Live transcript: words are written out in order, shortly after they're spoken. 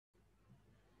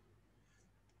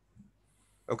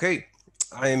Okay,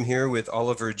 I am here with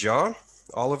Oliver Jaw.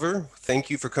 Oliver, thank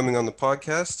you for coming on the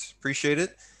podcast. Appreciate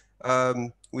it.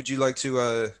 Would you like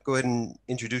to go ahead and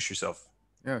introduce yourself?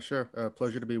 Yeah, sure.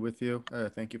 Pleasure to be with you.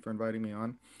 Thank you for inviting me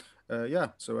on.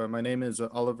 My name is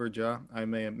Oliver Ja.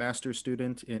 I'm a master's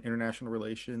student in international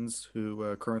relations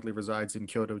who currently resides in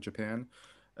Kyoto, Japan.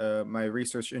 My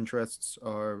research interests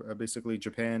are basically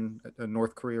Japan,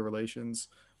 North Korea relations.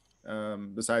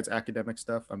 Besides academic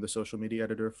stuff, I'm the social media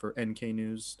editor for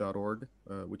nknews.org,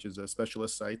 which is a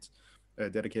specialist site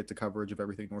dedicated to coverage of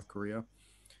everything North Korea.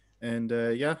 And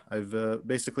I've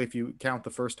basically, if you count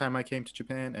the first time I came to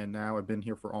Japan, and now I've been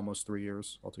here for almost 3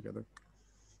 years altogether.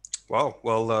 Wow.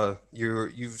 Well,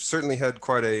 you've certainly had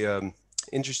quite a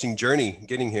interesting journey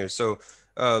getting here. So,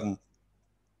 um,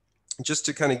 just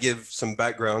to kind of give some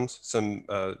background, some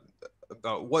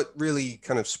about what really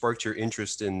kind of sparked your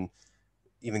interest in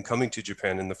even coming to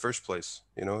Japan in the first place.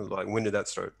 Like when did that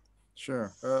start?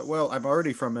 Sure. Well, I'm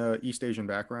already from a East Asian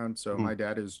background, so Mhm. my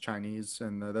dad is Chinese,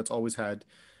 and that's always had,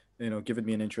 given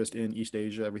me an interest in East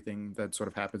Asia, everything that sort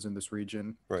of happens in this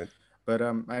region. Right. But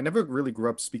I never really grew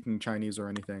up speaking Chinese or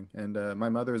anything. And my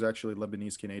mother is actually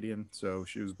Lebanese Canadian, so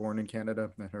she was born in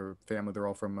Canada, and her family they're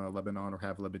all from Lebanon or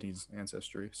have Lebanese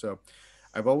ancestry. So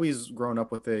I've always grown up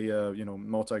with a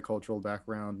multicultural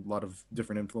background, a lot of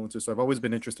different influences. So I've always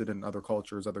been interested in other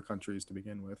cultures, other countries to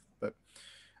begin with. But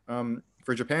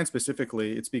for Japan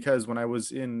specifically, it's because when I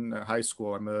was in high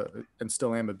school, I'm a and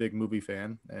still am a big movie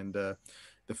fan, and the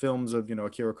films of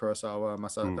Akira Kurosawa,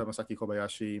 Mm. Masaki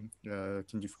Kobayashi,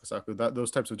 Kinji Fukasaku,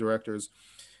 those types of directors,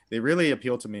 they really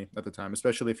appealed to me at the time,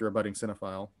 especially if you're a budding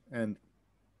cinephile. And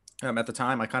at the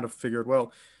time, I kind of figured,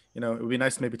 well, it would be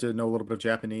nice maybe to know a little bit of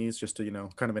Japanese just to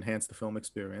kind of enhance the film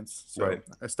experience. So Right.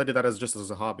 I studied that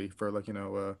as a hobby for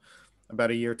about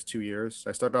a year to 2 years.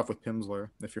 I started off with Pimsleur,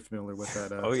 if you're familiar with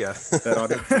that Oh yeah. that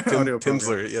audio audio program.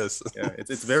 Pimsleur, yes. Yeah,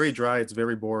 it's very dry, it's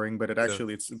very boring, but Yeah.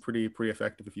 it's pretty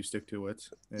effective if you stick to it.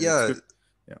 It's Yeah, good.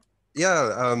 Yeah.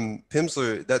 yeah.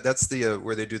 Pimsleur, that's the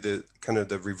where they do the kind of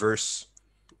the reverse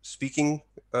speaking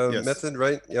Yes. method,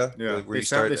 right? Yeah, Yeah, where they you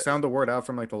sound start. they sound the word out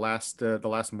from like the last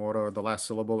mota or the last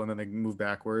syllable, and then they move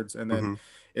backwards, and then Hmm.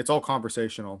 it's all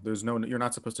conversational. You're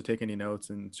not supposed to take any notes,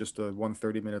 and it's just a 1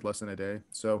 30-minute lesson a day.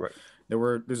 So Right.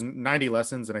 there's 90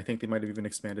 lessons, and I think they might have even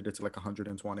expanded it to like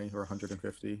 120 or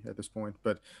 150 at this point.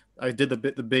 But I did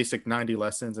the basic 90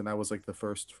 lessons, and that was like the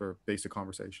first for basic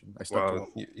conversation. I stuck to Wow,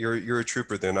 all. you're a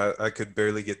trooper then. I could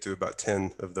barely get to about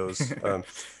 10 of those.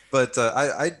 But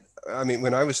I mean,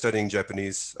 when I was studying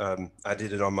Japanese, I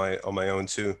did it on my own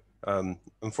too.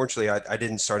 Unfortunately, I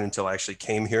didn't start until I actually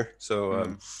came here, so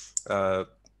Mm. uh,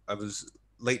 I was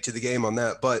late to the game on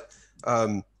that. But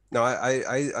no,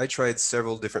 I tried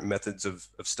several different methods of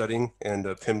studying, and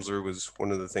Pimsleur was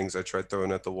one of the things I tried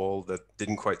throwing at the wall that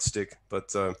didn't quite stick.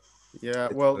 But Yeah,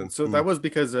 it, well, so that was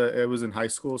because it was in high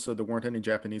school, so there weren't any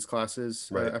Japanese classes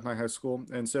right. at my high school,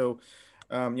 and so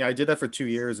yeah, I did that for 2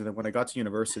 years, and then when I got to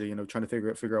university, trying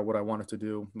to figure out what I wanted to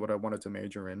do, what I wanted to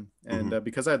major in, and Hmm.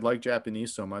 because I'd liked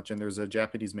Japanese so much, and there's a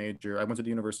Japanese major, I went to the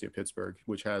University of Pittsburgh,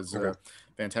 which has Okay. a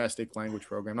fantastic language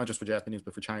program, not just for Japanese,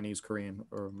 but for Chinese, Korean,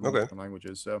 or many Okay. different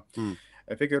languages. So Hmm.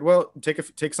 I figured, well,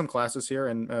 take some classes here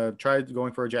and try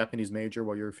going for a Japanese major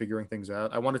while you're figuring things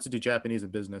out. I wanted to do Japanese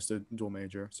and business, a dual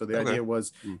major. So the Okay. idea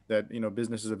was Hmm. that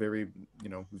business is a very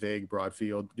vague, broad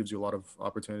field, gives you a lot of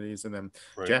opportunities, and then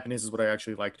Right. Japanese is what I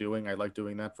actually like doing. I like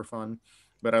doing that for fun,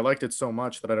 but I liked it so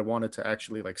much that I wanted to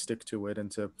actually like stick to it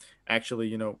and to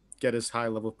actually get as high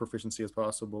level of proficiency as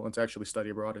possible and to actually study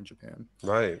abroad in Japan.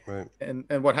 Right. Right.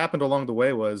 And what happened along the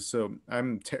way was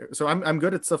I'm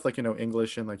good at stuff like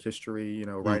English and like history, Hmm.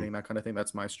 writing, that kind of thing.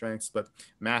 That's my strengths, but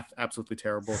math absolutely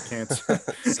terrible, can't.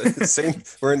 Same.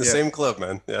 We're in the Yeah, same club,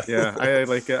 man. Yeah. yeah,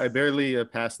 I barely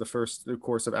passed the first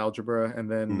course of algebra,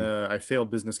 and then Hmm. I failed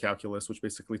business calculus, which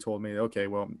basically told me, okay,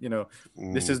 well,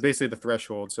 this Mm. is basically the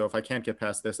threshold. So if I can't get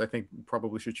past this, I think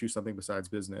probably should choose something besides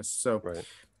business. So Right.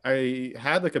 I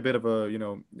had like a bit of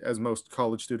a, as most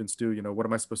college students do, what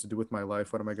am I supposed to do with my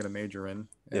life? What am I going to major in?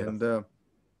 Yeah. And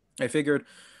I figured,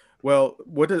 well,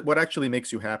 what actually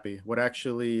makes you happy? What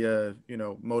actually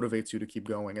motivates you to keep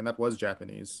going? And that was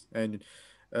Japanese. And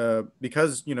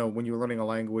because when you're learning a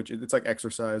language, it's like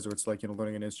exercise, or it's like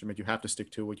learning an instrument. You have to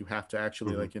stick to it. You have to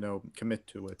actually Hmm. like commit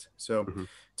to it. So Hmm.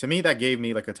 to me, that gave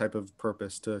me like a type of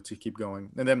purpose to keep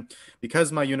going. And then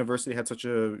because my university had such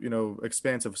a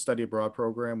expansive study abroad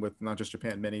program with not just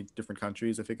Japan, many different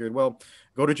countries, I figured, well,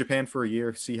 go to Japan for a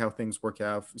year, see how things work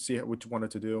out, what you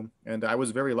wanted to do. And I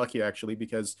was very lucky actually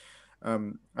because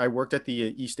I worked at the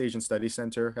East Asian Studies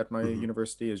Center at my Hmm.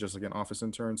 university as just like an office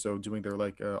intern, so doing their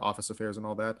like office affairs and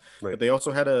all that. Right. But they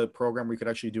also had a program where you could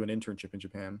actually do an internship in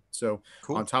Japan. So on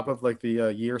Cool. top of like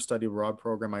the year study abroad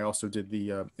program, I also did the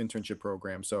internship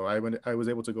program. So I was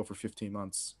able to go for 15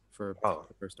 months for Wow.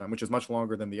 the first time, which is much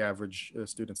longer than the average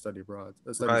student studies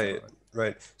Right. abroad.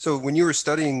 Right. So when you were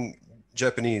studying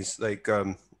Japanese, like,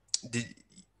 did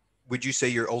would you say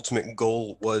your ultimate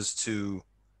goal was to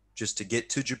just to get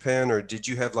to Japan, or did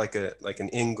you have like a like an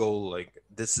end goal, like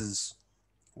this is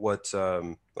what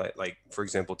like for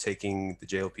example taking the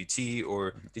JLPT,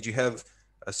 or did you have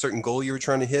a certain goal you were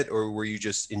trying to hit, or were you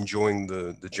just enjoying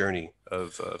the journey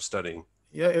of studying?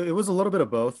 Yeah, it was a little bit of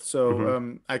both. So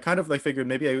Hmm. I kind of like figured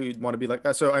maybe I would want to be like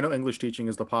that. So I know English teaching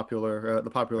is the popular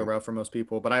Right. route for most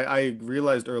people, but I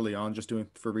realized early on just doing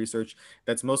for research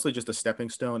that's mostly just a stepping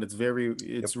stone. Yep.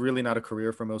 It's really not a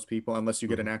career for most people unless you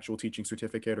get an Hmm. actual teaching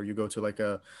certificate or you go to like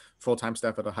a full-time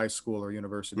staff at a high school or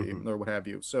university Hmm. or what have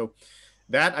you. So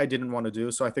that I didn't want to do.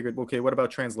 So I figured, okay, what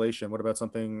about translation? What about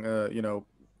something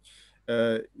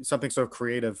something so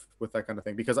creative with that kind of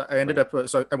thing because I ended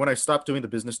Right. up when I stopped doing the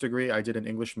business degree I did an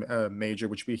English major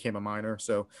which became a minor,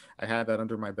 so I had that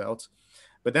under my belt.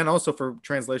 But then also for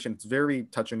translation it's very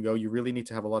touch and go. You really need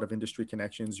to have a lot of industry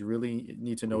connections, you really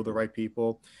need to know the Hmm. right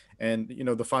people, and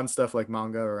the fun stuff like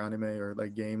manga or anime or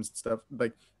like games and stuff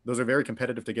like those are very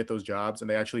competitive to get those jobs, and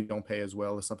they actually don't pay as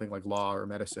well as something like law or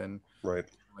medicine Right.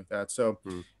 like that. So,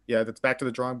 Mm. yeah, that's back to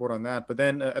the drawing board on that. But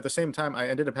then at the same time, I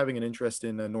ended up having an interest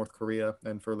in North Korea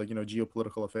and for like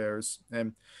geopolitical affairs.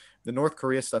 And the North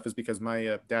Korea stuff is because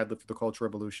my dad lived through the Cultural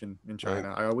Revolution in Right.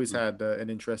 China. I always Mm. had an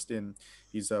interest in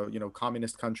these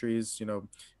communist countries.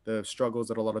 The struggles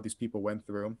that a lot of these people went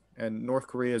through. And North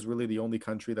Korea is really the only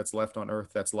country that's left on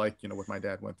Earth that's like what my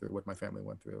dad went through, what my family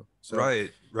went through. So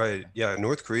Right, right. Yeah,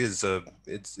 North Korea is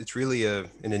it's really an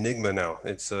enigma now.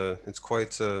 It's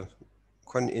quite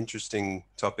an interesting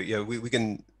topic. Yeah, we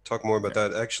can talk more about yeah,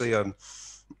 that. Actually,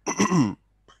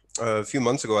 a few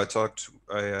months ago,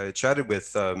 I chatted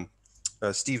with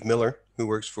Steve Miller, who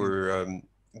works mm, for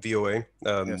VOA.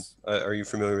 yes, Are you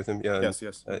familiar with him? Yeah, and yes,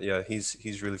 yes, yeah, yeah,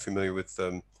 he's really familiar with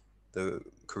the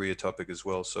Korea topic as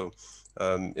well. So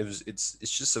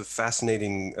it's just a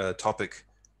fascinating topic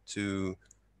to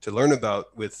to learn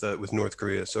about with North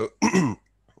Korea. So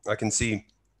I can see,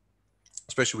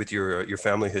 especially with your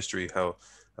family history, how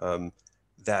um,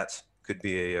 that could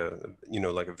be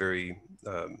like a very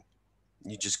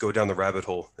you just go down the rabbit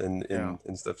hole yeah.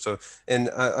 and stuff. So, and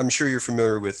I'm sure you're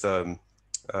familiar with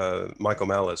Michael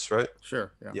Malice, right?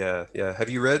 Sure, yeah. Yeah, yeah. Have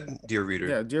you read Dear Reader?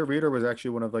 Yeah, Dear Reader was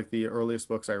actually one of like the earliest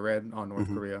books I read on North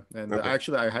Hmm. Korea, and Okay,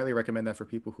 actually I highly recommend that for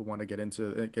people who want to get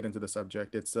into the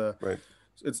subject. right,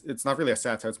 It's not really a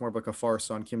satire; it's more of like a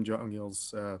farce on Kim Jong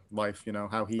Il's life.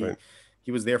 How right.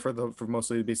 he was there for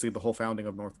mostly basically the whole founding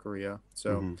of North Korea.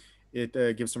 So Hmm. it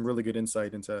gives some really good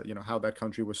insight into how that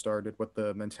country was started, what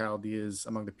the mentality is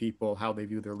among the people, how they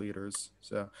view their leaders.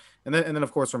 So and then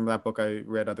of course from that book I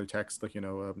read other texts like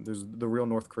there's The Real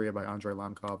North Korea by Andrei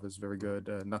Lankov is very good.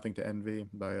 Nothing to Envy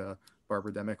by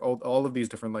Barbara Demick. All of these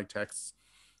different like texts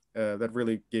that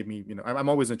really gave me, I'm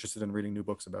always interested in reading new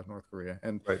books about North Korea.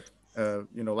 And, Right.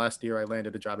 last year I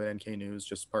landed a job at NK News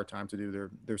just part time to do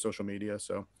their social media.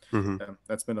 So Hmm.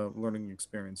 that's been a learning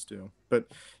experience too. But,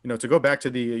 to go back to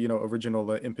the, original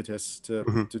impetus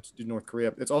Hmm. to do North Korea,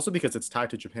 it's also because it's tied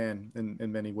to Japan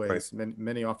in many Right. ways,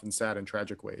 many often sad and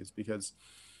tragic ways, because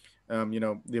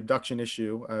the abduction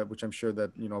issue, which I'm sure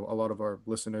that a lot of our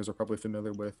listeners are probably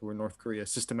familiar with, where North Korea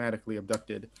systematically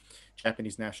abducted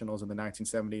Japanese nationals in the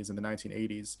 1970s and the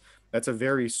 1980s. That's a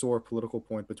very sore political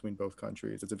point between both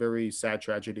countries. It's a very sad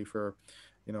tragedy for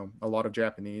a lot of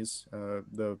Japanese.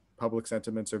 The public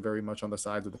sentiments are very much on the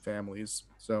sides of the families.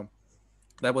 So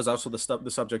that was also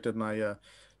the subject of my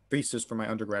thesis for my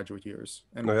undergraduate years.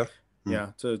 Oh And yeah. Mm.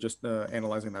 yeah, to just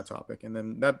analyzing that topic, and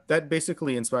then that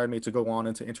basically inspired me to go on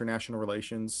into international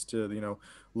relations to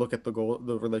look at the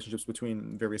relationships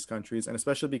between various countries, and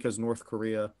especially because North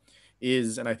Korea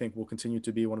is, and I think will continue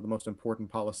to be, one of the most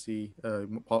important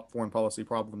foreign policy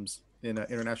problems in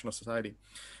international society.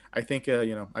 I think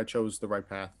I chose the right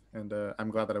path, and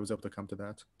I'm glad that I was able to come to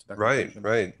that Right. conclusion.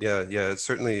 Right. Yeah. Yeah. It's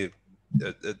certainly.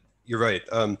 You're right.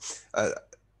 Uh,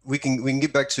 we can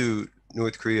get back to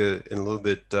North Korea in a little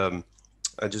bit.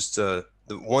 I just the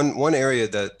one area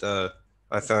that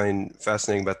I find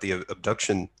fascinating about the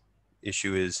abduction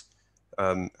issue is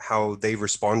how they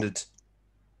responded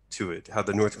to it, how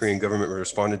the North Yes. Korean government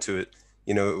responded to it.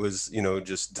 You know, it was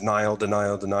just denial,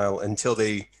 denial, denial until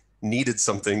they needed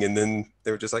something, and then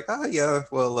they were just like, ah, yeah,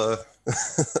 well,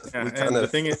 Yeah, we kind of. and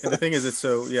the thing is, it's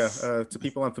so yeah. To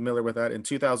people unfamiliar with that, in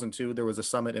 2002 there was a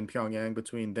summit in Pyongyang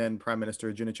between then Prime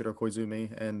Minister Junichiro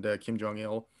Koizumi and Kim Jong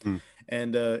Il,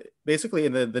 and basically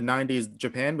in the 90s,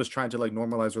 Japan was trying to like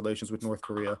normalize relations with North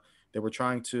Korea. They were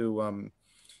trying to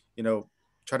you know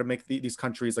try to make these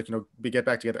countries like get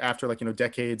back together after like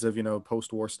decades of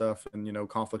post-war stuff and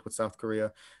conflict with South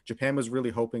Korea. Japan was really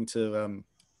hoping to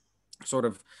sort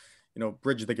of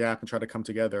bridge the gap and try to come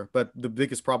together. But the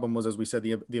biggest problem was, as we said,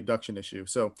 the abduction issue.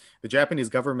 So the Japanese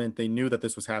government, they knew that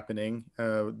this was happening.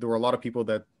 There were a lot of people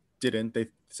that didn't. They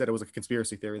said it was a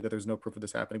conspiracy theory, that there's no proof of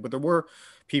this happening. But there were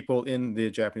people in the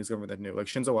Japanese government that knew. Like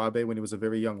Shinzo Abe, when he was a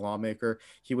very young lawmaker,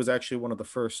 he was actually one of the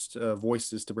first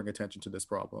voices to bring attention to this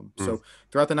problem. Mm, So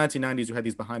throughout the 1990s, you had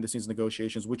these behind the scenes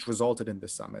negotiations, which resulted in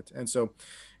this summit. And so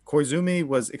Koizumi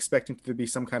was expecting to be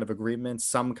some kind of agreement,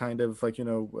 some kind of like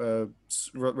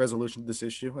resolution to this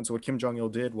issue. And so what Kim Jong Il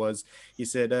did was he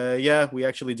said, "Yeah, we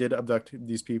actually did abduct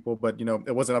these people, but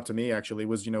it wasn't up to me. Actually, it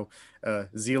was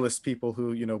zealous people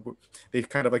who they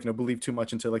kind of like believe too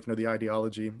much into like the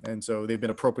ideology, and so they've been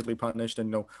appropriately punished,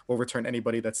 and will return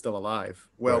anybody that's still alive."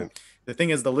 Well, right, the thing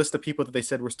is, the list of people that they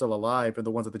said were still alive and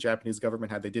the ones that the Japanese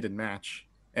government had, they didn't match.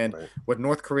 And right. what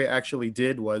North Korea actually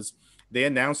did was they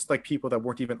announced like people that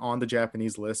weren't even on the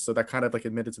Japanese list. So that kind of like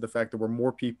admitted to the fact there were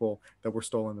more people that were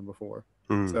stolen than before.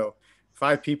 Mm, So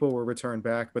 5 people were returned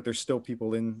back, but there's still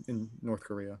people in North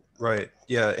Korea. right.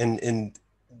 Yeah, and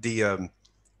the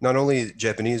not only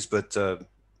Japanese, but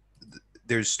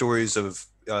there's stories of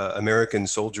American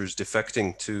soldiers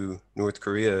defecting to North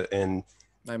Korea, and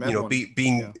I met one.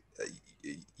 being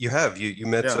Yeah, you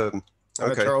met yeah.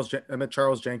 okay. I met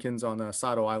Charles Jenkins on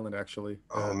Sado Island actually.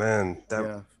 Oh man, that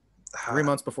Yeah, three ha-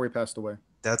 months before he passed away.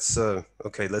 that's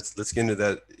okay. Let's get into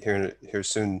that here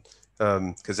soon,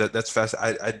 because that's fast.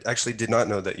 I actually did not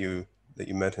know that you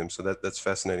met him, so that's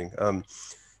fascinating.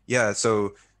 Yeah,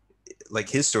 so like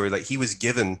his story, like he was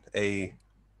given a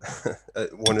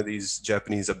one of these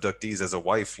Japanese abductees as a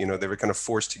wife. They were kind of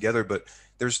forced together, but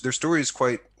their story is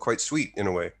quite sweet in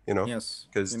a way. Yes,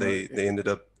 Because they ended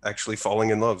up actually falling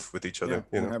in love with each yeah, other.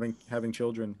 and having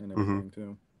children and Hmm. everything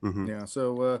too. Hmm. Yeah.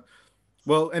 So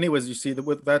well, anyways, you see,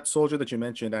 with that soldier that you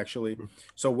mentioned, actually,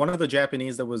 so one of the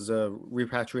Japanese that was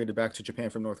repatriated back to Japan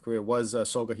from North Korea was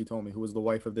Soga Hitomi, who was the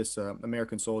wife of this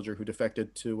American soldier who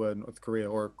defected to North Korea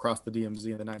or crossed the DMZ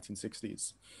in the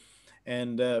 1960s.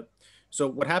 And so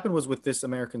what happened was with this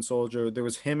American soldier, there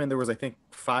was him and there was I think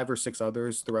 5 or 6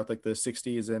 others throughout like the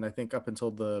 60s and I think up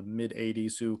until the mid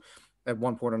 80s who at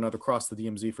one point or another crossed the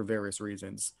DMZ for various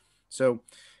reasons. So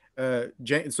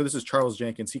so this is Charles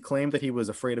Jenkins. He claimed that he was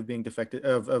afraid of being defected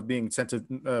of being sent to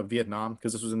Vietnam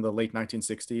because this was in the late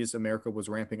 1960s. America was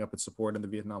ramping up its support in the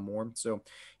Vietnam War, so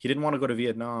he didn't want to go to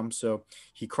Vietnam. So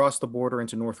he crossed the border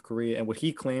into North Korea, and what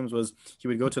he claims was he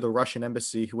would go to the Russian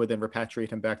embassy, who would then repatriate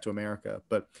him back to America.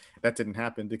 But that didn't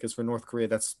happen because for North Korea,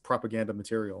 that's propaganda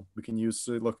material. We can use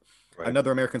look, Right,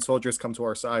 another American soldier has come to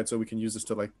our side, so we can use this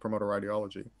to like promote our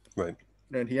ideology. right.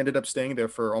 And he ended up staying there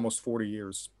for almost 40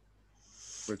 years,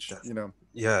 which That,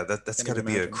 yeah, that's can't got even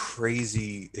to be a imagine.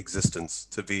 crazy existence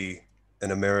to be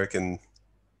an American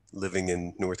living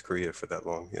in North Korea for that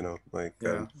long. Like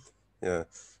Yeah, yeah.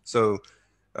 So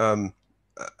um,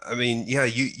 I mean, yeah,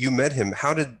 you met him.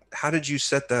 How did you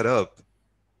set that up,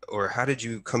 or how did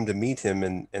you come to meet him,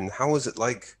 and how was it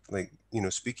like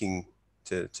speaking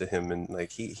to him, and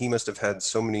like he must have had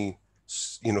so many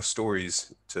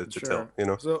stories to tell.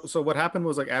 sure. So what happened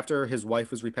was like after his wife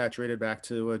was repatriated back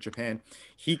to Japan,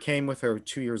 he came with her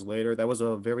 2 years later. That was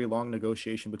a very long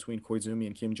negotiation between Koizumi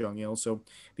and Kim Jong Il. So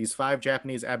these 5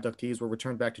 Japanese abductees were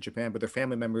returned back to Japan, but their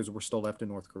family members were still left in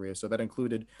North Korea. So that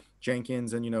included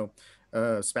Jenkins and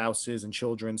spouses and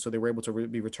children. So they were able to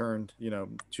be returned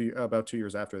about 2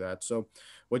 years after that. So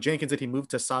what Jenkins did, he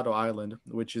moved to Sado Island,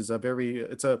 which is a very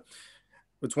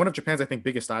it's one of Japan's, I think,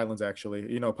 biggest islands,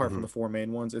 actually. Apart from Hmm. the 4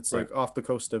 main ones, it's Right. like off the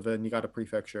coast of Niigata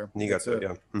Prefecture. You got that,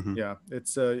 yeah. Hmm. Yeah,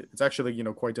 it's actually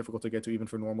quite difficult to get to even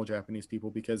for normal Japanese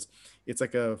people because it's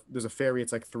like there's a ferry.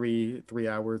 It's like three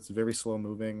hours, very slow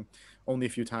moving, only a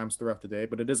few times throughout the day,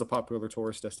 but it is a popular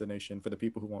tourist destination for the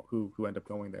people who end up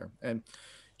going there. And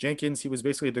Jenkins, he was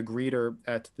basically the greeter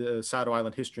at the Sado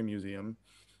Island History Museum.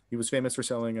 He was famous for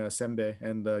selling sembe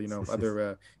and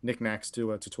other knickknacks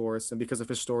to tourists, and because of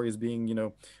his story as being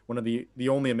one of the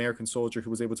only American soldier who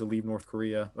was able to leave North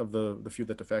Korea of the few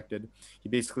that defected, he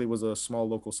basically was a small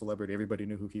local celebrity. Everybody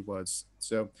knew who he was.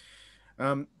 So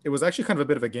It was actually kind of a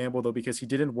bit of a gamble though, because he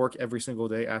didn't work every single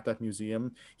day at that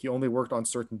museum. He only worked on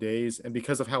certain days, and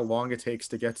because of how long it takes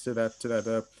to get to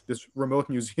that this remote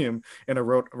museum in a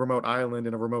remote island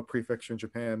in a remote prefecture in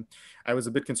Japan, I was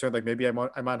a bit concerned. Like maybe I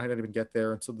might not even get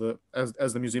there until the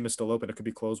as the museum is still open. It could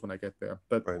be closed when I get there,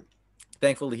 but Right.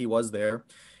 thankfully he was there.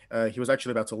 He was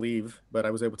actually about to leave, but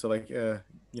I was able to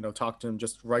talk to him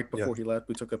just right Yeah. before he left.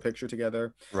 We took a picture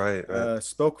together, Right. Right.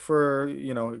 spoke for,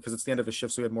 because it's the end of his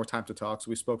shift, so we had more time to talk. So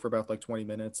we spoke for about like 20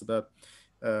 minutes about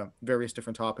various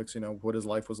different topics, what his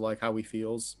life was like, how he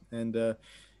feels. And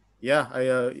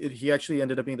yeah, he actually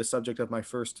ended up being the subject of my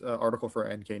first article for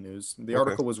NK News. The Okay.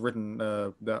 article was written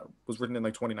that was written in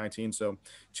like 2019, so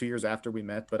 2 years after we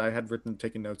met. But I had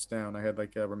taken notes down. I had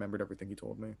remembered everything he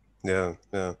told me. Yeah.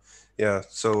 Yeah. Yeah.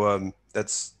 So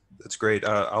that's great.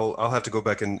 I'll have to go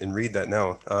back and read that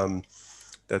now.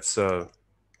 That's uh,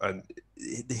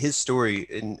 his story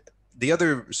and the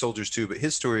other soldiers too, but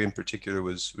his story in particular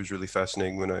was really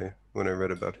fascinating when I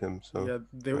read about him. So Yeah,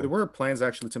 there yeah. were plans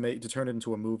actually to turn it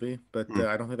into a movie, but Mm,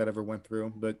 I don't think that ever went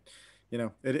through. But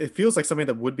it feels like something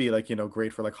that would be like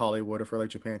great for like Hollywood or for like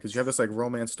Japan, because you have this like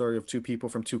romance story of two people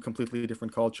from two completely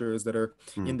different cultures that are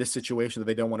mm. in this situation that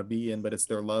they don't want to be in, but it's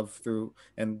their love through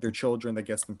and their children that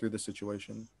gets them through the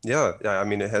situation. Yeah, yeah. I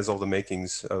mean, it has all the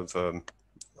makings of a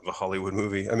Hollywood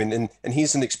movie. I mean, and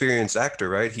he's an experienced actor,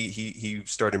 right? He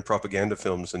starred in propaganda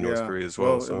films in North Yeah. Korea as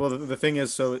well. Well, So, the thing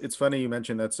is, so it's funny you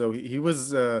mentioned that. So he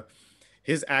was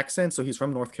his accent, so he's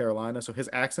from North Carolina, so his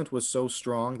accent was so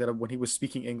strong that when he was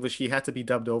speaking English, he had to be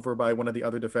dubbed over by one of the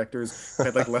other defectors who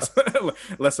had like less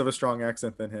less of a strong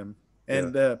accent than him. yeah.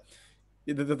 And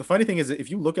the funny thing is, that if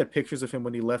you look at pictures of him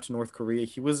when he left North Korea,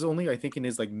 he was only, I think, in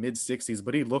his like mid 60s,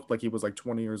 but he looked like he was like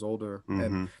 20 years older.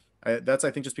 And Hmm. that's,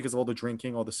 I think, just because of all the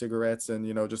drinking, all the cigarettes, and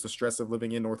just the stress of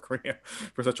living in North Korea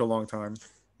for such a long time.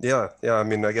 Yeah, yeah. I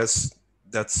mean, I guess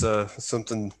that's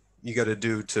something you got to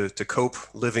do to cope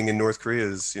living in North Korea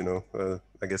is,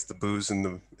 I guess the booze and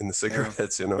the Yeah.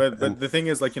 cigarettes, and But the thing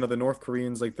is, like, the North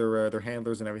Koreans, like their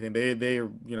handlers and everything, they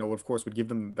of course would give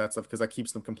them that stuff because that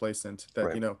keeps them complacent, that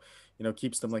right.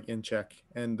 keeps them like in check.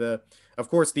 And of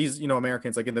course these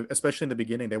Americans, like, especially in the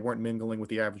beginning, they weren't mingling with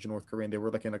the average North Korean. They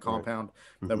were like in a Right. compound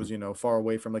that Hmm. was far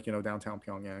away from like downtown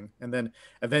Pyongyang. And then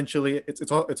eventually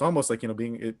it's almost like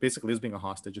being, it basically is being a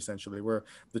hostage essentially, where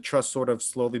the trust sort of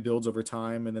slowly builds over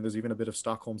time, and then there's even a bit of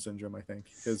Stockholm syndrome, I think,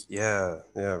 because Yeah,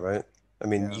 yeah, right. I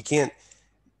mean, yeah. you can't.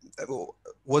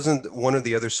 Wasn't one of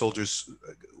the other soldiers?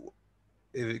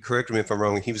 Correct me if I'm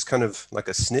wrong. He was kind of like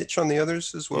a snitch on the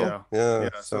others as well. Yeah. Yeah. Yeah.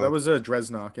 So that So. was a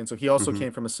Dresnok. And so he also Hmm.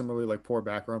 came from a similarly like poor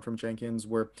background from Jenkins,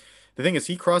 where the thing is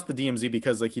he crossed the DMZ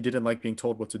because like he didn't like being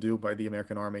told what to do by the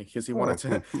American army, because he wanted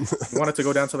Oh. to he wanted to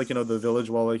go down to like the village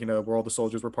while like where all the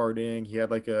soldiers were partying. He had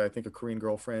like I think a Korean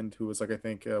girlfriend who was like, I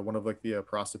think, one of like the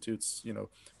prostitutes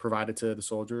provided to the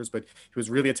soldiers, but he was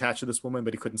really attached to this woman,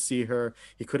 but he couldn't see her.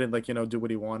 He couldn't like do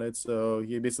what he wanted. So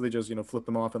he basically just flipped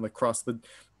them off and like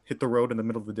hit the road in the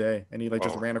middle of the day, and he like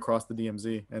just Oh. ran across the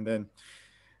DMZ. And then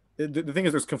the thing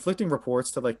is, there's conflicting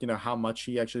reports to like how much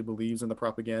he actually believes in the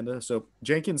propaganda. So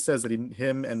Jenkins says that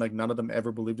him and like none of them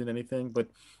ever believed in anything, but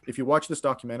if you watch this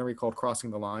documentary called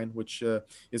Crossing the Line, which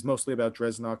is mostly about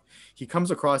Dresnok, he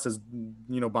comes across as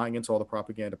buying into all the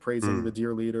propaganda, praising the Mm.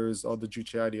 dear leaders, all the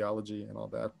Juche ideology and all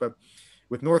that. But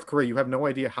with North Korea, you have no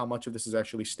idea how much of this is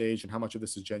actually staged and how much of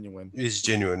this is genuine. Is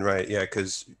genuine, right? Yeah,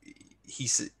 because he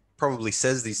probably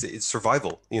says these. It's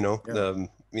survival, Yeah.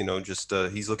 Just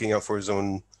he's looking out for his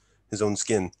own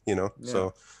skin, Yeah.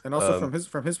 So, And also um,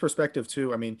 from his perspective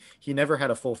too, I mean, he never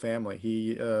had a full family.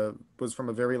 He was from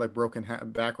a very like broken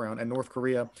background, and North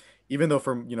Korea, even though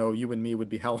from you and me would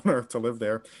be hell on earth to live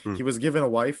there, mm, he was given a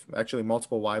wife, actually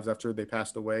multiple wives after they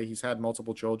passed away. He's had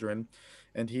multiple children,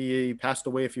 and he passed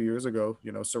away a few years ago,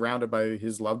 surrounded by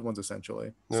his loved ones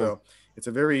essentially. yeah, So it's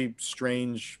a very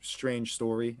strange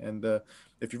story. And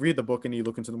if you read the book and you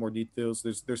look into the more details,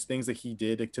 there's things that he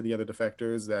did to the other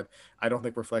defectors that I don't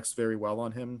think reflects very well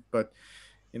on him. But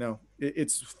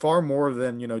it's far more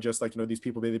than just like these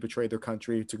people, they betrayed their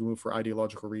country to move for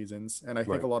ideological reasons, and I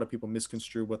think right. a lot of people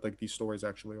misconstrue what like these stories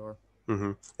actually are.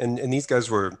 Hmm. And these guys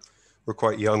were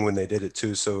quite young when they did it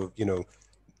too. So,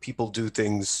 people do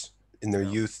things in their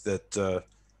Yeah. youth that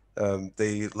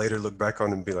they later look back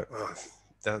on and be like, oh,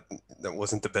 that that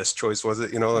wasn't the best choice, was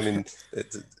it? I mean, Yeah.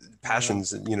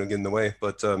 passions, get in the way.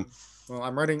 But Well,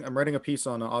 I'm writing a piece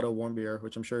on Otto Warmbier,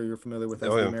 which I'm sure you're familiar with as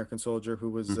oh the yeah. American soldier who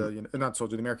was Hmm. not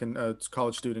soldier, the American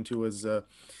college student who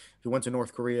went to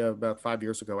North Korea about 5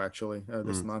 years ago, actually,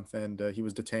 this Mm. month, and he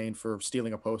was detained for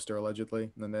stealing a poster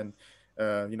allegedly, and then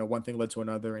one thing led to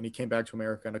another, and he came back to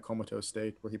America in a comatose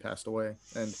state where he passed away.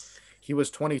 And he was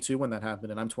 22 when that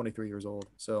happened, and I'm 23 years old.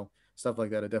 So stuff like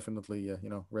that, it definitely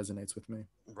resonates with me.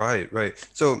 Right, right.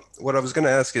 So what I was going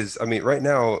to ask is, I mean, right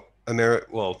now,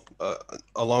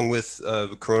 along with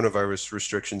coronavirus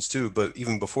restrictions too, but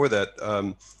even before that,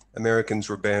 Americans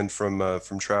were banned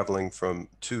from traveling from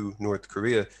to North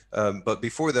Korea. But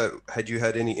before that, had you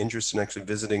had any interest in actually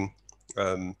visiting?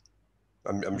 Um,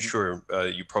 I'm Mhm. sure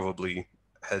you probably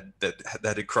had that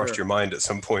had crossed Sure. your mind at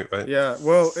some point, right? Yeah,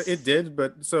 well, it did,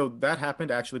 but so that happened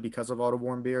actually because of Otto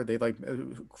Warmbier. They like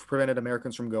prevented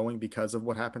Americans from going because of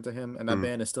what happened to him, and that Mm,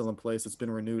 ban is still in place. It's been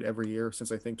renewed every year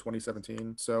since I think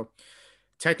 2017. So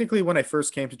technically, when I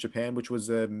first came to Japan, which was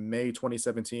May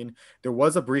 2017, there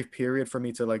was a brief period for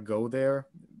me to like go there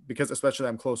because especially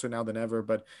I'm closer now than ever,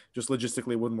 but just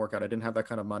logistically it wouldn't work out. I didn't have that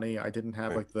kind of money. I didn't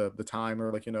have right. like the time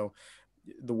or like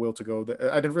the will to go.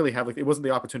 I didn't really have like it wasn't the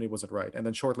opportunity wasn't right. And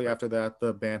then shortly Right. after that,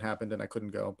 the ban happened and I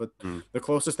couldn't go. But Mm, the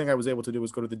closest thing I was able to do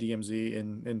was go to the DMZ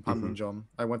in hmm. Panmunjom.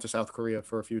 I went to South Korea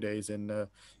for a few days in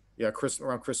yeah,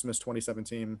 around Christmas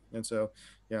 2017. And so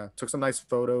yeah, took some nice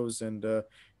photos and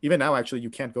even now actually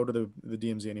you can't go to the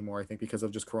DMZ anymore, I think, because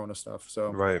of just Corona stuff. So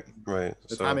Right, right.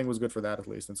 the So timing was good for that at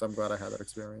least, and so I'm glad I had that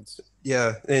experience.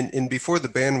 yeah, and before the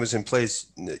ban was in place,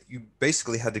 you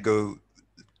basically had to go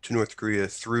to North Korea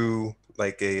through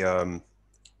like a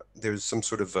there's some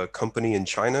sort of a company in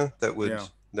China Yeah.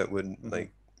 that would Hmm.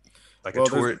 like a Well,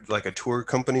 there's tour like a tour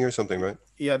company or something, right?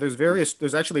 yeah,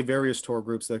 there's actually various tour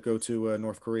groups that go to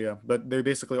North Korea, but they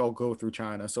basically all go through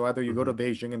China. So either you go Mm-hmm. to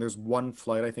Beijing and there's one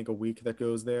flight I think a week that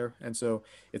goes there, and so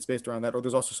it's based around that, or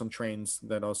there's also some trains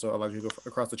that also allow you to go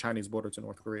across the Chinese border to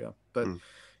North Korea. But Mm,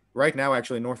 right now,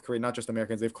 actually, North Korea, not just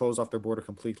Americans, they've closed off their border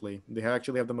completely. They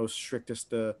actually have the most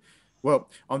strictest.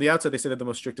 Well, on the outside, they say they're the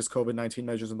most strictest COVID-19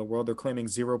 measures in the world. They're claiming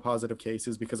zero positive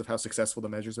cases because of how successful the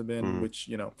measures have been, mm, which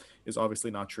is obviously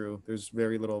not true. There's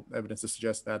very little evidence to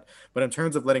suggest that. But in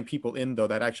terms of letting people in, though,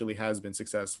 that actually has been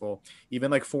successful. Even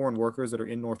like foreign workers that are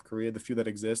in North Korea, the few that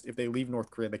exist, if they leave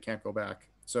North Korea, they can't go back.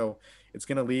 So it's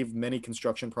going to leave many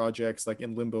construction projects like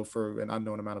in limbo for an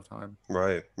unknown amount of time.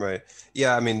 right, right.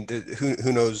 Yeah, I mean,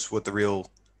 who knows what the real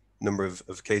number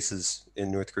of cases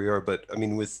in North Korea are, but I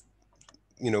mean, with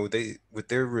they with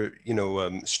their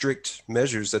strict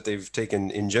measures that they've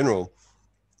taken in general,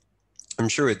 I'm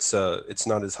sure it's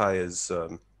not as high as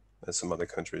some other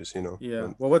countries, Yeah.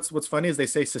 but Well, what's funny is they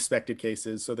say suspected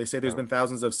cases. So they say there's uh, been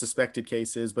thousands of suspected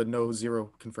cases, but no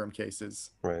zero confirmed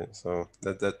cases. right. So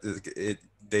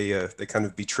they kind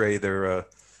of betray their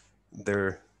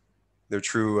their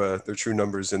true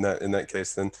numbers in that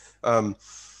case. Then um,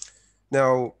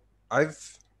 now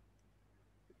I've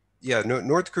yeah, no,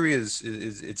 North Korea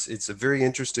it's a very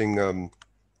interesting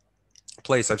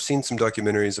place. I've seen some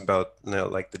documentaries about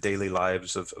like the daily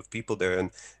lives of people there, and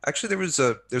actually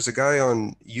there's a guy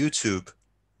on YouTube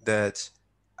that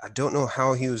I don't know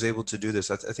how he was able to do this.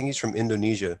 I think he's from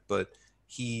Indonesia, but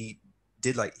he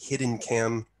did like hidden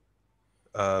cam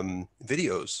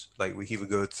videos. Like he would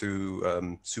go through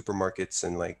supermarkets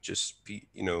and like just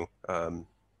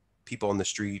people on the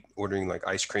street ordering like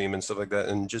ice cream and stuff like that,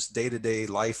 and just day to day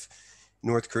life in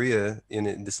North Korea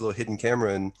in this little hidden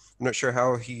camera. And I'm not sure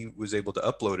how he was able to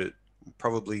upload it.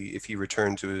 Probably if he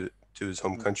returned to his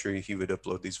home Mhm. country, he would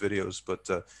upload these videos. But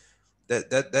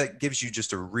that gives you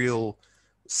just a real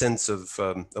sense of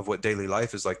what daily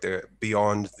life is like there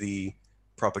beyond the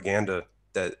propaganda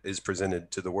that is presented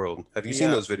to the world. Have you seen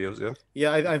Yeah. those videos? Yeah.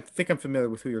 Yeah, I think I'm familiar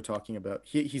with who you're talking about.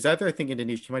 He's either I think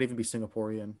Indonesian, he might even be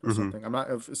Singaporean or Mm-hmm. something. I'm not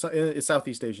it's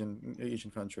Southeast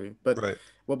Asian country. But Right.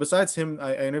 well, besides him,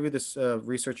 I interviewed this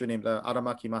researcher named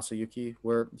Aramaki Masayuki,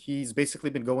 where he's basically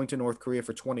been going to North Korea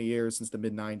for 20 years since the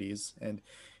mid 90s, and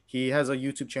he has a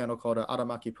YouTube channel called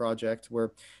Aramaki Project,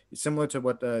 where similar to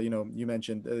what you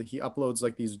mentioned, he uploads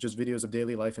like these just videos of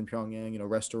daily life in Pyongyang,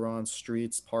 restaurants,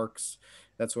 streets, parks,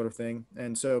 that sort of thing.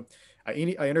 And so I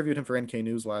interviewed him for NK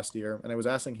News last year, and I was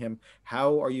asking him,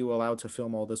 "How are you allowed to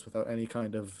film all this without any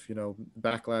kind of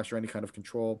backlash or any kind of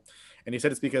control?" And he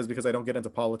said it's because I don't get into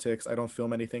politics. I don't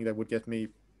film anything that would get me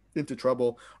into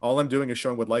trouble. All I'm doing is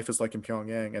showing what life is like in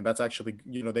Pyongyang, and that's actually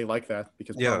they like that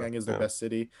because Yeah. Pyongyang is their Yeah. best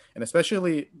city, and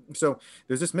especially so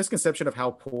there's this misconception of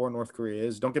how poor North Korea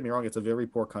is. Don't get me wrong, it's a very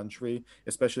poor country,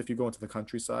 especially if you go into the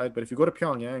countryside. But if you go to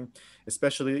Pyongyang,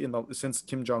 especially in the since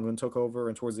Kim Jong Un took over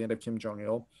and towards the end of Kim Jong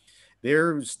Il,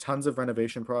 there's tons of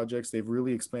renovation projects. They've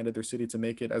really expanded their city to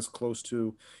make it as close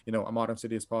to, a modern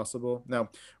city as possible. Now,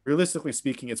 realistically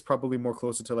speaking, it's probably more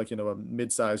closer to like, a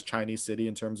mid-sized Chinese city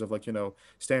in terms of like,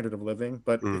 standard of living.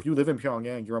 But Mm. if you live in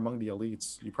Pyongyang, you're among the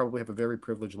elites. You probably have a very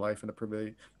privileged life and a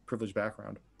privileged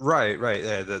background. Right, right.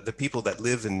 Yeah, the people that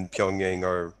live in Pyongyang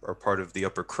are part of the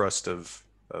upper crust of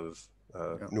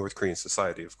Yeah. North Korean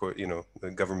society, of course,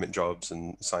 the government jobs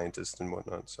and scientists and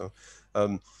whatnot. So,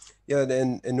 um, yeah,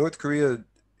 and North Korea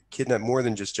kidnapped more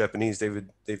than just Japanese.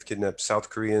 They've kidnapped South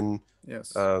Korean,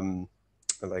 Yes. um,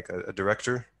 like a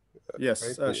director, right?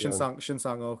 Yes, Yeah. Shin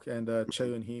Sang Ok and Choi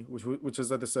Eun Hee, which is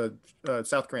this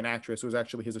South Korean actress who was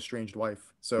actually his estranged wife.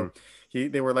 Mm, So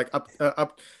they were like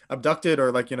abducted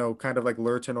or like kind of like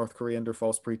lured to North Korea under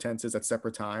false pretenses at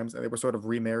separate times, and they were sort of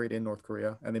remarried in North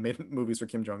Korea, and they made movies for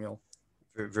Kim Jong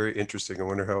very, very interesting. I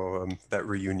wonder how that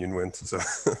reunion went. So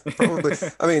probably, Il.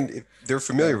 I mean, they're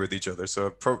familiar Yeah. with each other, so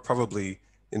probably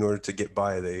in order to get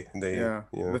by, they Yeah.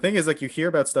 The thing is, like, you hear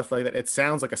about stuff like that, it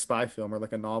sounds like a spy film or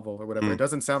like a novel or whatever. It mm,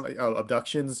 doesn't sound like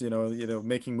abductions,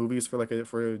 making movies for like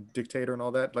for a dictator and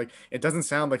all that. Like, it doesn't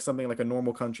sound like something like a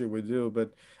normal country would do.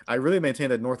 But I really maintain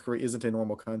that North Korea isn't a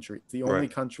normal country. It's the right. only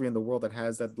country in the world that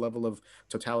has that level of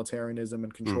totalitarianism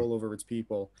and Mm, control over its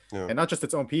people, yeah. and not just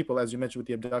its own people, as you mentioned with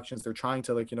the abductions. They're trying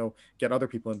to like get other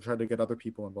people and try to get other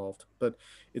people involved. But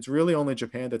it's really only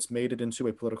Japan that's made it into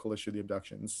a political issue. The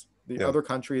abductions. The Yeah. other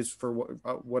countries, for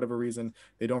whatever reason,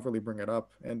 they don't really bring it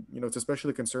up. And it's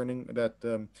especially concerning that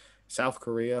South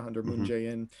Korea under Moon Hmm.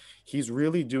 Jae-in, he's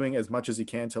really doing as much as he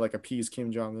can to like appease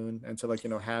Kim Jong Un and to like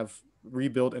have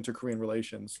rebuild inter-Korean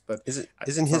relations. But Isn't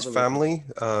it's not his really working. family,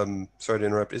 sorry to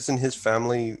interrupt, isn't his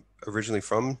family originally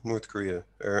from North Korea,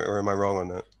 or am I wrong on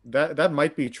that? That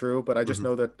might be true, but I just Hmm.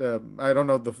 know that I don't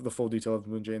know the full detail of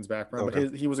Moon Jae-in's background. But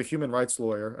Okay. he was a human rights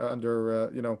lawyer under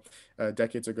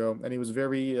decades ago, and he was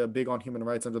very big on human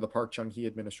rights under the Park Chung-hee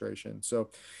administration. So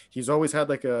he's always had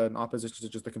like an opposition to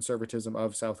just the conservatism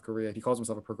of South Korea. He calls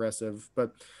himself a progressive,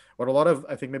 but what a lot of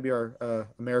I think maybe our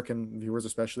American viewers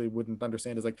especially wouldn't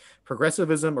understand is like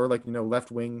progressivism or like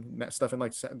left wing stuff in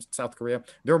like South Korea.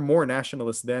 They're more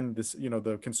nationalists than this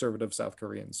the conservative South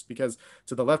Koreans, because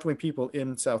to the left wing people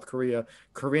in South Korea,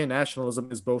 Korean nationalism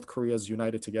is both Koreas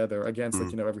united together against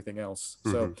like everything else.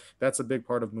 So Mm-hmm. that's a big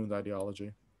part of Moon's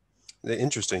ideology.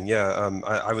 Interesting. Yeah.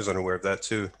 I was unaware of that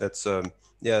too. That's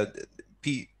yeah,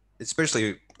 Pete,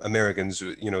 especially Americans,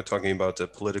 talking about the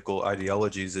political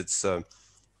ideologies. It's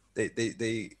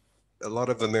they a lot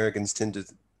of Americans tend to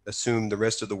assume the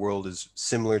rest of the world is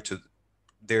similar to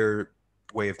their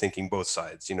way of thinking, both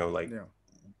sides, like Yeah.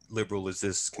 liberal is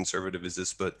this, conservative is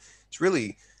this, but it's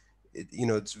really,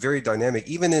 it's very dynamic,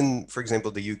 even in, for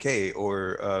example, the UK,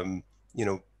 or, you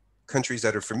know, countries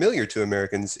that are familiar to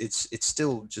Americans. It's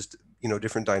still just,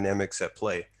 different dynamics at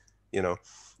play, you know,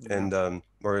 Yeah. and,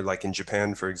 or like in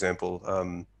Japan, for example,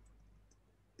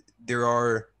 there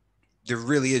are, there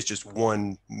really is just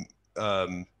one,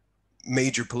 um,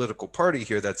 major political party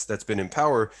here that's been in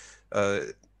power, uh,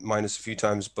 minus a few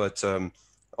times, but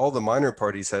all the minor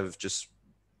parties have just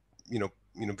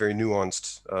very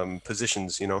nuanced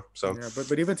positions. So Yeah,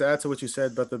 but even to add to what you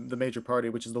said about the major party,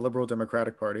 which is the Liberal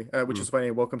Democratic Party, which mm, is funny.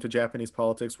 Welcome to Japanese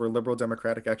politics, where Liberal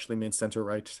Democratic actually means center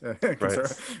right, right, yeah,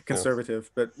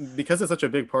 conservative. But because it's such a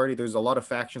big party, there's a lot of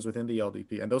factions within the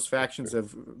LDP, and those factions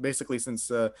have basically since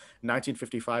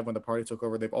 1955 when the party took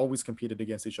over, they've always competed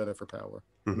against each other for power.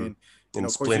 I hmm, mean, and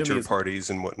Koizumi splinter is parties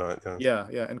and whatnot. Yeah, yeah,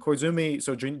 yeah. And Koizumi,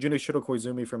 so Junichiro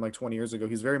Koizumi from like 20 years ago,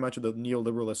 he's very much of the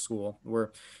neoliberalist school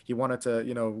where he wanted to,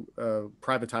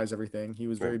 privatize everything. He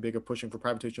was right, very big of pushing for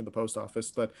privatization of the post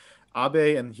office. But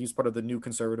Abe, and he's part of the new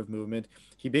conservative movement,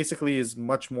 he basically is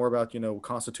much more about,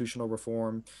 constitutional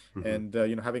reform hmm, and,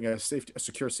 having a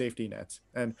secure safety net.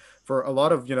 And for a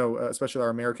lot of, especially our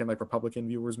American, like Republican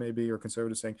viewers maybe, or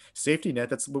conservatives saying safety net,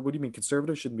 that's what do you mean?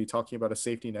 Conservatives shouldn't be talking about a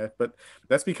safety net. But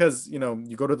that's because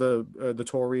you go to the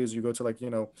Tories, you go to like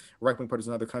right wing parties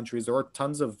in other countries. There are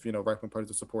tons of right wing parties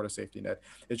that support a safety net.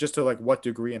 It's just to like what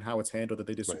degree and how it's handled that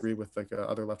they right, disagree with like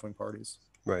other left wing parties.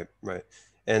 right,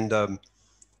 and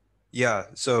yeah,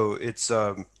 so it's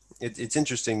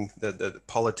interesting that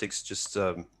politics just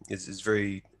is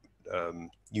very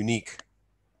unique.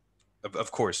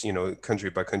 Of course, country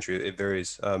by country, it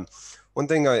varies. One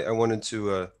thing I wanted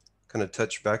to kind of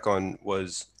touch back on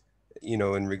was,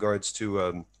 in regards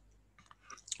to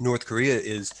North Korea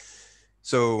is,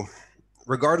 so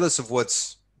regardless of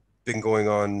what's been going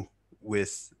on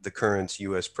with the current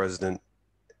U.S. president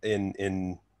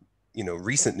in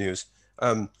recent news,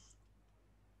 um,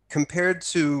 compared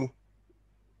to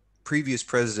previous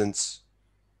presidents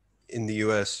in the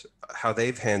U.S., how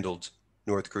they've handled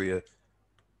North Korea,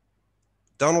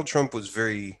 Donald Trump was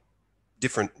very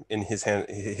different in his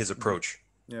Mhm. approach,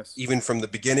 Yes. even from the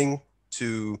beginning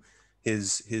to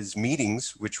his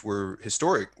meetings, which were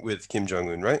historic with Kim Jong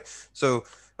Un, right? So,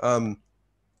 um,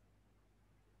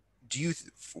 do you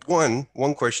one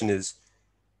question is,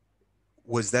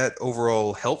 was that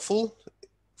overall helpful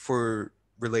for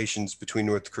relations between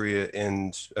North Korea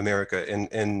and America,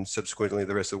 and subsequently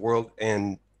the rest of the world.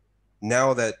 And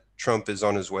now that Trump is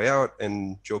on his way out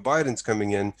and Joe Biden's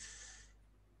coming in,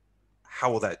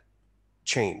 how will that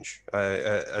change?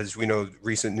 As we know,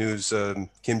 recent news,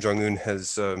 Kim Jong Un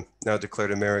has now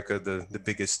declared America the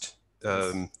biggest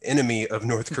Yes. enemy of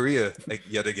North Korea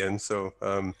yet again. So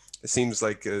it seems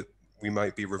like we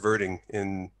might be reverting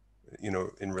in,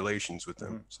 in relations with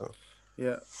them. Mhm. So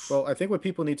Yeah. Well, I think what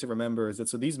people need to remember is that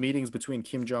so these meetings between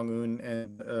Kim Jong Un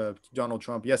and Donald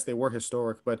Trump, yes, they were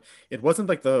historic, but it wasn't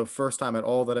like the first time at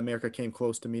all that America came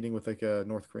close to meeting with like a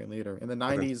North Korean leader. In the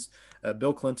okay, 90s,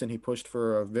 Bill Clinton, he pushed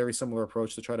for a very similar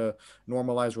approach to try to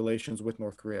normalize relations with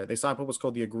North Korea. They signed what was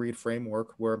called the Agreed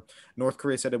Framework, where North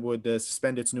Korea said it would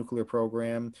suspend its nuclear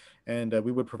program, and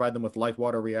we would provide them with light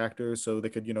water reactors so they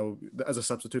could, as a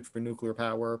substitute for nuclear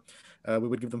power. We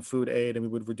would give them food aid and we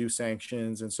would reduce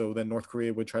sanctions. And so then North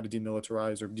Korea would try to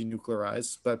demilitarize or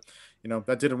denuclearize. But,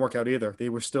 that didn't work out either. They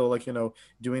were still like,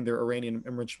 doing their Iranian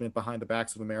enrichment behind the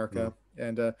backs of mm, America.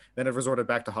 And then it resorted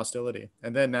back to hostility.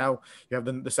 And then now you have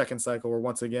the second cycle where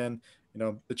once again,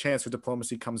 the chance for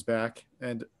diplomacy comes back.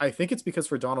 And I think it's because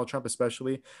for Donald Trump,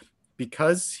 especially,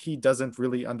 because he doesn't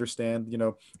really understand,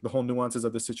 the whole nuances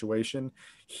of the situation,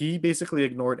 he basically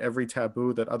ignored every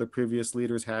taboo that other previous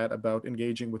leaders had about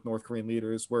engaging with North Korean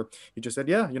leaders, where he just said,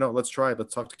 yeah, let's try it.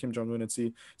 Let's talk to Kim Jong Un and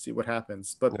see what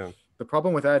happens. But yeah, the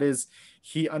problem with that is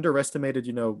he underestimated,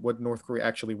 what North Korea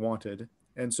actually wanted.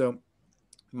 And so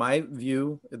my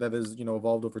view that has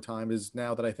evolved over time is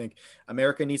now that I think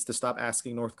America needs to stop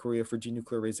asking North Korea for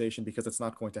denuclearization because it's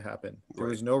not going to happen. There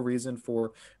right, is no reason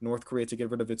for North Korea to get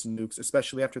rid of its nukes,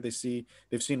 especially after they've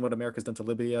seen what America's done to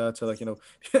Libya, to like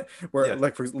where yeah,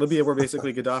 like for Libya, where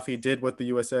basically Gaddafi did what the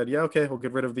U.S. said, yeah, okay, we'll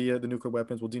get rid of the nuclear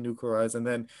weapons, we'll denuclearize, and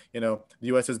then the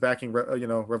U.S. is backing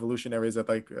revolutionaries that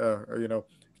like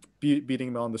beating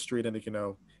him on the street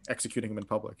and executing him in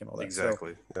public and all that. So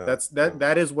exactly, yeah, that's yeah,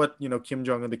 that is what Kim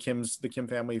Jong Un, the Kim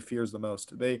family fears the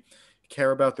most. They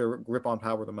care about their grip on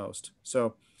power the most.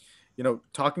 So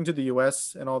talking to the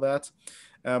U.S. and all that,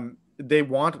 they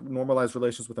want normalized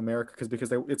relations with America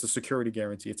it's a security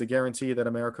guarantee. It's a guarantee that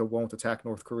America won't attack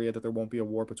North Korea, that there won't be a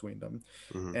war between them.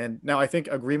 hmm, And now I think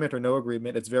agreement or no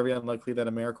agreement, it's very unlikely that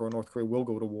America or North Korea will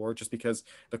go to war just because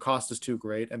the cost is too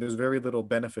great and there's very little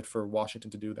benefit for Washington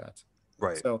to do that.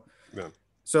 right, So yeah,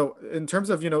 so in terms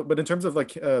of, but in terms of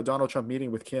like Donald Trump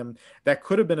meeting with Kim, that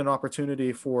could have been an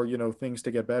opportunity for, things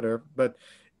to get better, but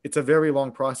it's a very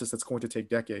long process that's going to take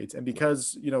decades. And right,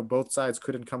 because, both sides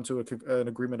couldn't come to an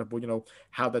agreement of,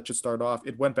 how that should start off,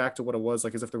 it went back to what it was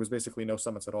like, as if there was basically no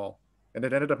summits at all. And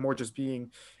it ended up more just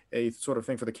being a sort of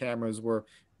thing for the cameras where,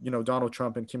 Donald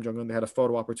Trump and Kim Jong Un, they had a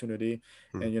photo opportunity.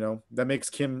 mm, And, that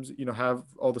makes Kim, have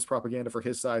all this propaganda for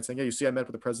his side saying, yeah, you see, I met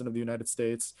with the president of the United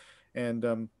States.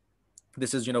 And,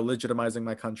 this is legitimizing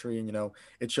my country, and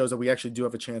it shows that we actually do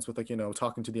have a chance with like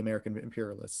talking to the American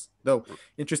imperialists. Though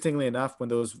interestingly enough, when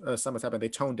those summits happened, they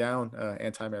toned down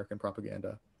anti-American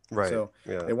propaganda. right, So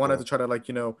yeah, they wanted yeah, to try to like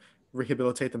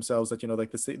rehabilitate themselves, that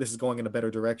like this is going in a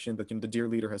better direction, that the dear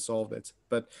leader has solved it.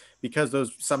 But because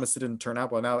those summits didn't turn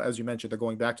out well, now as you mentioned, they're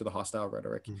going back to the hostile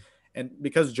rhetoric. mm, And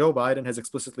because Joe Biden has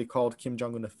explicitly called Kim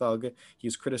Jong Un a thug,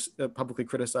 he's publicly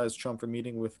criticized Trump for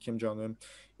meeting with Kim Jong Un.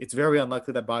 It's very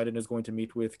unlikely that Biden is going to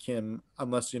meet with Kim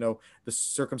unless the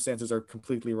circumstances are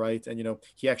completely right, and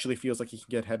he actually feels like he can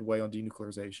get headway on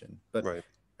denuclearization. But right,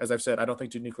 as I've said, I don't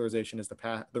think denuclearization is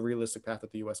the realistic path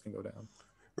that the U.S. can go down.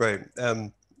 right.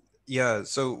 Yeah.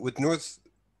 So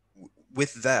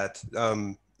with that,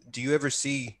 do you ever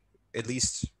see, at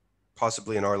least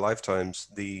possibly in our lifetimes,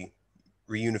 the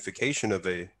reunification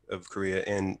of Korea?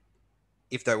 And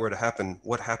if that were to happen,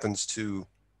 what happens to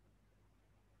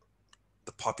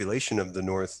the population of the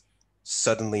North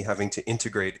suddenly having to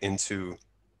integrate into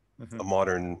Hmm. a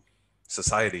modern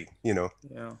society? Yeah.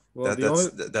 Well, That the that's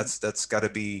only that's got to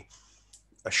be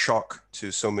a shock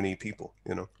to so many people.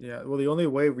 Yeah, well, the only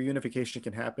way reunification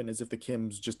can happen is if the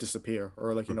Kims just disappear,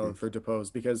 or like, Hmm. if they're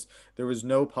deposed, because there is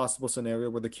no possible scenario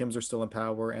where the Kims are still in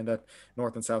power and that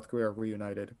North and South Korea are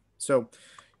reunited. So,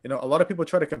 a lot of people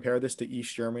try to compare this to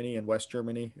East Germany and West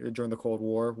Germany during the Cold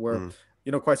War, where,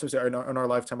 Mm, quite seriously, in our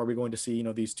lifetime, are we going to see,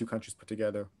 these two countries put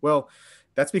together? Well,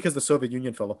 That's because the Soviet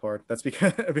Union fell apart. That's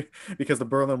because because the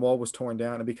Berlin Wall was torn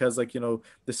down, and because like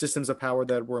the systems of power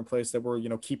that were in place that were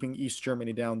keeping East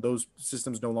Germany down, those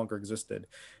systems no longer existed.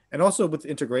 And also with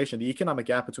integration, the economic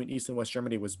gap between East and West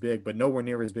Germany was big, but nowhere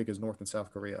near as big as North and South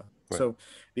Korea. Right. So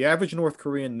the average North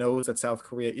Korean knows that South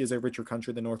Korea is a richer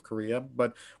country than North Korea,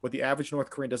 but what the average North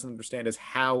Korean doesn't understand is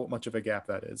how much of a gap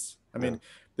that is. I Yeah. mean,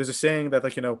 there's a saying that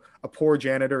like a poor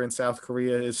janitor in South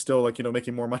Korea is still like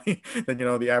making more money than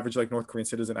the average like North Korean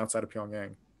citizen outside of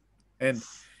Pyongyang. And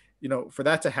for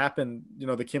that to happen,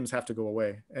 the Kims have to go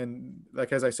away. And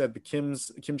like as I said, the Kim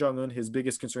Jong Un, his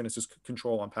biggest concern is just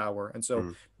control on power, and so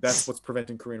Mm. that's what's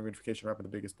preventing Korean reunification right by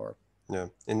the biggest part. Yeah.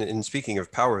 And speaking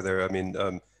of power, there, I mean,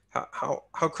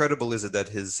 how credible is it that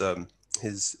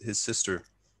his sister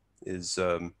is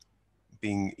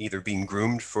being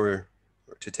groomed for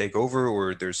to take over,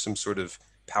 or there's some sort of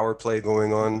power play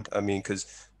going Mm-hmm. on? I mean, because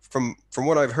from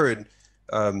what I've heard,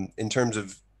 in terms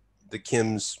of the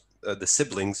Kims, the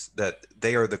siblings, that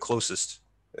they are the closest.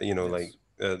 Like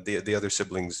Yes. the other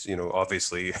siblings,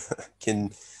 obviously,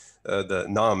 Kin, the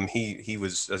Nam, he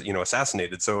was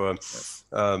assassinated. So, Yes.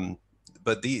 um,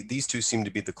 but these two seem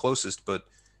to be the closest. But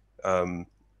um,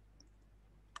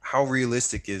 how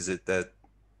realistic is it that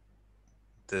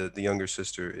the younger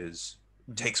sister is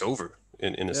Mm-hmm. takes over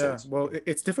in a Yeah, sense? well,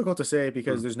 it's difficult to say Mm,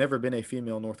 because there's never been a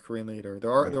female North Korean leader.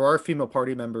 There are female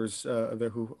party members there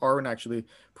who are in actually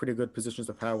pretty good positions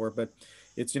of power, but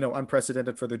it's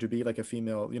unprecedented for there to be like a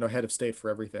female head of state for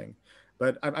everything.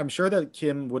 But I'm sure that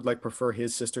Kim would like prefer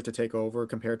his sister to take over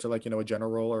compared to like a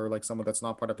general or like someone that's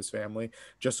not part of his family,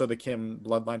 just so the Kim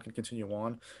bloodline can continue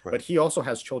on. right. But he also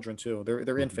has children too. They're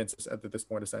Hmm. infants at this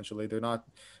point essentially. They're not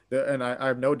and I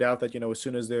have no doubt that as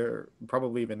soon as they're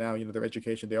probably even now their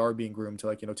education, they are being groomed to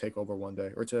like take over one day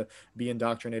or to be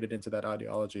indoctrinated into that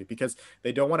ideology because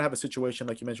they don't want to have a situation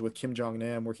like you mentioned with Kim Jong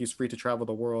Nam where he's free to travel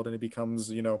the world and it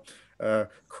becomes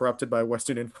corrupted by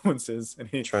Western influences and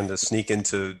he Trying to sneak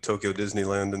into Tokyo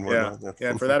Disneyland and yeah. whatnot. Yeah. Yeah,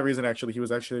 and for that reason, actually, he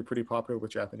was actually pretty popular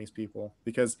with Japanese people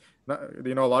because, a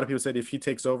lot of people said if he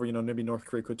takes over, maybe North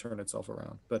Korea could turn itself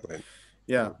around. But Right.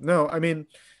 yeah, Yeah. no, I mean,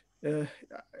 uh,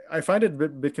 I find it a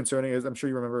bit concerning, as I'm sure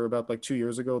you remember about like 2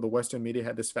 years ago, the Western media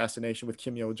had this fascination with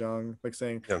Kim Yo Jong, like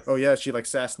saying, Yeah. "Oh yeah, she like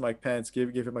sassed Mike Pence, give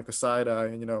him like the side eye,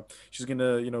 and she's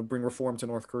gonna bring reform to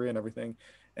North Korea and everything."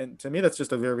 And to me, that's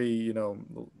just a very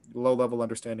low level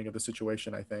understanding of the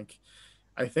situation. I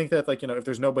think that like if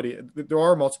there's nobody, there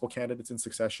are multiple candidates in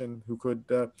succession who could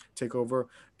take over,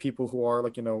 people who are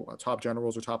like top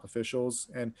generals or top officials,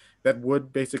 and that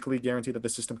would basically guarantee that the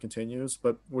system continues.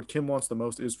 But what Kim wants the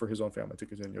most is for his own family to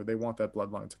continue. They want that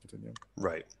bloodline to continue.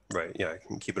 Right. Right. Yeah. I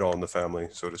can keep it all in the family,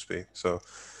 so to speak. So,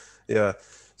 yeah.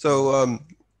 Mhm. So,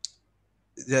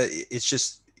 yeah, it's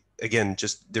just again,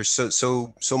 just there's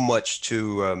so much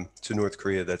to North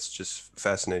Korea that's just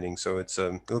fascinating. So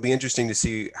it'll be interesting to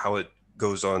see how it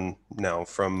goes on now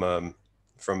from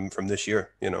this year.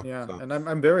 Yeah, So. and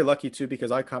I'm very lucky too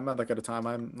because I come at like at a time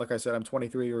I'm like I said I'm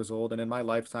 23 years old and in my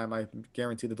lifetime I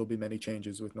guarantee that there'll be many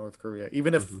changes with North Korea.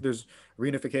 Even if Hmm. there's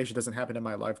reunification doesn't happen in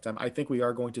my lifetime, I think we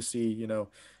are going to see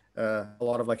a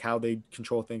lot of like how they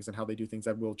control things and how they do things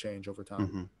that will change over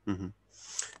time. Hmm. Hmm.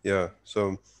 Yeah.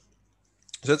 So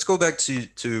let's go back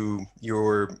to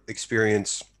your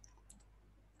experience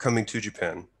coming to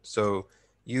Japan. So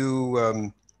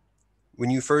you when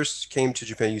you first came to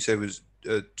Japan, you said it was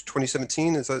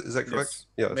 2017. Is that correct? Yes,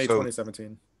 Yeah. May So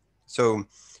 2017. so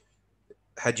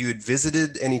had you had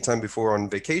visited any time before on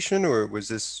vacation, or was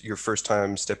this your first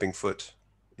time stepping foot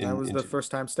That was the into?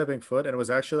 first time stepping foot, and it was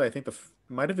actually I think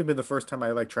might have even been the first time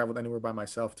I like traveled anywhere by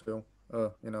myself too.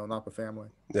 Not with family.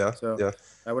 Yeah, So yeah,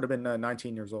 I would have been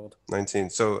 19 years old. 19.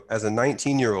 So as a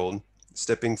 19-year-old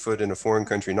stepping foot in a foreign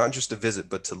country, not just to visit,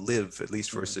 but to live at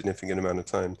least for a Mhm. significant amount of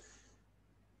time,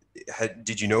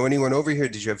 did you know anyone over here?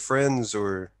 Did you have friends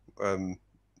or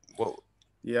well,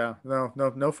 Yeah,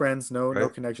 no friends, no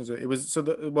right? connections. It was so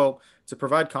to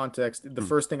provide context, the Hmm.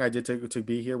 first thing I did to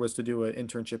be here was to do an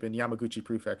internship in Yamaguchi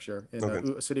Prefecture in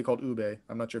Okay. a city called Ube.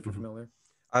 I'm not sure if you're Hmm. familiar.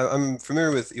 I'm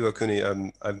familiar with Iwakuni.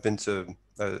 I've been to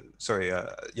sorry,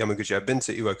 Yamaguchi. I've been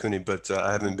to Iwakuni, but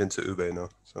I haven't Mhm. been to Ube, no.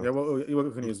 So. Yeah, well,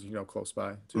 Iwakuni is close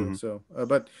by too. Hmm. So,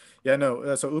 but yeah,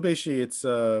 no. So Ubeshi, it's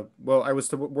well, I was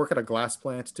to work at a glass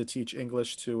plant to teach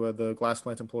English to the glass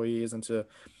plant employees and to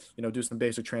do some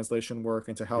basic translation work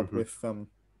and to help Hmm. with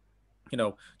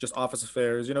just office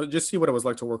affairs. Just see what it was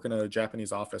like to work in a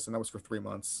Japanese office, and that was for 3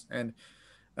 months. And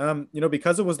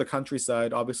because it was the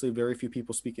countryside, obviously very few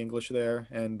people speak English there,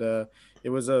 and it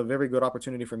was a very good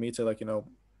opportunity for me to like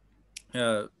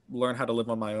learn how to live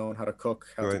on my own, how to cook,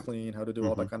 how to Right. clean, how to do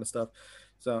all Hmm. that kind of stuff.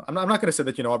 So I'm not going to say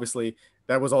that, obviously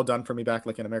that was all done for me back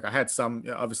like in America. I had some,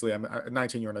 obviously I'm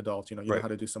 19, you're an adult, you know Right. how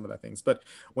to do some of that things. But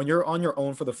when you're on your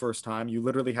own for the first time, you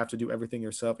literally have to do everything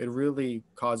yourself. It really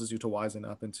causes you to wisen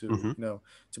up and to, Hmm.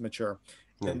 to mature.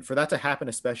 Yeah. And for that to happen,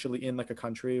 especially in like a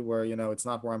country where, it's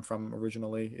not where I'm from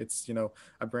originally, it's,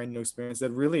 a brand new experience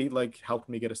that really like helped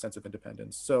me get a sense of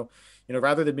independence. So,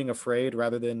 rather than being afraid,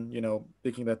 rather than,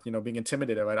 thinking that, being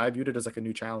intimidated, right, I viewed it as like a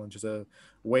new challenge, as a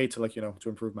way to like, to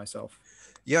improve myself.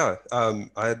 Yeah.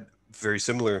 I had very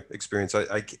similar experience.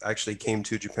 I actually came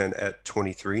to Japan at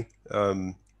 23.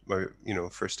 My,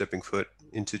 first stepping foot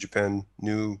into Japan,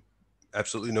 knew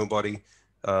absolutely nobody.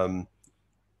 Um,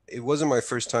 it wasn't my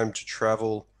first time to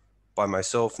travel by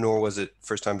myself, nor was it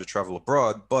first time to travel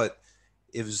abroad, but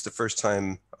it was the first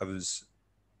time I was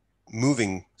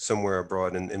moving somewhere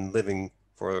abroad and living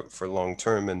for long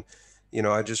term. And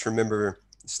I just remember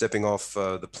stepping off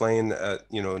the plane at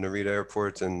Narita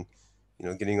Airport, and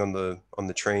getting on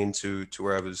the train to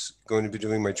where I was going to be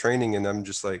doing my training. And I'm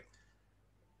just like,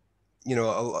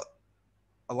 a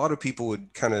lot of people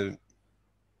would kind of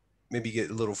maybe get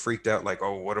a little freaked out, like,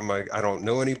 oh, what am I don't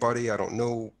know anybody, I don't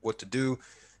know what to do,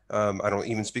 I don't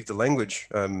even speak the language.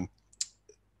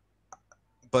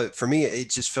 But for me, it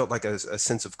just felt like a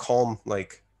sense of calm,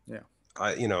 like, Yeah.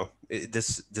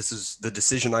 this is the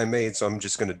decision I made, so I'm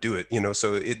just going to do it.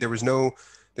 So there was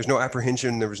there's no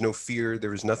apprehension, there was no fear, there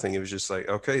was nothing. It was just like,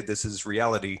 okay, this is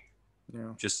reality.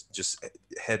 Yeah. Just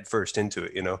head first into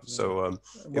it. Yeah. So it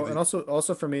Well, was. and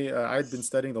also for me, I'd been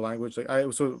studying the language. Like I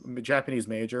was I'm a Japanese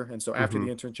major, and so after Hmm.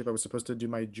 the internship, I was supposed to do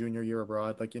my junior year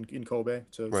abroad, like in Kobe,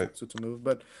 Right. to move.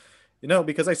 But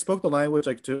because I spoke the language,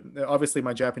 like to obviously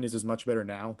my Japanese is much better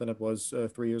now than it was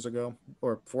 3 years ago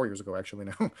or 4 years ago, actually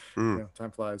now. Mm.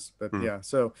 Time flies. But Mm. yeah,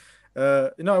 so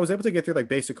I was able to get through like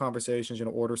basic conversations,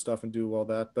 order stuff and do all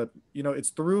that. But it's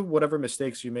through whatever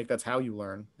mistakes you make, that's how you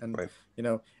learn. And Right.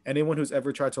 anyone who's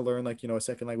ever tried to learn like a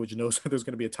second language knows that there's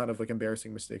going to be a ton of like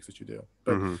embarrassing mistakes that you do.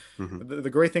 But Hmm. Hmm. the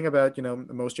great thing about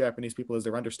most Japanese people is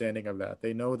their understanding of that.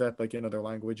 They know that like their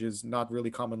language is not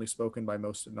really commonly spoken by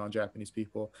most non-Japanese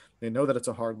people. They know that it's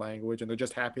a hard language, and they're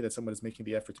just happy that someone is making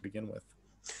the effort to begin with.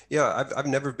 Yeah, I've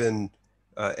never been.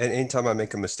 And anytime I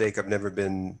make a mistake, I've never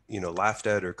been laughed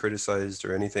at or criticized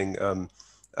or anything.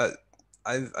 Uh,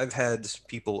 I've had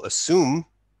people assume,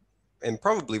 and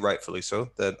probably rightfully so,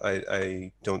 that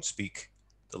I don't speak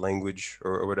the language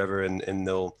or whatever, and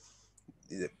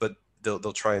but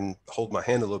they'll try and hold my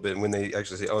hand a little bit. And when they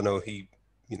actually say, "Oh no, he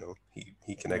can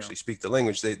Yeah, actually speak the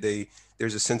language," they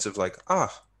there's a sense of like,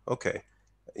 okay,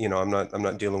 I'm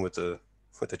not dealing with a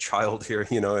child here,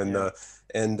 yeah,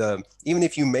 and even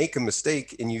if you make a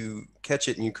mistake and you catch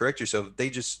it and you correct yourself,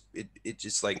 it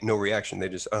just like no reaction. They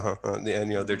just and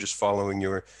they're hmm just following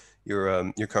your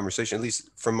conversation, at least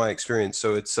from my experience.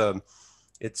 So it's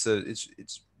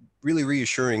really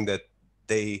reassuring that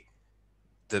they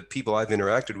the people I've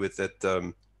interacted with, that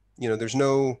there's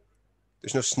no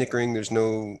snickering, there's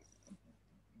no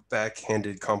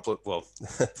backhanded compliment. Well,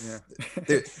 yeah.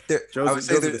 there I would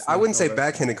say Josie that the I snake, wouldn't all say that.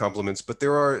 backhanded compliments, but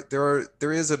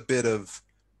there is a bit of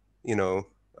you know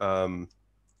um,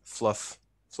 fluff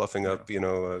fluffing Yeah, up,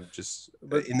 just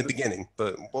but in the beginning.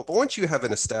 But once you have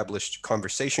an established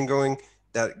conversation going,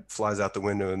 that flies out the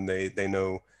window, and they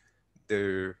know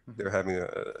mhm. they're having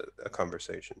a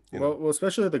conversation. Well,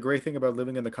 especially the great thing about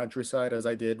living in the countryside, as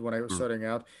I did when I was Mm, starting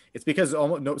out, it's because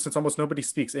almost no, since almost nobody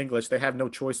speaks English, they have no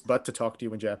choice but to talk to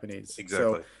you in Japanese. So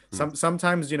exactly. Mm,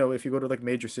 sometimes, if you go to like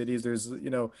major cities, there's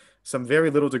some very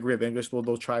little degree of English.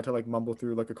 They'll try to like mumble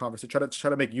through like a conversation, try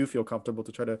to make you feel comfortable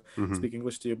to try to hmm. speak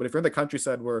English to you. But if you're in the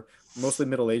countryside, where mostly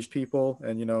middle-aged people,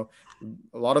 and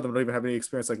a lot of them don't even have any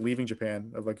experience like leaving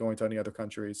Japan, of like going to any other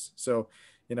countries. So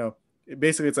you know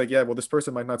basically it's like, yeah, well, this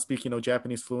person might not speak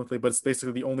Japanese fluently, but it's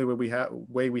basically the only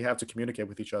way we have to communicate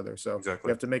with each other. So we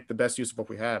Exactly. have to make the best use of what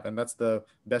we have, and that's the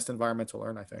best environment to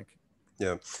learn, I think.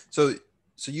 Yeah. So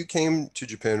so you came to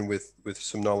Japan with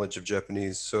some knowledge of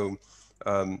Japanese. So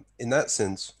in that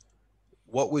sense,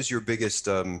 what was your biggest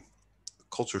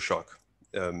culture shock,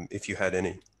 if you had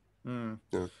any? Hmm.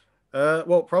 Yeah.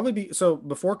 Well, probably so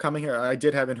before coming here, I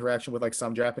did have interaction with like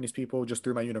some Japanese people just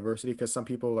through my university, because some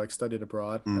people like studied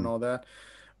abroad and Mm, all that.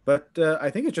 But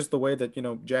I think it's just the way that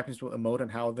Japanese people emote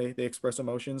and how they express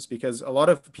emotions. Because a lot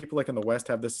of people like in the West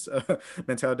have this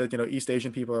mentality that East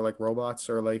Asian people are like robots,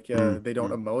 or like mm, they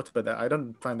don't mm, emote. But I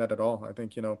don't find that at all. I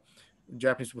think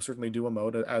Japanese people certainly do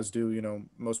emote, as do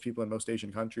most people in most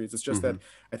Asian countries. It's just that hmm.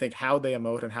 I think how they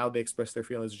emote and how they express their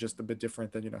feelings is just a bit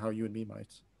different than how you and me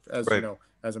might, as Right.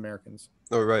 as Americans.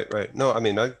 Oh, right, right. No, I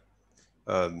mean, I,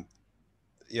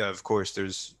 yeah, of course,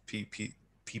 there's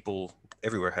people.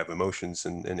 everywhere have emotions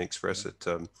and express it.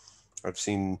 I've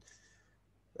seen.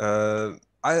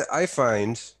 I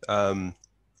find,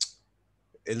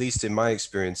 at least in my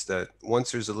experience, that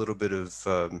once there's a little bit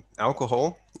of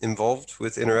alcohol involved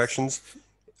with Yes. interactions,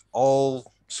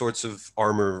 all sorts of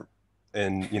armor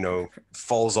and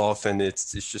falls off, and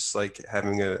it's just like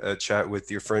having a chat with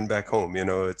your friend back home.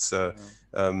 It's Yeah.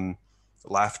 um,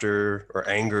 laughter or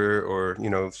anger, or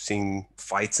seeing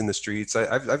fights in the streets.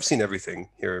 I've seen everything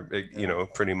here, Yeah.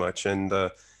 pretty much. And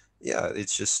yeah,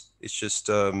 it's just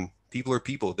people are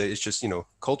people. It's just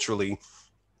culturally,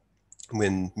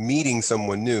 when meeting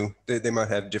someone new, they might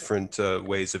have different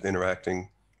ways of interacting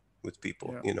with people,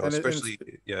 Yeah. And it's especially,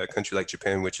 yeah, a country like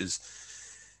Japan, which is,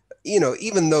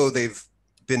 even though they've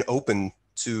been open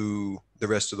to the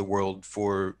rest of the world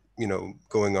for,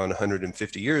 going on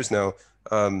 150 years now,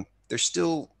 they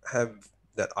still have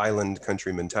that island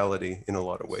country mentality in a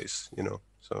lot of ways,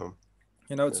 so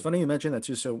It's yeah. funny you mentioned that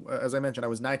too. So, as I mentioned, I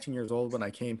was 19 years old when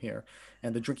I came here,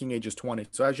 and the drinking age is 20.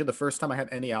 So, actually, the first time I had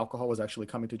any alcohol was actually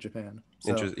coming to Japan. So,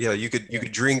 Interesting. Yeah, you yeah.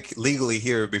 could drink legally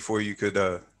here before you could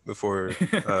before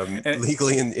and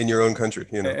legally in your own country.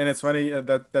 and it's funny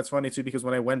that's funny too because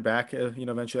when I went back,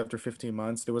 eventually after 15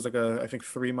 months, there was like a I think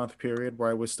 3 month period where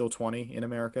I was still 20 in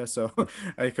America, so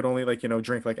I could only like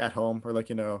drink like at home or like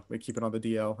keep it on the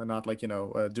DL and not like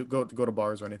go to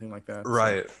bars or anything like that. So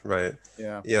Right, right.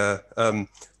 yeah. Yeah.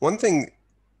 One thing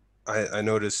I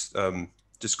noticed,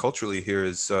 just culturally here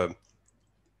is,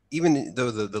 even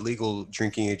though the legal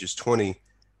drinking age is 20,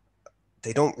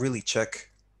 they don't really check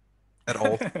at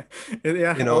all.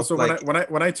 Yeah. Also, when I Like, when I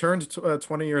when I turned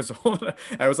 20 years old,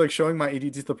 I was like showing my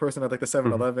EDD to the person at like the mhm,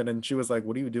 7-Eleven, and she was like,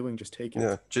 "What are you doing? Just take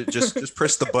yeah, it." just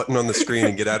press the button on the screen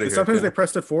and get out of here. Sometimes they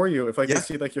pressed it for you. If like they Yeah,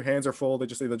 see like your hands are full, they'll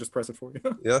just press it for you.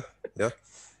 yeah, yeah,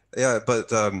 yeah.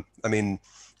 But I mean,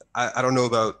 I don't know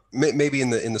about, maybe in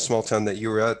the small town that you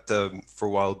were at for a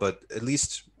while, but at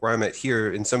least where I'm at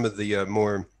here, in some of the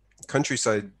more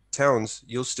countryside towns,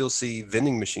 you'll still see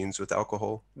vending machines with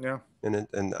alcohol Yeah. in it,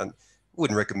 and I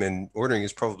wouldn't recommend ordering.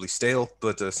 It's probably stale,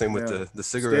 but same with Yeah. the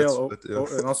Stale. cigarettes. Oh, But oh,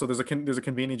 and also there's a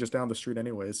convenience just down the street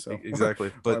anyways, so exactly.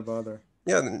 why But bother?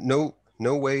 yeah,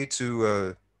 no way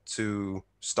to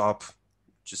stop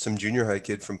just some junior high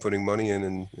kid from putting money in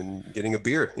and getting a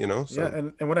beer. Yeah,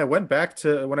 So and when I went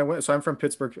so I'm from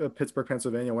Pittsburgh,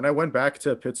 Pennsylvania. When I went back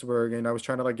to Pittsburgh and I was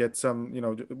trying to like get some,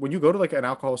 when you go to like an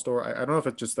alcohol store, I don't know if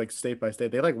it's just like state by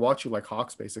state, they like watch you like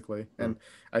hawks basically. mm, And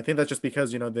I think that's just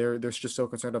because, they're just so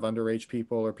concerned of underage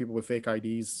people or people with fake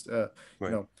IDs,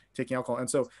 right. taking alcohol. And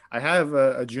so I have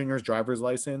a junior's driver's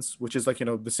license, which is like,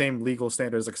 the same legal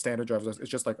standard as like standard driver's license.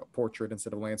 It's just like a portrait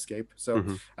instead of landscape. So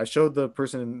Hmm. I showed the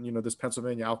person in, this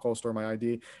Pennsylvania alcohol store my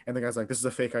ID, and the guy's like, "This is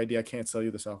a fake ID. I can't sell you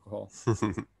this alcohol."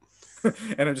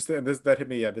 And that hit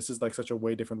me. Yeah, this is like such a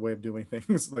way different way of doing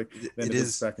things like than It it is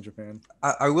is. back in Japan.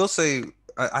 I will say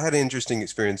I had an interesting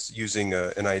experience using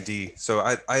an ID. So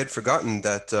I had forgotten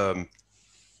that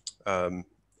um,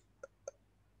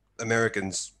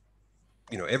 Americans,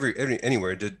 every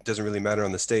anywhere, it doesn't really matter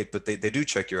on the state, but they do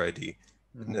check your ID.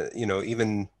 Hmm.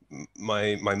 Even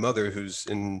my mother, who's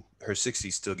in her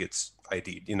 60s, still gets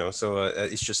ID'd. So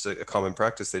it's just a common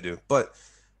practice they do. But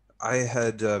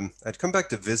I'd come back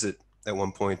to visit at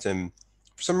one point, and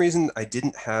for some reason I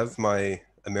didn't have my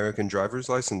American driver's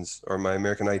license or my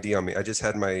American ID on me. I just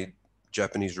had my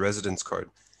Japanese residence card,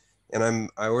 and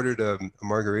I ordered a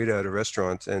margarita at a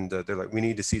restaurant, and they're like, "We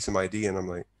need to see some ID," and I'm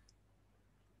like,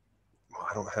 "Well,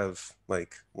 I don't have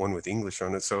like one with English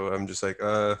on it," so I'm just like,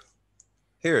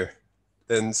 here,"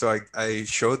 and so I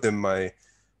showed them my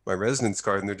residence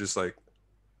card, and they're just like,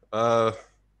 "Uh,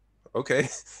 okay,"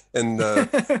 and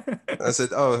I said,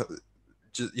 "Oh."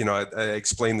 Just, I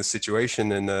explained the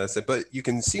situation, and said, "But you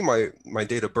can see my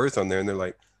date of birth on there," and they're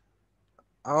like,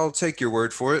 "I'll take your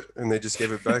word for it," and they just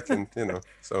gave it back, and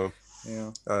so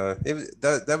Yeah.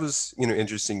 that was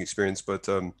interesting experience, but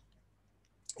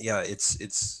yeah,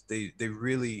 it's they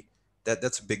really,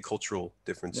 that's a big cultural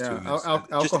difference too, Yeah. is just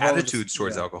Alcohol and just attitudes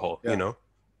towards yeah. alcohol, Yeah.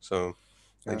 so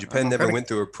Yeah. Japan I'm never kind of went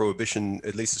through a prohibition,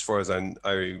 at least as far as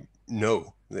I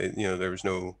know. There was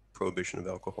no prohibition of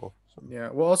alcohol, so. Yeah.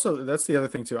 Well, also that's the other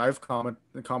thing too. I've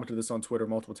commented this on Twitter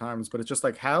multiple times, but it's just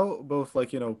like how both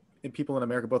like people in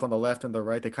America, both on the left and the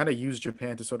right, they kind of use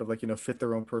Japan to sort of like fit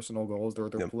their own personal goals, their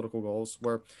Yeah. political goals.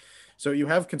 Where so you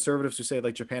have conservatives who say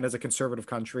like Japan is a conservative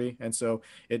country, and so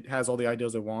it has all the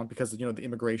ideals it want because the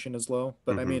immigration is low.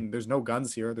 But I Hmm. mean, there's no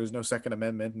guns here. There's no Second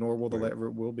Amendment, nor will there Right. ever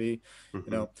will be. You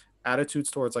Hmm. know, attitudes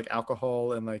towards like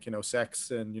alcohol and like sex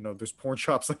and there's porn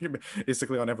shops like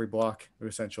basically on every block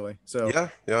essentially. So Yeah,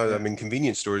 yeah. I yeah, mean,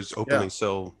 convenience stores yeah, openly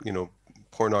sell,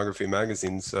 pornography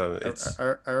magazines. I, It's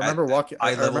I at remember walking.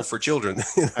 eye level for children.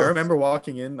 You I know? remember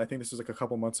walking in. I think this was like a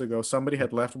couple months ago. Somebody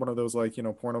had left one of those like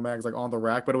porno mags like on the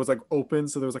rack, but it was like open,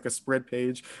 so there was like a spread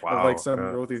page of like Wow. some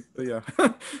girl. Yeah.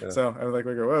 Yeah. So I was like,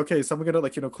 well, okay, is someone gonna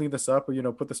like clean this up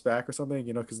or put this back or something,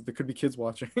 because there could be kids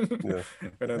watching. Yeah. Yeah.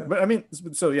 But I mean,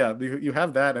 so yeah, you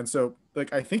have that, and so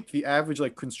like I think the average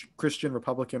like Christian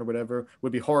Republican or whatever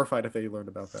would be horrified if they learned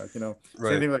about that. So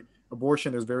Right. anything like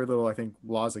abortion, there's very little I think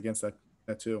laws against that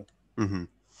too. Hmm.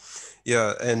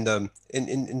 Yeah, and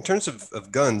in terms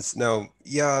of guns, now,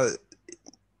 yeah,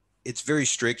 it's very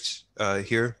strict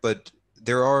here, but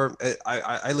there are.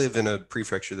 I live in a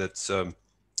prefecture that's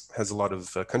has a lot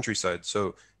of countryside,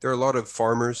 so there are a lot of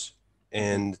farmers, Hmm.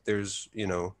 and there's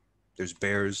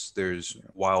bears, there's Yeah.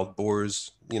 wild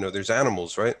boars, there's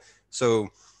animals, right? So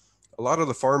a lot of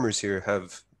the farmers here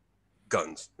have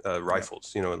guns, Yeah.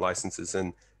 rifles, licenses,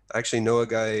 and I actually know a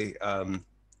guy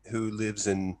who lives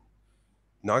in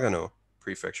Nagano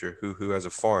prefecture who has a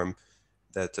farm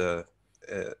that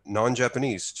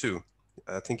non-Japanese too.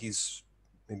 I think he's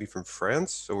maybe from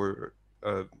France or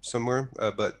somewhere.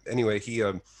 But anyway,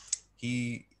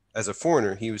 he as a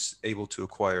foreigner he was able to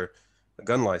acquire a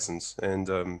gun license, and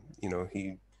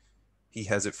he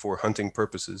has it for hunting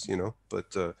purposes.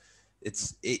 But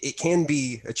it can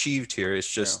be achieved here.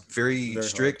 It's Yeah. just very Very hard.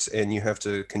 strict, and you have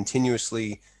to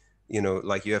continuously,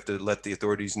 like you have to let the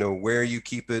authorities know where you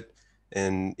keep it,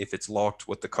 and if it's locked,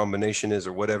 what the combination is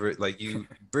or whatever. Like you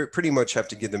pretty much have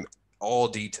to give them all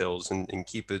details, and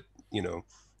keep it,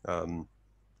 um,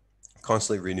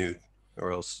 constantly renewed,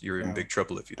 or else you're in Yeah. big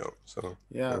trouble if you don't. So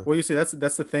Yeah, uh, well, you see, that's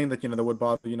the thing that that would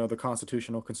bother the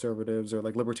constitutional conservatives or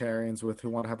like libertarians with who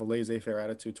want to have a laissez-faire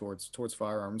attitude towards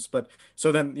firearms. But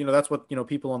so then that's what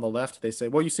people on the left they say.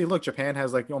 Well, you see, look, Japan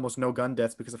has like almost no gun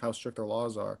deaths because of how strict their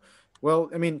laws are.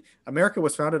 Well, I mean, America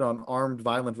was founded on armed,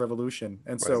 violent revolution,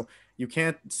 and right. so you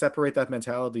can't separate that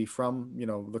mentality from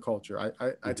the culture. I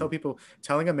Hmm. tell people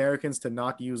telling Americans to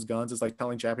not use guns is like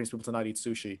telling Japanese people to not eat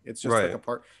sushi. It's just like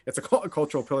Right. it's a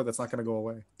cultural pillar that's not going to go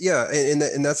away. Yeah,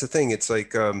 and that's the thing. It's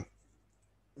like,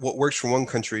 what works for one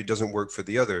country doesn't work for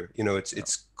the other. Yeah,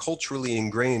 It's culturally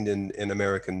ingrained in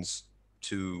Americans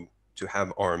to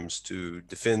have arms to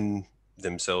defend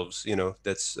themselves.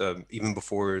 That's even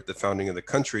before the founding of the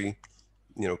country.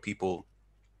 People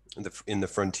in the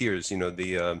frontiers.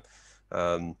 The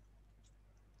um,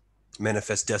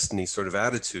 manifest destiny sort of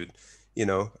attitude. You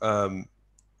know,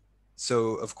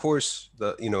 so of course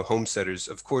the homesteaders,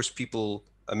 of course people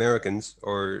Americans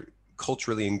are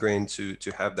culturally ingrained to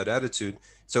have that attitude.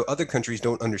 So other countries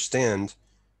don't understand,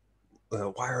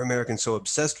 why are Americans so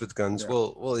obsessed with guns. yeah,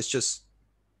 Well,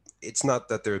 it's not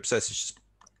that they're obsessed, it's just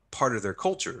part of their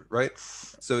culture, right?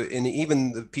 So, and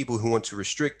even the people who want to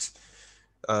restrict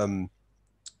um,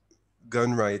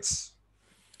 gun rights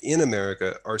in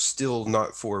America are still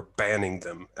not for banning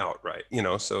them outright.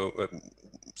 So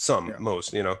some, yeah,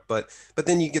 most, but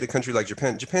then you get a country like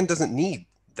Japan. Japan doesn't need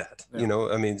that. yeah.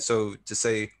 I mean, so to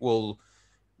say, well,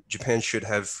 Japan should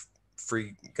have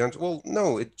free guns. Well,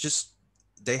 no, it just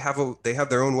they have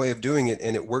their own way of doing it,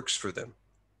 and it works for them.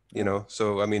 Yeah.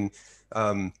 So I mean,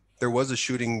 there was a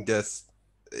shooting death.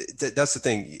 That's the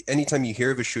thing. Anytime you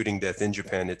hear of a shooting death in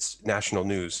Japan, it's national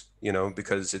news.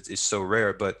 Because it's so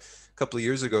rare. But a couple of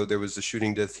years ago, there was a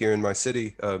shooting death here in my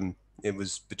city. It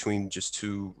was between just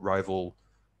two rival,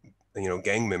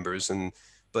 gang members,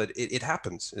 but it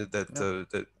happens that Yeah.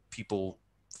 that people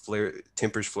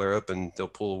tempers flare up, and they'll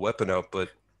pull a weapon out. But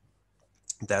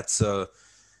that's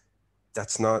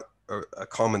that's not a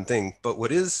common thing. But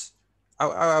what is,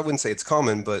 I wouldn't say it's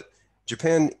common, but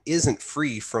Japan isn't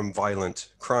free from violent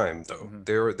crime, though. Hmm.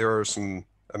 There are some.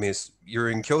 I mean, you're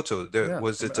in Kyoto. Yeah.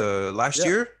 Was it last Yeah.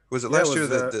 year? Was it Yeah. It last year was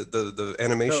that the no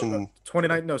animation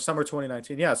 29 no summer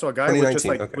 2019. Yeah. So a guy with just 2019?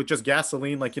 like Okay, with just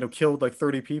gasoline like killed like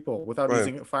 30 people without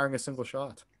right. firing a single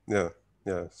shot. Yeah,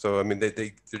 yeah. So I mean, they're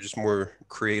just more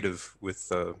creative with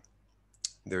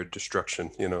their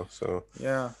destruction. So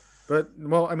Yeah. But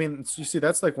well, I mean, you see,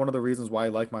 that's like one of the reasons why I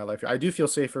like my life here. I do feel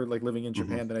safer like living in hmm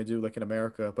Japan than I do like in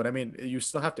America. But I mean, you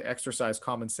still have to exercise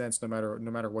common sense no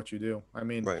matter what you do. I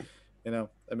mean, right.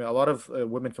 a lot of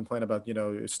women complain about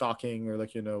stalking or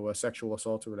like sexual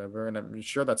assault or whatever, and I'm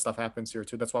sure that stuff happens here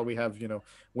too. That's why we have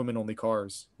women only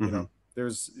cars. Hmm.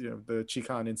 There's the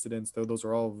Chikan incidents, though those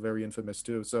are all very infamous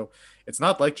too. So it's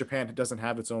not like Japan doesn't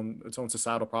have its own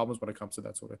societal problems when it comes to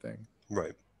that sort of thing.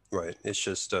 Right, right. It's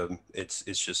just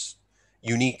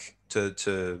unique to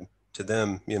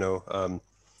them.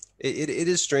 It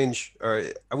is strange, or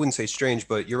I wouldn't say strange,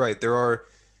 but you're right. There are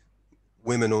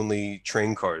women only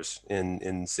train cars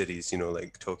in cities,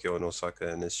 like Tokyo and Osaka,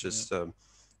 and it's Yeah. just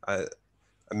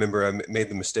I I remember made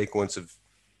the mistake once of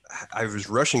I was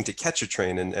rushing to catch a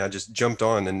train and I just jumped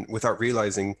on and without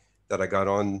realizing that I got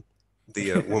on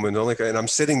the woman only car and I'm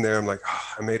sitting there. I'm like, oh,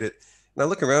 I made it. And I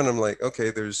look around. I'm like,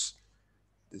 okay, there's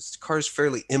this car's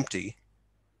fairly empty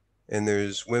and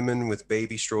there's women with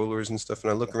baby strollers and stuff.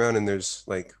 And I look around and there's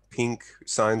like pink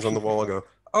signs on the wall. I go,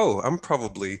 oh, I'm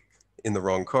probably in the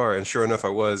wrong car. And sure enough, I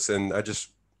was. And I just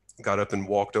got up and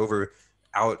walked over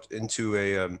out into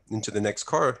a into the next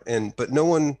car. And but no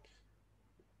one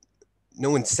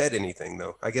said anything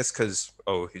though. I guess because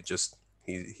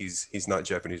he's not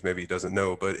Japanese. Maybe he doesn't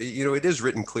know. But you know, it is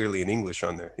written clearly in English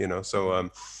on there. You know, so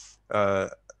Mhm. uh,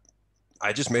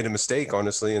 I just made a mistake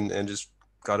honestly, and just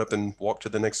got up and walked to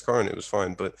the next car, and it was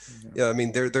fine. But Yeah. yeah, I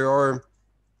mean, there are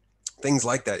things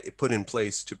like that it put in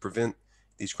place to prevent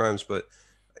these crimes. But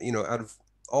you know, out of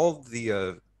all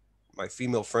the my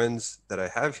female friends that I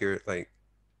have here, like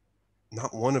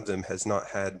not one of them has not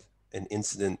had an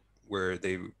incident where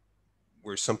they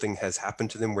where something has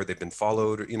happened to them where they've been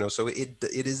followed or, you know, so it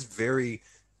is very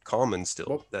common still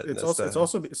Well, that it's that's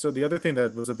also that. so the other thing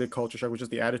that was a big culture shock was just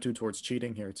the attitude towards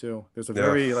cheating here too. There's a Yeah.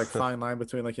 very like fine line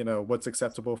between like what's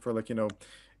acceptable for like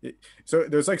it, so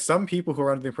there's like some people who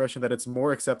are under the impression that it's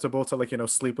more acceptable to like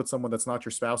sleep with someone that's not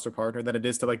your spouse or partner than it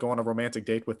is to like go on a romantic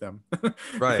date with them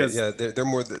Right, because yeah, they're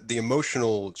more the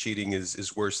emotional cheating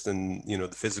is worse than, you know,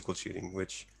 the physical cheating,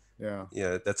 which yeah.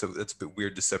 yeah, that's a bit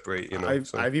weird to separate, you know, I've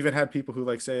so I've even had people who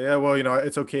like say, yeah, well,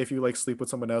 it's okay if you like sleep with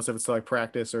someone else if it's to like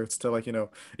practice or it's to like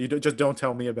just don't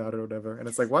tell me about it or whatever. And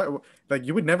it's like, what? Like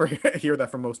you would never hear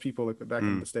that from most people like back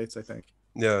in mm, the States, I think.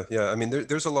 yeah, yeah, I mean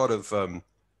there's a lot of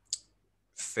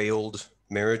failed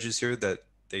marriages here that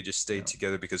they just stayed Yeah.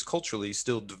 together because culturally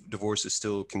still divorce is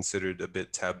still considered a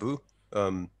bit taboo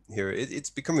here. It's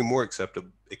becoming more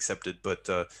accepted, but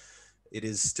it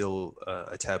is still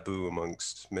a taboo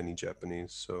amongst many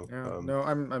Japanese. So Yeah, no,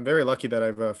 I'm very lucky that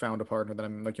I've found a partner that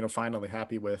I'm like finally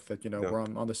happy with that yeah. we're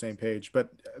on the same page. But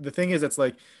the thing is, it's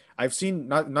like I've seen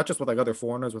not just with like other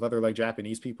foreigners, with other like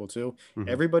Japanese people too. Hmm.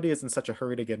 Everybody is in such a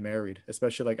hurry to get married,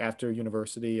 especially like after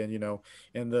university and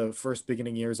in the first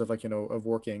beginning years of like of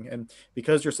working. And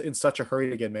because you're in such a hurry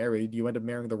to get married, you end up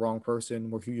marrying the wrong person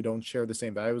or who you don't share the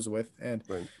same values with. And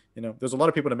Right. there's a lot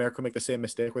of people in America who make the same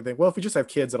mistake where they think, well, if we just have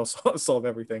kids, that'll solve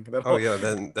everything. Oh That'll yeah,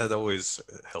 then that always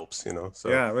helps, you know. So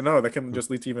yeah, but no, that can just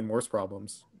lead to even worse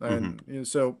problems. hmm. And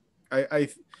so I, I,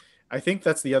 I think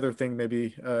that's the other thing,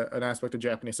 maybe an aspect of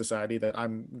Japanese society that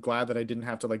I'm glad that I didn't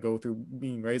have to like go through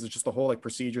being raised. It's just the whole like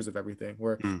procedures of everything,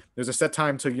 where Mm, there's a set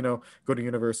time to go to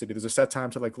university. There's a set time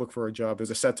to like look for a job. There's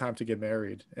a set time to get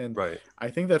married. And right, I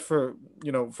think that for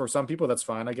for some people that's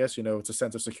fine. I guess it's a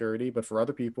sense of security. But for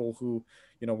other people who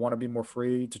want to be more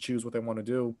free to choose what they want to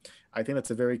do, I think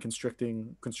that's a very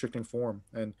constricting form.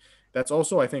 And that's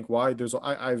also I think why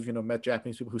I've met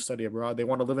Japanese people who study abroad. They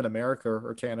want to live in America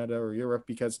or Canada or Europe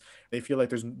because they feel like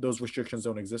there's those restrictions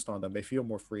don't exist on them. They feel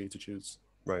more free to choose.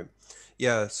 right.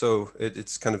 Yeah, so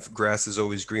it's kind of grass is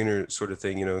always greener sort of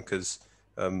thing, you know, because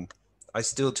um, I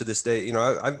still to this day, you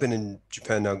know, I've been in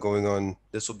Japan now going on,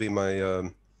 this will be my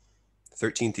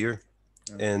 13th year.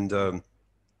 Yeah, And wow.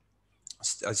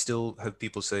 I still have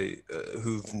people say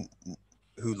who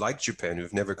like Japan,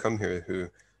 who've never come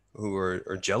here, who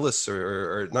are jealous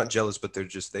or not jealous, but they're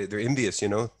just they're envious. You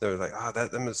know, they're like, ah,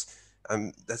 that must,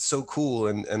 that's so cool.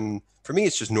 And for me,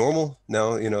 it's just normal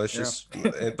now. You know, it's Yeah. just,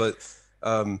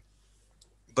 um,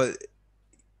 but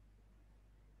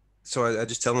so I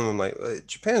just tell them I'm like,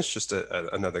 Japan's just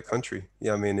another country.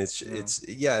 Yeah, I mean,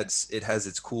 Yeah. it has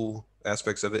its cool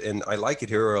aspects of it, and I like it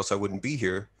here, or else I wouldn't be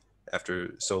here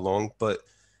after so long. But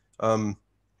um,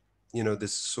 you know,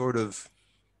 this sort of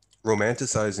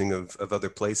romanticizing of other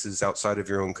places outside of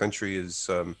your own country is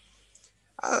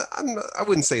I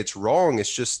wouldn't say it's wrong.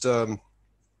 It's just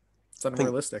It's I think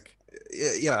unrealistic.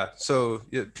 yeah. So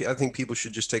yeah, I think people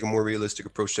should just take a more realistic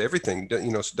approach to everything.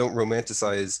 You know, so don't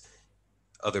romanticize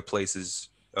other places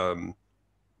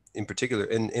in particular,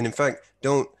 and in fact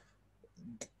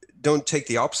don't take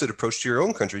the opposite approach to your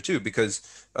own country too,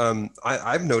 because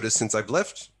I've noticed since I've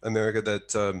left America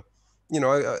that you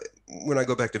know when I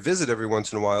go back to visit every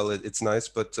once in a while, it's nice,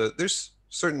 but there's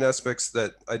certain aspects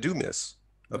that I do miss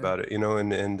Yeah. about it, you know,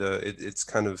 and it's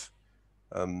kind of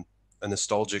um, a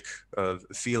nostalgic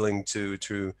feeling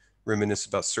to reminisce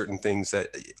about certain things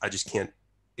that I just can't.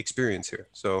 experience here.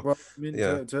 So Well, I mean,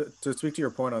 yeah. to speak to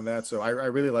your point on that, so I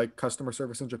really like customer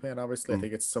service in Japan. Obviously, I Mm,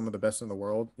 think it's some of the best in the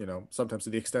world. Sometimes to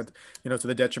the extent, to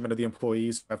the detriment of the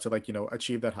employees who have to like,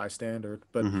 achieve that high standard.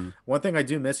 But hmm. one thing I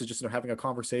do miss is just, having a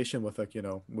conversation with like,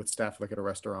 with staff like at a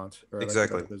restaurant or like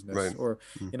Exactly. another business, Right. or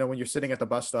Mm. when you're sitting at the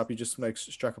bus stop, you just like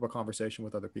strike up a conversation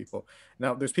with other people.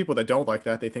 Now, there's people that don't like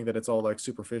that. They think that it's all like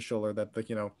superficial or that like,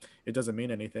 it doesn't mean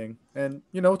anything. And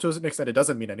to an extent, it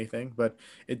doesn't mean anything, but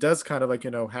it does kind of like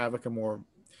have like a more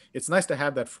it's nice to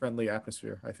have that friendly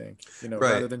atmosphere, I think, Right.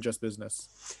 rather than just business.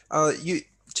 You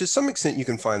to some extent you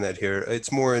can find that here.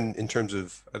 It's more in terms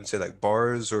of I would say like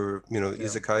bars or Yeah.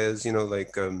 izakayas.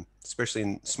 Like especially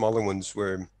in smaller ones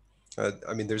where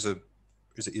I mean there's an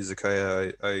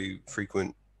izakaya I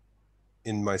frequent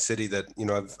in my city that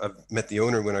I've met the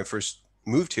owner when I first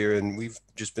moved here, and we've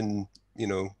just been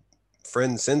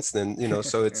friends since then.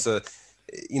 So Yeah. it's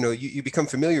you become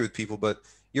familiar with people, but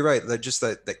you're right that just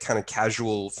that kind of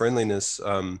casual friendliness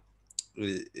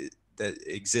that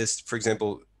exists. For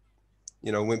example,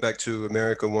 I went back to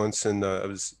America once, and I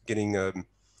was getting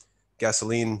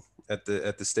gasoline at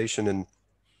the station, and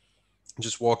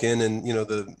just walk in, and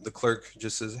the clerk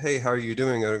just says, "Hey, how are you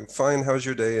doing?" I'm fine. How's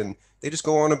your day? And they just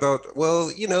go on about, well,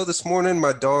 this morning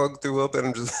my dog threw up, and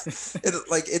I'm just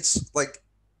it's like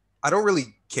I don't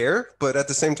really care, but at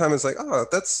the same time, it's like, oh,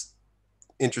 that's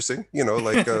interesting.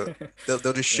 Like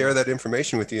they'll just share Yeah. that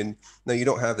information with you, and no, you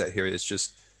don't have that here. It's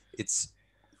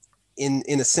in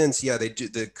a sense, yeah, they do.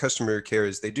 The customer care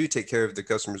is they do take care of the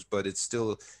customers, but it's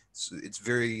still it's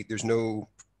very there's no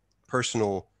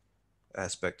personal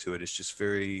aspect to it. It's just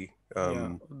very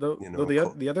Yeah, though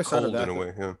the other side of cold in that, a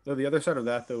way. Yeah. though the other side of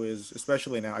that though is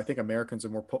especially now, I think Americans are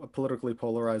more politically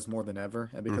polarized more than ever,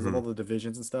 and because of Hmm. all the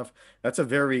divisions and stuff, that's a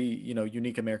very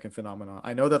unique American phenomenon.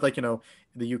 I know that like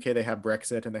the UK they have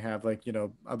Brexit and they have like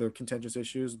other contentious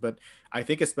issues, but I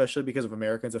think especially because of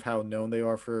Americans of how known they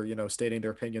are for stating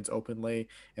their opinions openly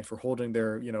and for holding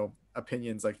their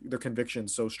opinions like their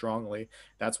convictions so strongly.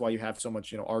 That's why you have so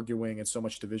much arguing and so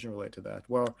much division related to that.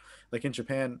 Well, like in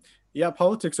Japan, yeah,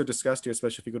 politics are discussed here,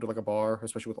 especially if you go to like a bar,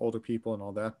 especially with older people and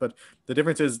all that. But the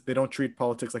difference is they don't treat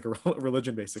politics like a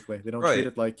religion, basically. They don't treat Right.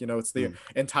 it like, it's the Mm.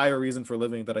 entire reason for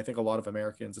living that I think a lot of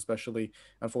Americans, especially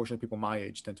unfortunately people my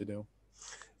age, tend to do.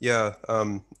 Yeah.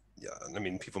 Yeah. I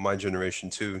mean, people my generation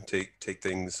too take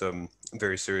things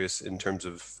very serious in terms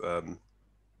of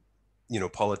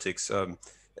politics.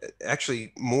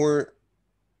 Actually, more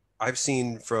I've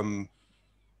seen from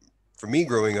me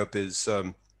growing up is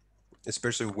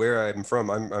especially where I'm from.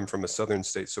 I'm from a southern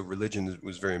state, so religion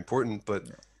was very important. But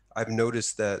Yeah. I've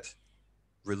noticed that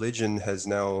religion has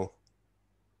now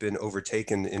been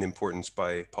overtaken in importance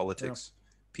by Yeah. politics. Yeah.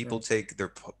 People take their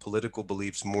political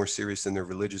beliefs more serious than their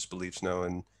religious beliefs now,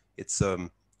 and it's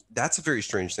that's a very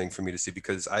strange thing for me to see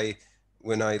because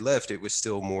when I left, it was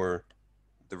still more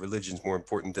the religion's more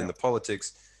important than Yeah. the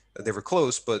politics. They were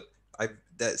close, but I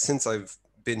that since I've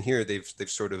been here, they've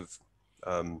sort of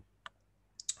um,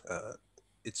 uh,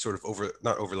 it's sort of over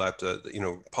not overlapped.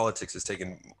 Politics has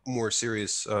taken more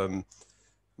serious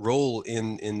role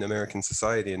in American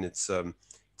society, and it's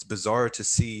bizarre to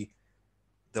see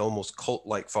the almost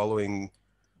cult-like following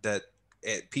that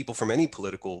people from any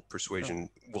political Yeah. persuasion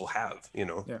will have,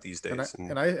 Yeah. these And I days. And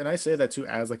and I and I say that too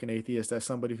as like an atheist, as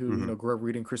somebody who, hmm. grew up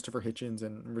reading Christopher Hitchens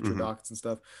and Richard Hmm. Dawkins and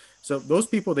stuff. So those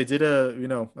people they did a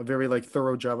very like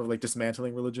thorough job of like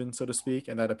dismantling religion, so to speak,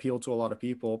 and that appealed to a lot of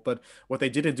people. But what they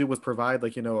didn't do was provide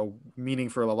like, a meaning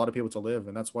for a lot of people to live.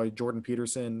 And that's why Jordan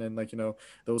Peterson and like,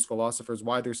 those philosophers,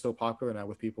 why they're so popular now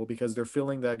with people, because they're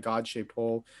filling that God-shaped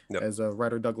hole Yep. as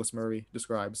writer Douglas Murray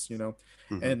describes.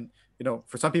 Hmm. And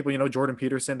for some people, Jordan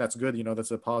Peterson, that's good.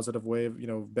 That's a positive way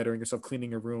of, bettering yourself,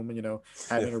 cleaning your room, and, Yeah.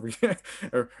 having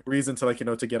a reason to like,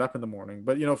 to get up in the morning.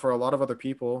 But, for a lot of other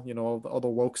people, all the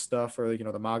woke stuff or,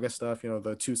 the MAGA stuff,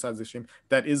 the two sides of the extreme,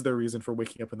 that is their reason for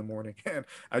waking up in the morning. And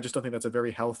I just don't think that's a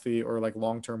very healthy or like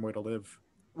long-term way to live.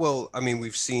 Well, I mean,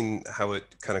 we've seen how it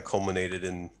kind of culminated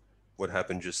in what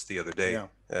happened just the other day, Yeah.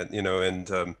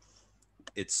 and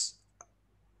it's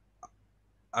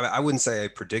I wouldn't say I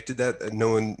predicted that.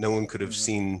 No one could have Hmm.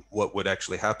 seen what would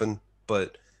actually happen,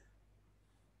 but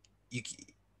you,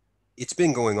 it's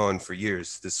been going on for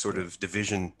years. This sort Yeah. of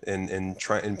division and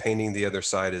try and painting the other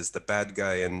side as the bad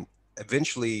guy, and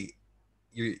eventually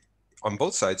you on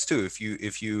both sides too.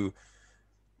 If you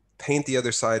paint the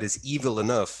other side as evil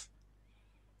enough,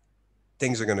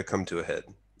 things are going to come to a head.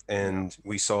 Yeah. And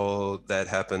we saw that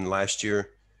happen last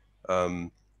year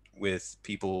um, with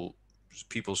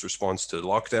people's response to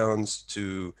lockdowns,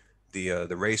 to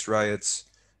the race riots,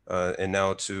 and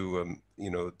now to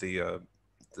the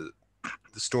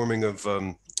the storming of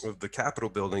of the Capitol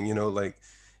building, like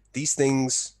these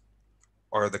things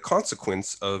are the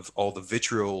consequence of all the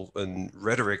vitriol and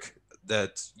rhetoric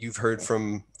that you've heard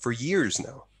from for years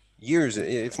now, years,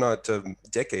 if not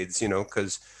decades,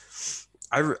 because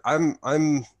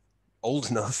I'm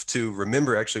old enough to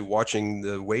remember actually watching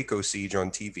the Waco siege on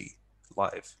TV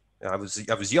live. I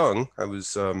was young. I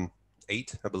was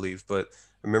 8, I believe, but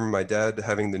I remember my dad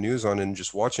having the news on and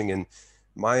just watching. And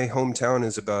my hometown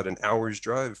is about an hour's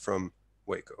drive from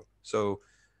Waco, so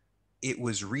it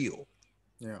was real.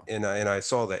 Yeah. And I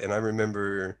saw that, and I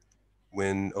remember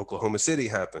when Oklahoma City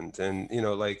happened, and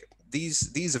like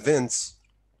these events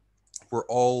were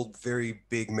all very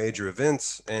big major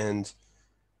events, and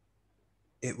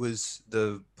it was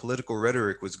the political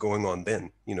rhetoric was going on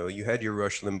then. You had your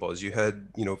Rush Limbaughs, you had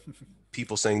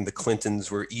people saying the Clintons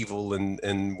were evil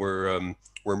and were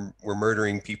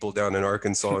murdering people down in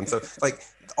Arkansas, and so like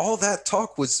all that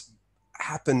talk was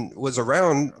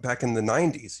around back in the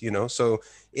 90s. So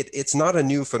it's not a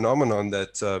new phenomenon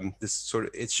that this sort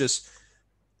of it's just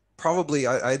probably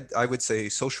I would say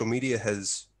social media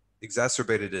has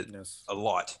exacerbated it Yes. a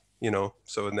lot.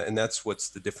 So and that's what's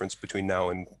the difference between now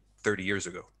and 30 years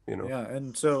ago. Yeah,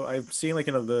 and so I've seen like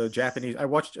the Japanese. I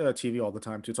watch TV all the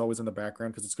time too. It's always in the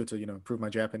background because it's good to improve my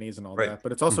Japanese and all Right. that.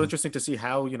 But it's also Hmm. interesting to see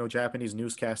how Japanese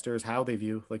newscasters how they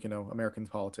view like American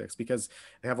politics because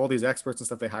they have all these experts and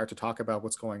stuff they hire to talk about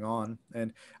what's going on.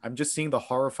 And I'm just seeing the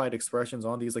horrified expressions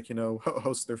on these like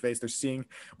hosts their face. They're seeing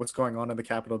what's going on in the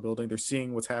Capitol building. They're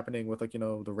seeing what's happening with like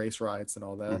the race riots and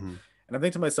all that. Hmm. And I'm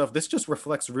thinking to myself, this just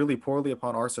reflects really poorly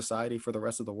upon our society for the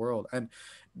rest of the world. And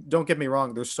don't get me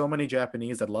wrong, there's so many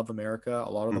Japanese that love America.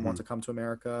 A lot of them want Hmm. to come to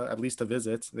America at least to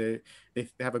visit. They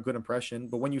have a good impression.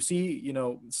 But when you see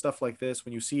stuff like this,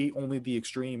 when you see only the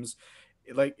extremes,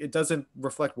 like it doesn't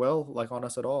reflect well like on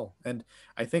us at all. And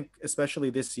I think especially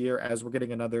this year as we're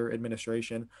getting another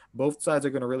administration, both sides are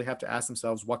going to really have to ask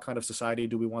themselves what kind of society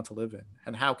do we want to live in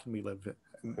and how can we live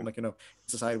in like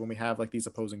society when we have like these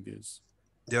opposing views.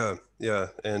 Yeah, yeah,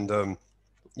 and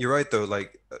you're right though.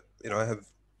 Like I have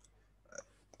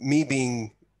me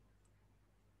being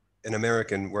an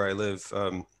American where I live,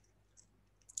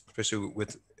 especially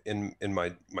with in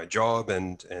my job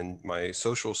and my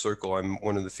social circle. I'm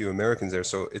one of the few Americans there,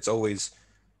 so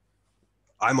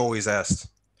I'm always asked,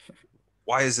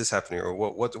 why is this happening, or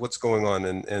what's going on,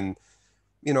 and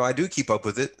I do keep up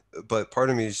with it, but part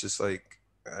of me is just like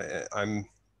I'm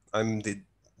the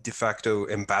de facto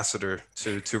ambassador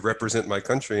to represent my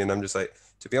country, and I'm just like,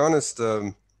 to be honest,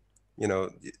 you know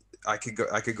I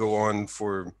could go on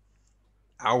for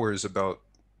hours about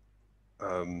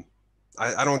um,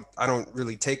 I don't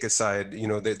really take a side.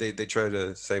 They try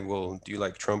to say, well, do you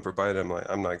like Trump or Biden?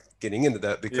 I'm not getting into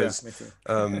that Yeah, because me too.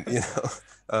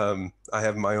 I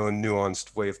have my own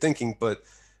nuanced way of thinking, but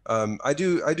I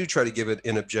do try to give it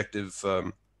an objective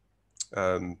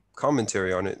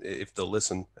commentary on it if they'll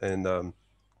listen, and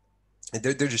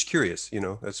they're just curious,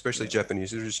 especially Yeah.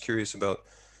 Japanese. They're just curious about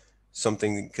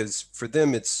something because for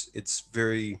them it's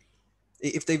very,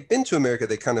 if they've been to America,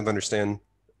 they kind of understand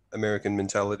American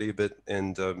mentality a bit,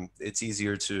 and it's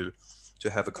easier to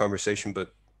have a conversation.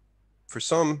 But for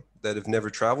some that have never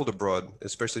traveled abroad,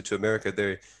 especially to America,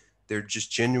 they're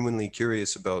just genuinely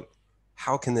curious about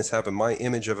how can this happen. My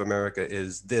image of America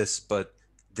is this, but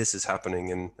this is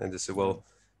happening, and they say, Yeah. well,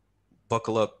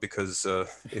 buckle up because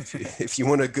if you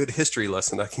want a good history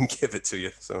lesson, I can give it to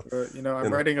you. So you I'm know,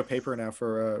 writing a paper now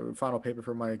for a final paper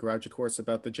for my graduate course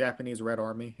about the Japanese Red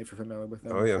Army, if you're familiar with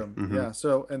oh them. yeah, From hmm, yeah,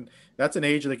 so and that's an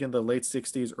age like in the late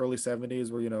 '60s, early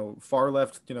 '70s, where far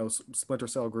left, splinter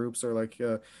cell groups are like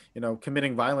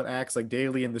committing violent acts like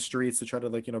daily in the streets to try to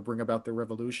like bring about the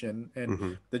revolution. And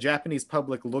hmm, the Japanese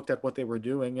public looked at what they were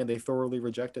doing and they thoroughly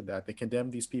rejected that. They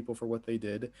condemned these people for what they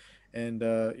did, and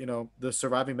the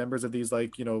surviving members of these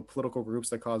like political groups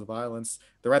that cause violence,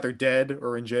 they're either dead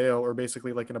or in jail or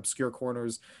basically like in obscure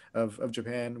corners of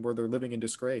Japan where they're living in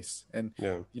disgrace. And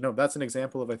yeah. that's an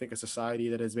example of I think a society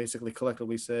that has basically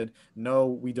collectively said, no,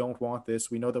 we don't want this.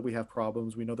 We know that we have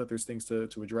problems. We know that there's things to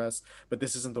address, but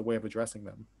this isn't the way of addressing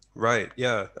them. Right.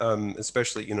 Yeah.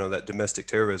 Especially, that domestic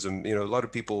terrorism. A lot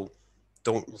of people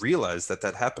don't realize that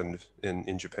that happened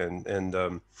in Japan. And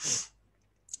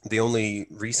the only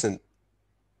recent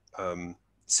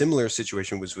similar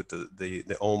situation was with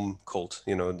the Om cult,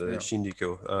 the Yeah.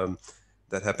 Shinrikyo,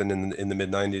 that happened in the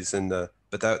mid 90s. And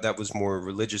but that was more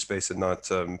religious based and not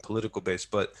political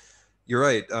based. But you're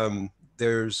right.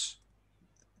 There's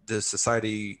the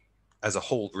society as a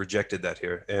whole rejected that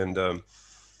here. And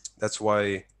that's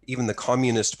why even the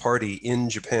Communist Party in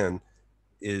Japan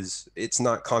it's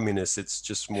not communist. It's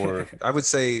just more, I would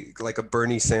say, like a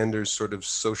Bernie Sanders sort of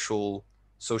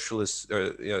socialist,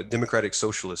 democratic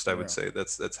socialist, I would Yeah. say.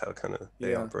 That's how kind of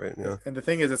they Yeah. operate. Yeah. And the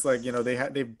thing is, it's like,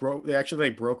 they actually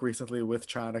like broke recently with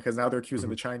China because now they're accusing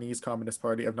Hmm. the Chinese Communist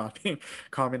Party of not being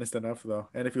communist enough, though.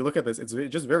 And if you look at this, it's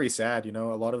just very sad.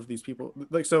 A lot of these people,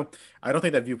 like, so I don't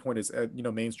think that viewpoint is,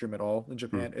 mainstream at all in Hmm.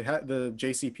 Japan. The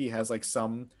JCP has like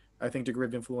some, I think, degree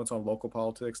of influence on local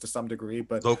politics to some degree,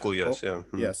 but Local, oh, yes, yeah.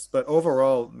 Hmm. yes, but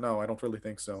overall, no, I don't really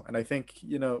think so. And I think,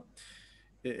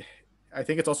 it, I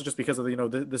think it's also just because of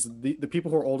the people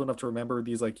who are old enough to remember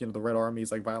these, like, the Red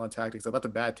Army's like violent tactics. They left a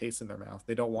bad taste in their mouth.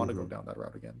 They don't want to go Hmm. down that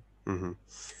route again. Hmm.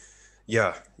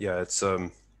 Yeah, yeah.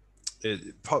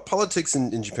 Politics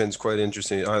in Japan is quite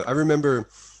interesting. I remember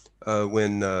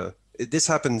when this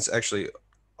happens actually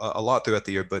a lot throughout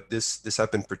the year, but this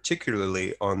happened particularly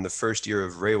on the first year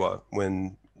of Reiwa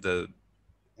when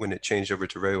it changed over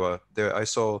to Reiwa. There, I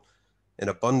saw an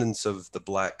abundance of the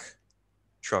black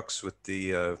trucks with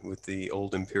the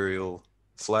old imperial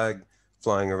flag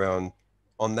flying around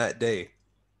on that day.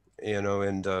 And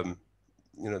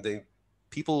they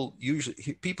people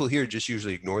here just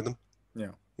usually ignore them.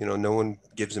 Yeah. No one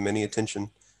gives them any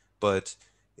attention, but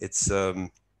it's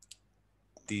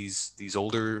these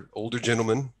older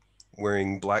gentlemen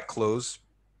wearing black clothes,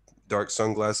 dark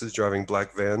sunglasses, driving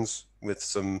black vans with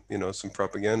some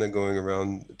propaganda going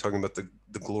around talking about the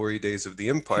glory days of the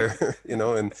empire.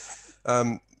 And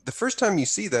the first time you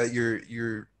see that,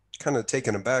 you're kind of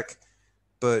taken aback,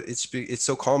 but it's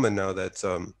so common now that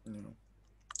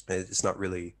Yeah. it's not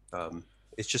really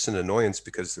it's just an annoyance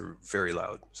because they're very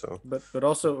loud. So But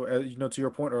also, to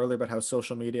your point earlier about how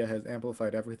social media has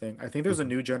amplified everything, I think there's a mhm.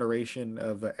 new generation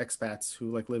of expats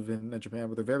who like live in Japan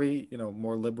where they're very,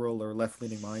 more liberal or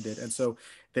left-leaning minded, and so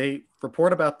they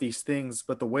report about these things,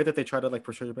 but the way that they try to like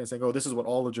portray Japan, saying, "Oh, this is what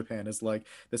all of Japan is like.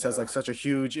 This has Yeah, like such a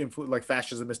huge influence, like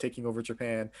fascism is taking over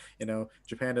Japan.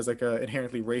 Japan is like a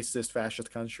inherently racist,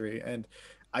 fascist country," and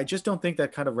I just don't think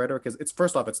that kind of rhetoric is. It's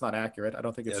first off, it's not accurate. I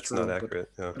don't think yeah, it's it's not true, but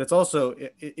accurate. Yeah. but it's also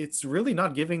it's really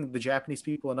not giving the Japanese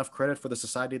people enough credit for the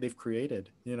society they've created.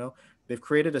 They've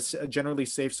created a generally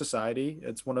safe society.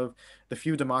 It's one of the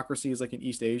few democracies like in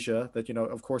East Asia that,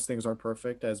 of course things aren't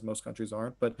perfect as most countries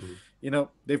aren't, but Mhm.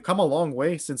 they've come a long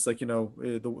way since, like,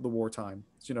 the wartime.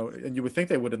 And you would think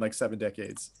they would in like 7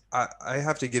 decades. I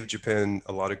have to give Japan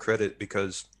a lot of credit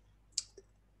because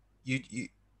you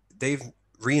they've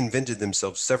reinvented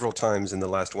themselves several times in the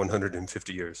last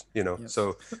 150 years. Yes.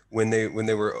 So when they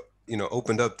were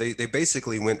opened up, they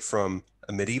basically went from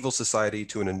a medieval society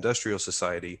to an industrial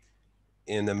society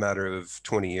in a matter of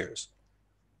 20 years.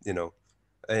 You know,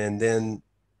 and then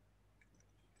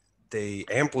they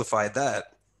amplified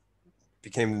that,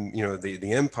 became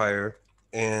the empire,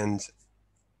 and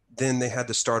then they had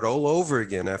to start all over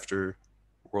again after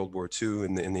World War II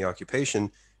in the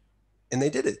occupation, and they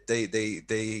did it.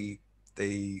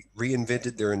 They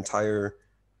reinvented their entire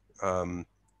um,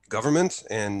 government,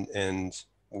 and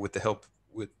with the help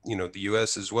with the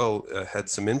U.S. as well, had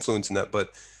some influence in that.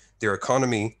 But their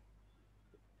economy,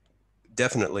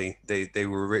 definitely, they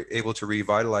were able to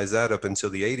revitalize that up until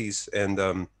the 80s, and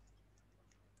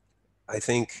I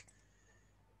think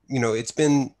it's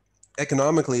been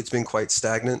economically it's been quite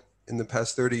stagnant in the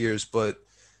past 30 years, but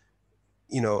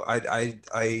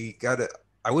I gotta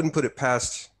I wouldn't put it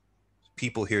past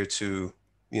people here to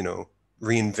you know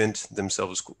reinvent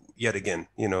themselves yet again,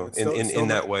 It's in still in still in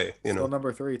no, that way. still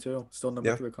number three too. Still number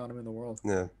Yeah, three economy in the world.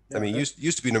 yeah. I Yeah. mean,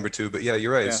 used to be number two, but yeah,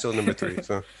 you're right. It's Yeah. still number three.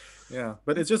 So, Yeah.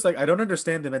 But it's just like I don't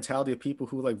understand the mentality of people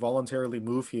who like voluntarily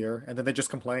move here and then they just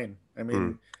complain. I hmm,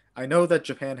 mean, I know that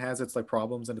Japan has its like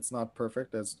problems and it's not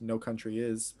perfect as no country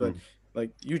is, but hmm,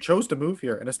 like you chose to move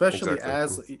here and especially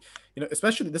exactly. as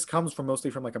especially this comes from mostly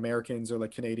from like Americans or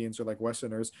like Canadians or like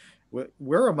Westerners.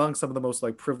 We're among some of the most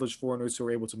like privileged foreigners who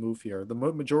are able to move here. The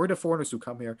majority of foreigners who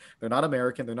come here, they're not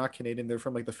American, they're not Canadian, they're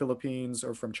from like the Philippines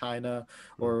or from China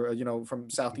Hmm. or from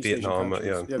Southeast Asian Vietnam,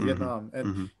 countries. yeah. Yeah, Hmm. Vietnam.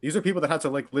 And Hmm. these are people that have to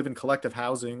like live in collective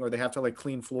housing or they have to like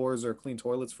clean floors or clean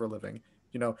toilets for a living,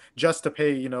 just to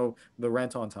pay, the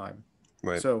rent on time.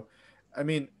 Right. So, I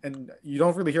mean, and you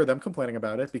don't really hear them complaining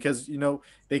about it because,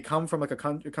 they come from like a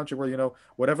country where,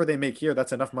 whatever they make here,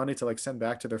 that's enough money to like send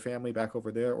back to their family back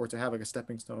over there or to have like a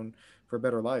stepping stone for a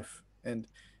better life. And,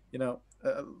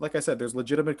 like I said, there's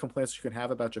legitimate complaints you can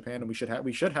have about Japan and we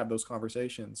should have those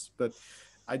conversations. But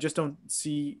I just don't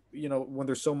see, when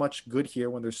there's so much good here,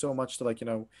 when there's so much to like,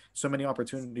 so many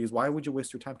opportunities, why would you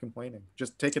waste your time complaining?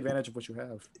 Just take advantage of what you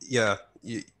have. Yeah,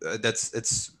 that's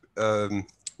it's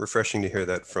refreshing to hear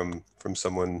that from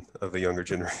someone of a younger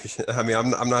generation. I mean,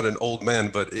 I'm not an old man,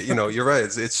 but you're right.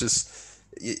 It's just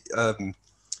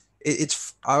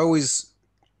it's I always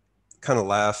kind of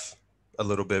laugh a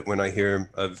little bit when I hear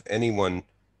of anyone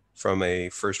from a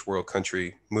first world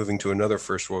country moving to another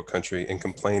first world country and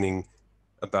complaining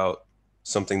about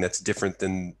something that's different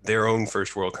than their own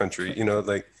first world country.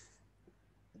 Like,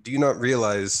 do you not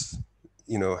realize,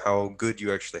 how good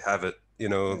you actually have it? Yeah.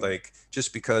 Like,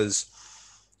 just because,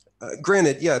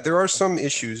 granted, yeah, there are some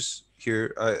issues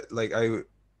here.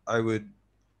 I would,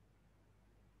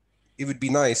 it would be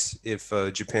nice if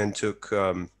Japan took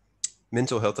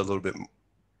mental health a little bit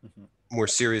Mhm. more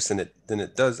serious than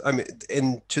it does. I mean,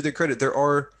 and to their credit, there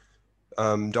are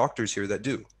doctors here that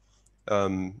do.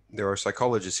 There are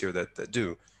psychologists here that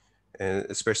do, and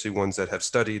especially ones that have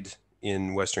studied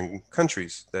in Western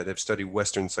countries, that have studied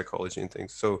Western psychology and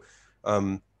things. So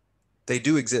um, they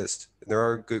do exist. There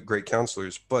are good, great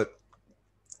counselors, but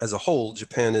as a whole,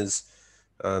 Japan is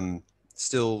um,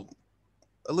 still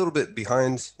a little bit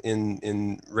behind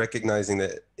in recognizing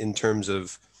that in terms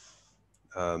of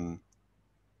um,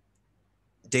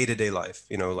 day-to-day life.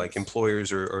 Like Yes.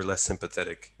 employers are less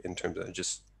sympathetic in terms of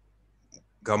just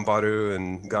gambaru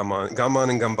and Hmm. gaman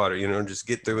and gambaru, just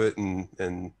get through it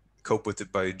and cope with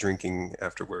it by drinking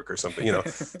after work or something.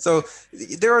 So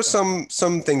there are some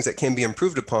things that can be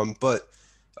improved upon, but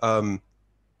um,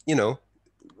 you know,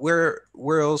 where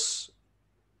else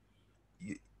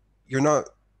you, you're not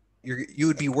you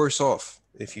would be worse off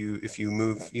if you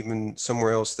move even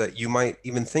somewhere else that you might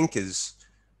even think is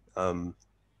um,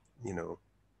 you know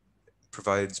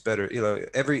provides better.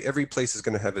 Every place is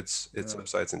going to have its Yeah.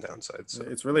 upsides and downsides. So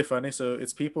It's really funny. So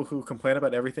it's people who complain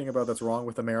about everything about that's wrong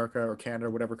with America or Canada or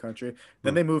whatever country.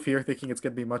 Then mm, they move here thinking it's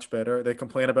going to be much better. They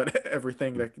complain about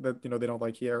everything mm, that they don't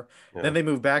like here. yeah, Then they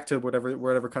move back to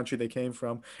whatever country they came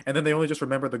from, and then they only just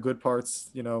remember the good parts,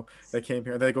 that came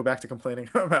here. And they go back to complaining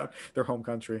about their home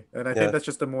country. And I think yeah, that's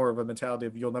just a more of a mentality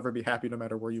of you'll never be happy no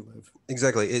matter where you live.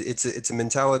 exactly. It's a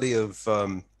mentality of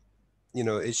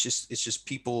it's just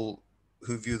people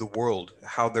who view the world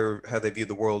how they view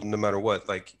the world no matter what.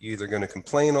 Like, you're either going to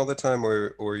complain all the time,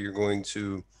 or you're going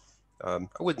to I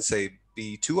wouldn't say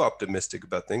be too optimistic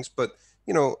about things, but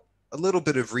you know, a little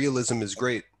bit of realism is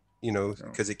great. So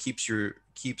Because it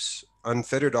keeps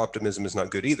unfettered optimism is not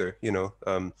good either.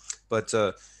 But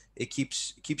it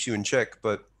keeps you in check.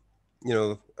 But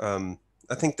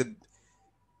I think that,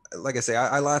 like I say,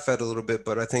 I laugh at it a little bit,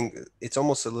 but I think it's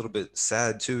almost a little bit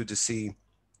sad too to see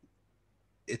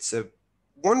it's a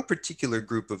one particular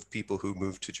group of people who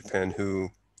moved to Japan who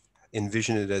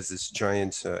envision it as this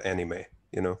giant anime.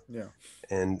 You know, yeah,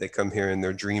 and they come here and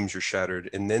their dreams are shattered,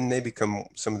 and then they become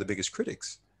some of the biggest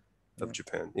critics of yeah,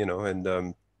 Japan.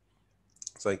 And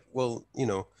it's like, well,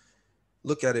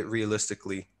 look at it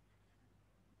realistically.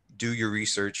 Do your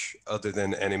research other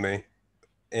than anime,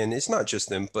 and it's not just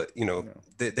them, but yeah.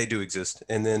 they do exist.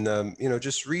 And then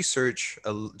just research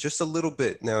just a little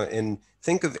bit now, and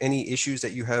think of any issues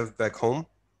that you have back home.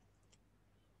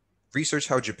 Research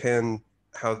how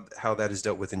that is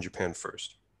dealt with in Japan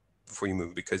first before you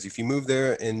move, because if you move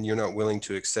there and you're not willing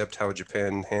to accept how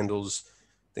Japan handles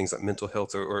things like mental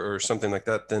health, or something like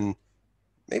that, then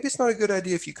maybe it's not a good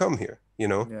idea if you come here.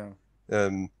 Yeah.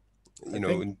 Um, I you know,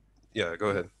 think and yeah, go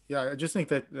ahead. Yeah, I just think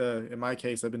that in my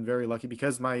case, I've been very lucky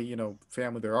because my,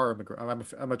 family, there are immigrant.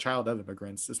 I'm a child of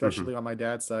immigrants, Hmm. especially on my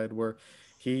dad's side, where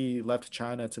he left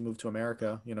China to move to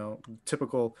America.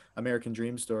 Typical American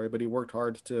dream story, but he worked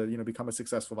hard to, become a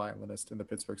successful violinist in the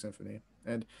Pittsburgh Symphony.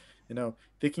 And,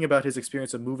 thinking about his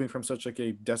experience of moving from such like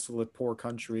a desolate, poor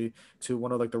country to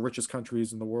one of like the richest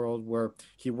countries in the world, where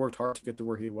he worked hard to get to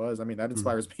where he was. I mean, that Hmm.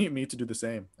 inspires me to do the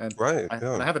same. And Right. I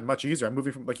Yeah. have it much easier. I'm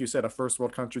moving from, like you said, a first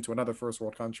world country to another first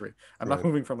world country. I'm not Right.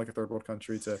 moving from like a third world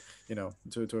country to,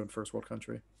 to a first world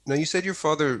country. Now, you said your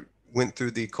father went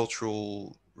through the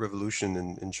Cultural Revolution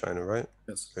in China, right?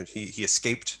 Yes. Right. He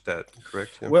escaped that,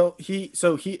 correct? Yeah. Well, he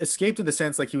escaped in the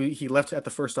sense like he left at the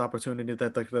first opportunity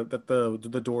that like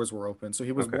the doors were open. So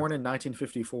he was Okay. born in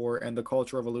 1954, and the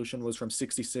Cultural Revolution was from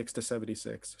 66 to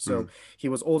 76. Mm. So he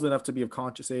was old enough to be of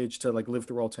conscious age to like live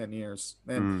through all 10 years.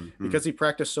 And Mm. Mm. because he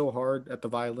practiced so hard at the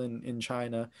violin in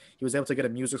China, he was able to get a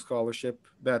music scholarship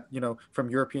that, from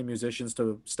European musicians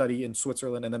to study in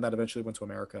Switzerland, and then that eventually went to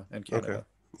America and Okay. Canada.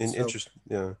 In So interest.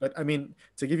 Yeah. but I mean,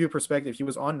 to give you perspective, he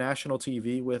was on national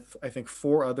TV with I think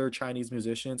four other Chinese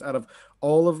musicians. Out of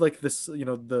all of like this,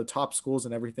 the top schools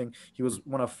and everything, he Mm. was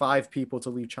one of five people to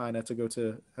leave China to go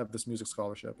to have this music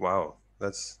scholarship. Wow.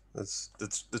 That's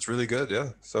really good.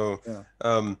 Yeah. So, Yeah.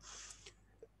 um,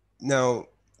 now,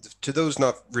 to those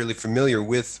not really familiar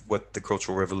with what the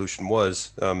Cultural Revolution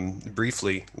was,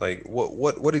 briefly, like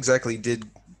what exactly did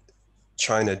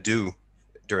China do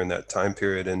during that time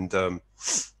period, and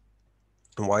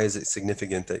why is it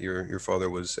significant that your father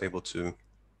was able to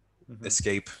Hmm.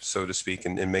 escape, so to speak,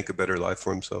 and make a better life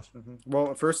for himself.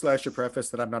 Well, first, I should preface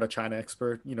that I'm not a China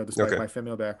expert. Despite Okay. my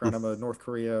family background, I'm a North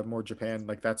Korea, more Japan,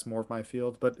 like that's more of my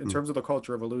field. But in Mm, terms of the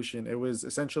Cultural Revolution, it was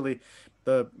essentially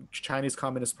the Chinese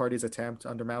Communist Party's attempt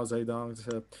under Mao Zedong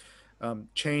to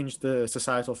change the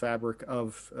societal fabric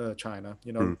of China.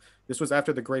 mm, This was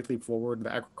after the Great Leap Forward.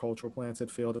 The agricultural plants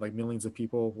had failed, and like millions of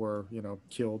people were,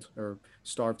 killed or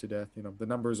starved to death. The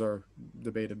numbers are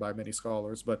debated by many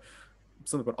scholars, but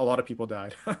something, but a lot of people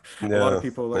died. A lot of yeah.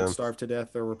 people like Yeah. starved to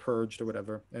death or were purged or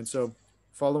whatever. And so,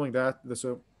 following that,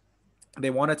 so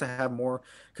they wanted to have more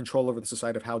control over the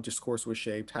society of how discourse was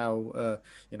shaped, how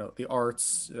the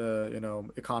arts,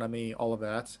 economy, all of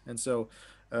that. And so,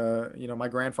 my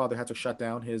grandfather had to shut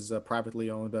down his privately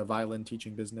owned violin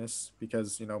teaching business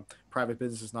because private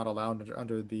business is not allowed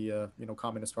under the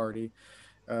Communist Party.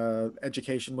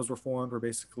 Education was reformed, where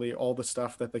basically all the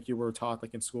stuff that like you were taught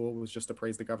like in school was just to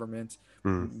praise the government,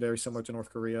 Mm, very similar to North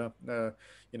Korea.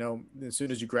 As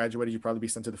soon as you graduated, you'd probably be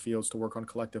sent to the fields to work on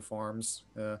collective farms.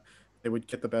 They would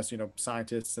get the best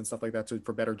scientists and stuff like that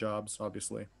for better jobs,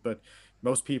 obviously. But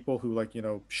most people who like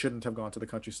shouldn't have gone to the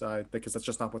countryside because that's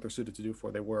just not what they're suited to do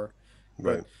for, they were.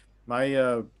 right. But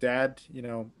my dad,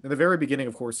 in the very beginning,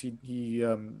 of course, he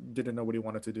didn't know what he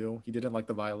wanted to do. He didn't like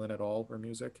the violin at all or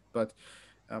music, but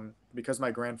because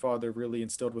my grandfather really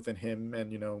instilled within him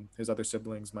and his other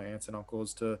siblings, my aunts and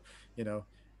uncles, to you know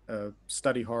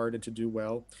study hard and to do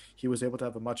well, he was able to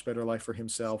have a much better life for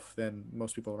himself than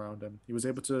most people around him. He was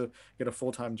able to get a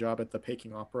full-time job at the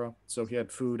Peking Opera, so he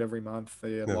had food every month,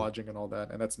 he had Yeah. lodging and all that,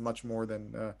 and that's much more than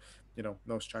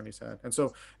most Chinese had. And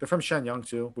so they're from Shenyang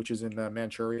too, which is in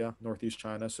Manchuria, northeast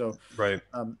China. So Right.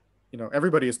 um,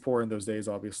 everybody is poor in those days,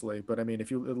 obviously. But I mean,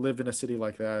 if you live in a city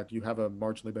like that, you have a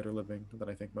marginally better living than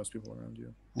I think most people around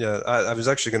you. Yeah. I was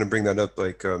actually going to bring that up.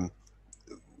 Like,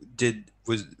 did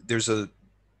was there's a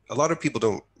lot of people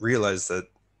don't realize that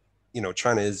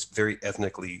China is very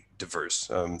ethnically diverse.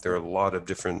 There are Yeah. a lot of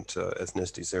different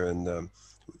ethnicities there, and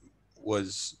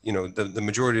was the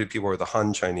majority of people are the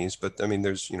Han Chinese, but I mean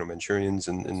there's Manchurians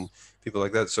and Yes. people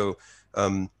like that. So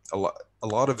a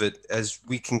lot of it, as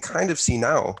we can kind of see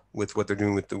now with what they're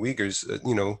doing with the Uyghurs,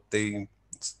 they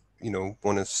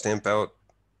want to stamp out,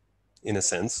 in a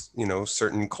sense,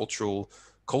 certain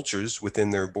cultures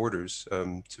within their borders,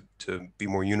 to be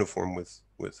more uniform with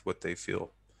what they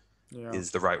feel Yeah.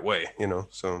 is the right way.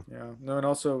 So Yeah. No, and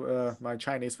also my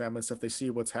Chinese family and stuff, they see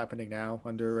what's happening now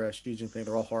under Xi Jinping.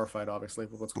 They're all horrified, obviously,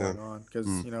 with what's yeah. going on because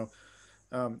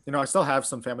Mm, I still have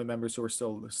some family members who are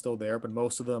still there, but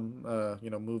most of them,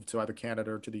 moved to either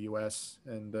Canada or to the U.S.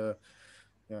 And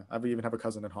yeah, I even have a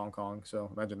cousin in Hong Kong, so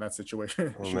imagine that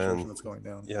situation oh man, situation that's going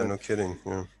down. yeah, But no kidding.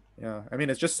 Yeah. yeah, I mean,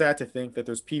 it's just sad to think that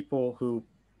there's people who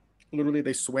literally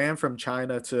they swam from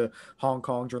China to Hong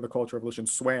Kong during the Cultural Revolution,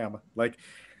 swam like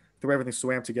through everything,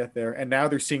 swam to get there, and now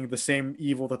they're seeing the same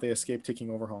evil that they escaped taking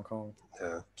over Hong Kong.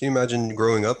 Yeah. Can you imagine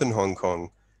growing up in Hong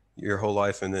Kong your whole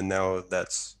life, and then now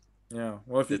Yeah,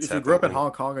 well, if you that's if you grew up in happening?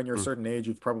 Hong Kong and you're a Mm, certain age,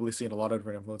 you've probably seen a lot of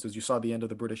different influences. You saw the end of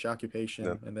the British yeah. occupation,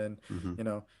 and then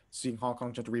Hmm. seeing Hong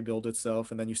Kong try to rebuild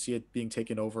itself, and then you see it being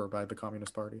taken over by the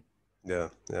Communist Party. Yeah.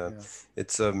 Yeah. Yeah.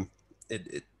 It's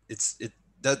it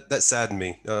that saddened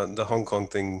me. The Hong Kong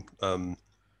thing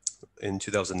in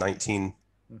 2019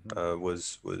 Hmm.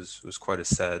 was quite a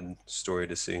sad story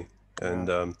to see, Yeah.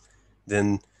 and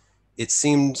then it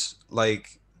seemed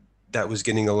like that was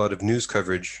getting a lot of news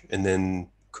coverage, and then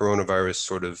coronavirus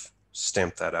sort of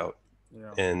stamped that out.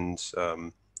 Yeah. And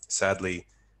sadly,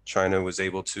 China was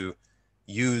able to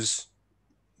use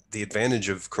the advantage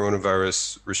of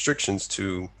coronavirus restrictions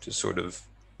to sort of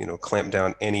clamp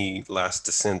down any last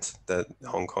dissent that Yeah.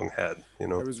 Hong Kong had. It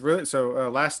was really so.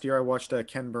 Last year, I watched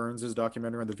Ken Burns'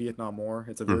 documentary on the Vietnam War.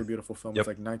 It's a Hmm. very beautiful film. It's Yep.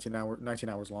 like 19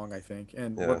 hours long, I think.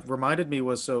 And Yeah. what reminded me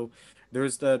was so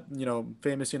there's the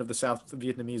famous scene of the South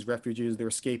Vietnamese refugees. They're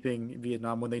escaping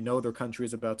Vietnam when they know their country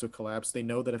is about to collapse. They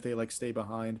know that if they like stay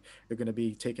behind, they're going to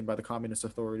be taken by the communist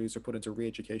authorities or put into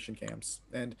re-education camps.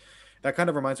 And that kind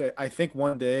of reminds me. I think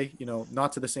one day,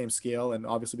 not to the same scale, and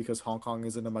obviously because Hong Kong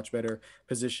is in a much better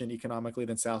position economically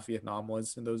than South Vietnam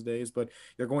was in those days, but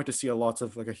you're going to see a lots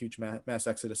of like a huge mass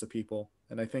exodus of people.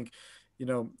 And I think,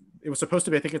 it was supposed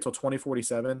to be, I think until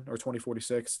 2047 or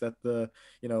 2046 that the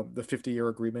 50-year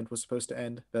agreement was supposed to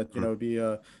end. That Hmm. it'd be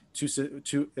a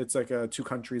it's like a two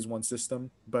countries, one system.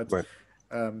 But Right.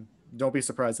 don't be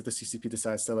surprised if the CCP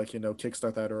decides to like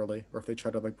kickstart that early, or if they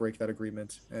try to like break that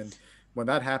agreement. And when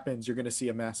that happens, you're going to see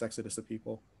a mass exodus of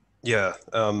people. Yeah.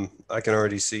 I can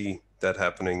already see that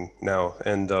happening now,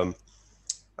 and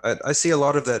I see a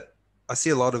lot of that. I see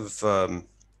a lot of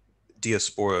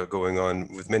diaspora going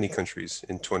on with many countries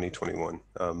in 2021,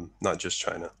 not just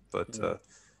China, but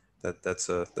Yeah. that's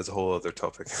a whole other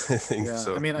topic, I think. Yeah, I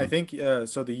So, mean, I think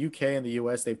so. The UK and the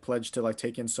US they've pledged to like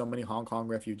take in so many Hong Kong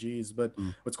refugees, but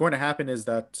mm, what's going to happen is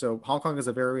that so Hong Kong is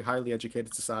a very highly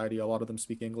educated society. A lot of them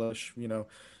speak English.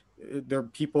 They're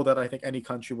people that I think any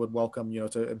country would welcome.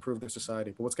 To improve their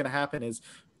society. But what's going to happen is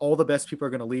all the best people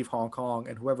are going to leave Hong Kong,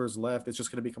 and whoever's left is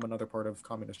just going to become another part of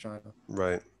communist China.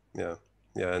 right, yeah,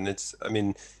 yeah, and it's. I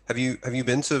mean, have you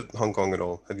been to Hong Kong at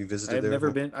all? Have you I visited have there? never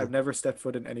No? been. No? I've never stepped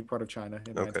foot in any part of China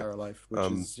in my Okay. entire life, which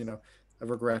Um, is a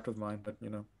regret of mine. But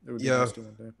it would be yeah, nice to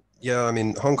one day. yeah. I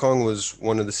mean, Hong Kong was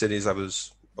one of the cities I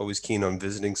was always keen on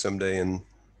visiting someday, and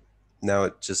now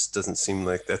it just doesn't seem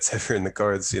like that's ever in the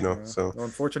cards, Yeah. So, Well,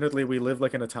 unfortunately, we live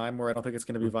like in a time where I don't think it's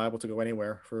going to be viable to go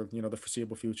anywhere for the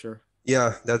foreseeable future. yeah,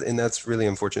 that's really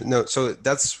unfortunate. No, so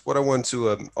that's what I want to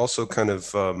also kind of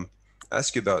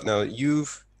ask you about. Now,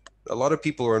 a lot of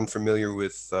people are unfamiliar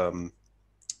with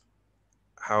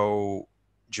how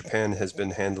Japan has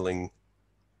been handling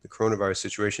the coronavirus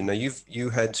situation. Now, you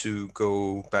had to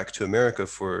go back to America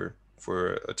for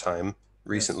a time Yes.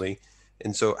 recently,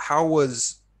 and so how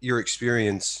was your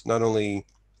experience not only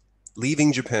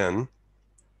leaving Japan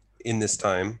in this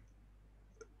time,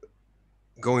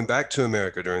 going back to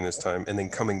America during this time, and then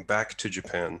coming back to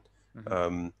Japan,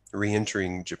 Hmm.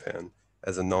 re-entering Japan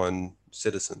as a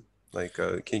non-citizen? Like,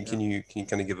 can Yeah. can you can you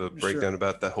kind of give a Sure. breakdown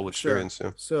about that whole Sure. experience?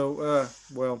 Yeah. So,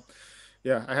 well,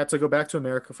 yeah, I had to go back to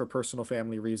America for personal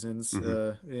family reasons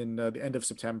Hmm. in the end of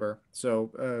September.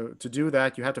 So, to do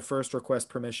that, you had to first request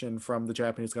permission from the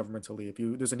Japanese government to leave.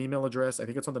 There's an email address. I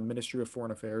think it's on the Ministry of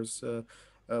Foreign Affairs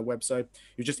website.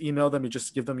 You just email them. You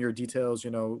just give them your details.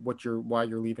 Why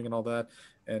you're leaving and all that.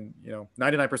 And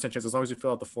 99% chance, as long as you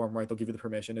fill out the form right, they'll give you the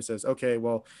permission. It says, okay,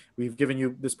 well, we've given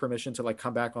you this permission to like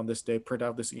come back on this day. Print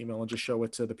out this email and just show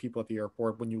it to the people at the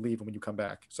airport when you leave and when you come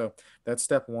back. So that's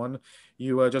step one.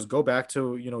 You just go back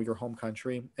to your home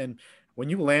country, and when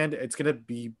you land it's going to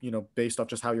be based off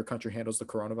just how your country handles the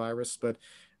coronavirus. But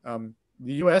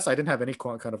the US, I didn't have any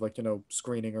kind of like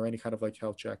screening or any kind of like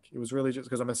health check. It was really just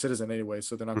because I'm a citizen anyway,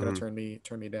 so they're not going to Hmm.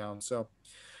 turn me down. So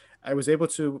I was able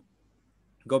to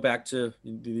go back to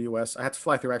the US. I had to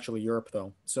fly through actually Europe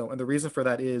though. So, and the reason for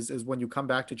that is when you come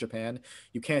back to Japan,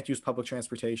 you can't use public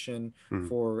transportation Hmm.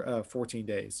 for 14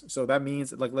 days. So that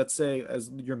means like let's say as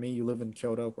you're me, you live in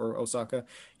Kyoto or Osaka,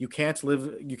 you can't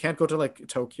go to like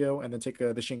Tokyo and then take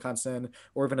the Shinkansen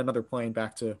or even another plane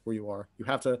back to where you are. You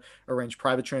have to arrange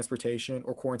private transportation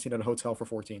or quarantine at a hotel for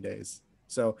 14 days.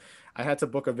 So I had to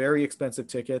book a very expensive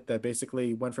ticket that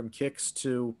basically went from Kix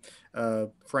to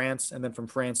France, and then from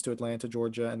France to Atlanta,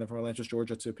 Georgia, and then from Atlanta,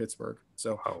 Georgia to Pittsburgh.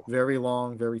 So Wow. very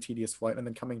long, very tedious flight. And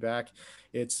then coming back,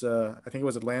 it's I think it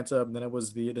was Atlanta, and then it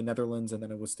was the Netherlands, and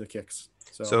then it was the Kicks.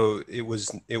 So So it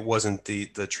wasn't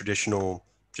the traditional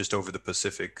just over the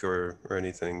Pacific or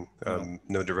anything. no,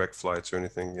 No direct flights or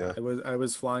anything. Yeah. I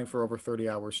was flying for over 30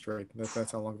 hours straight.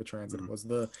 That's how long the transit Mm. was.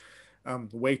 The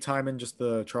wait time in just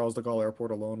the Charles de Gaulle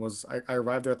airport alone was I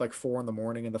arrived there at like 4 in the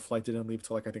morning, and the flight didn't leave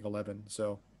till like I think 11.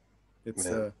 So it's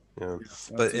Man. Yeah. yeah,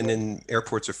 But that's and then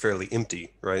airports are fairly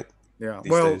empty, right? yeah.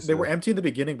 These Well, days. they Yeah. were empty in the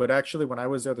beginning, but actually, when I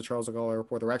was there at the Charles de Gaulle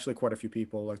Airport, there were actually quite a few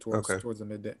people, like towards Okay. towards the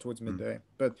midday, towards Mm. midday.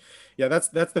 But yeah, that's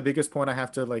the biggest point I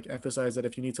have to like emphasize that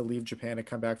if you need to leave Japan and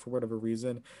come back for whatever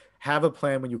reason, have a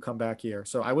plan when you come back here.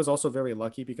 So I was also very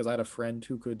lucky because I had a friend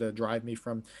who could drive me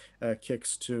from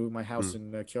Kix to my Mm. house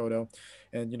in Kyoto,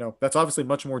 and that's obviously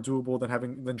much more doable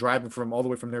than driving from all the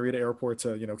way from Narita Airport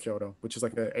to Kyoto, which is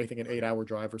like I think an 8 hour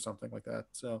drive or something like that.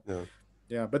 So. Yeah.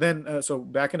 Yeah, but then so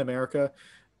back in America,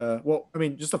 well, I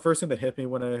mean, just the first thing that hit me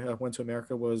when I went to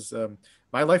America was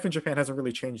my life in Japan hasn't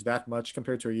really changed that much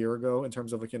compared to a year ago in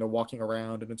terms of like walking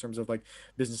around and in terms of like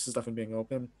business and stuff and being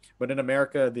open. But in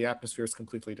America, the atmosphere is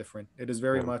completely different. It is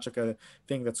very Yeah. much like a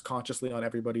thing that's consciously on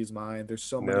everybody's mind. There's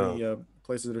so Yeah. many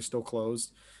places that are still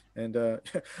closed. And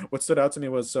what stood out to me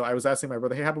was so I was asking my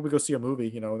brother, "Hey, how about we go see a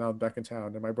movie?" Now I'm back in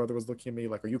town, and my brother was looking at me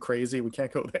like, "Are you crazy? We can't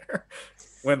go there."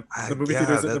 When Yeah. the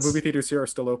movie theaters here are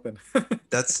still open.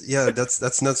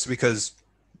 That's nuts because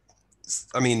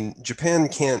I mean Japan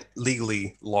can't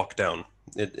legally lock down.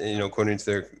 No. According to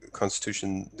their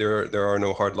constitution, there are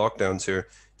no hard lockdowns here.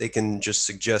 They can just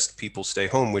suggest people stay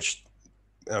home, which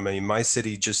I mean, my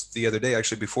city just the other day,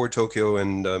 actually before Tokyo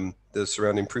and the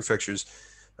surrounding prefectures,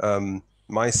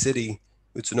 my city,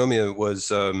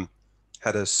 Utsunomiya,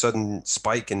 had a sudden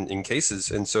spike in cases,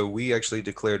 and so we actually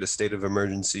declared a state of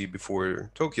emergency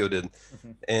before Tokyo did,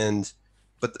 Mhm. and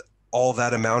but all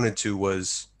that amounted to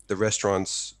was the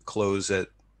restaurants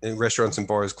and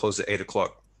bars close at 8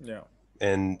 o'clock, Yeah.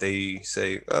 and they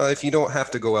say if you don't have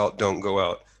to go out, don't go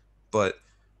out. But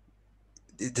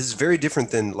this is very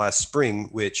different than last spring,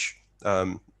 which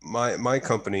my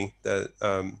company that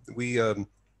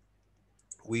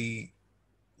we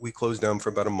we closed down for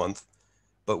about a month,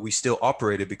 but we still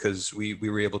operated because we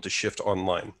were able to shift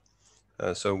online.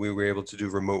 So we were able to do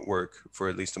remote work for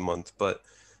at least a month. But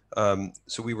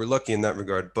so we were lucky in that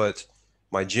regard. But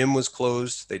my gym was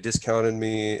closed. They discounted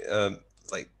me.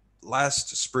 Like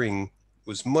last spring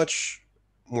was much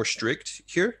more strict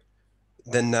here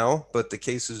than now, but the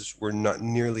cases were not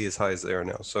nearly as high as they are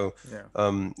now. So Yeah.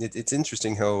 it's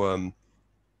interesting how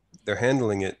they're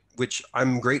handling it, which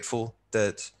I'm grateful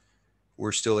that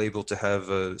we're still able to have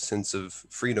a sense of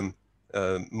freedom,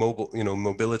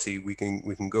 mobility. We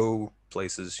can go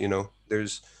places.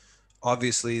 There's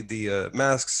obviously the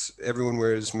masks. Everyone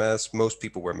wears masks. Most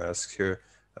people wear masks here.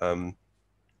 Um,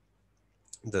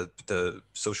 the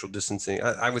social distancing.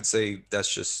 I would say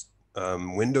that's just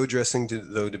window dressing,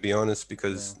 though, to be honest,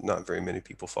 Yeah. because not very many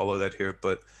people follow that here.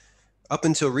 But up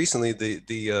until recently,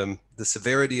 the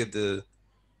severity of the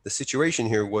situation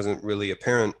here wasn't really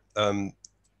apparent.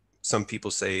 Some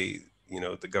people say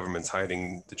the government's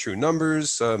hiding the true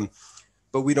numbers,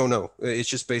 but we don't know. It's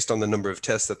just based on the number of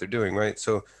tests that they're doing, right?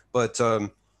 So, but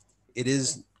it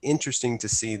is interesting to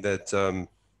see that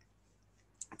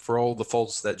for all the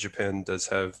faults that Japan does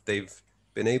have, they've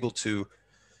been able to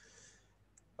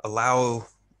allow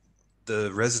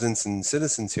the residents and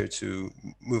citizens here to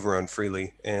move around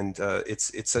freely, and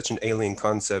it's such an alien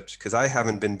concept because I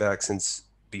haven't Yeah. been back since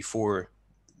before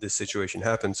this situation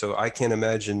happened. So I can't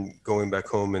imagine going back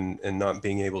home and not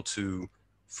being able to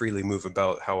freely move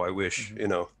about how I wish, Mhm.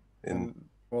 And And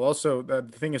well, also the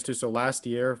thing is too. So last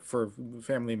year for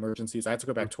family emergencies, I had to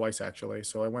go mm, back twice actually.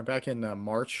 So I went back in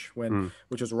March mm,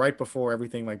 which was right before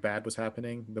everything like bad was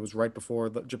happening. That was right before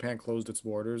Japan closed its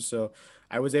borders. So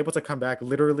I was able to come back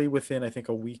literally within I think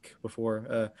a week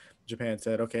before Japan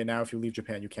said, okay, now if you leave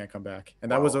Japan, you can't come back.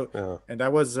 wow, yeah, And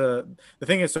that was the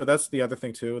thing is, so that's the other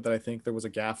thing too that I think there was a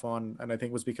gaffe on, and I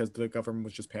think it was because the government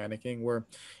was just panicking. Where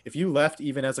if you left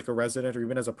even as like a resident or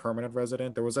even as a permanent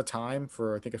resident, there was a time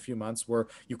for I think a few months where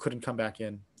you couldn't come back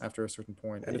in after a certain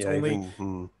point, and it's yeah, only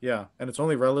even yeah, and it's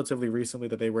only relatively recently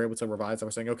that they were able to revise. I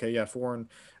was saying, okay, yeah, foreign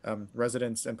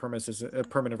residents and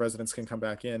permanent residents can come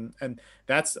back in, and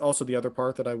that's also the other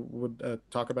part that I would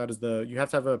talk about is the you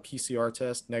have to have a PCR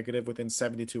test negative within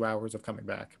 72 hours of coming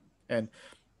back, and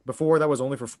before that was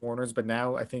only for foreigners, but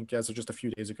now I think as of just a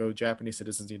few days ago, Japanese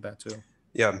citizens need that too.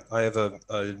 yeah. I have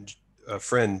a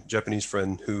friend, Japanese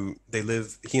friend, who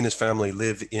he and his family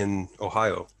live in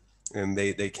Ohio, and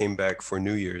they came back for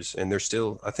New Year's, and they're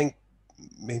still, I think,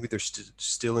 maybe they're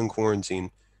still in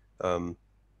quarantine. Um,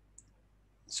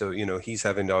 so he's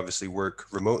having to obviously work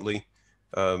remotely,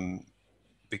 um,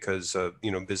 because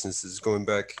business is going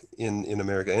back in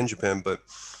America and Japan. But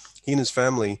he and his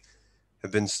family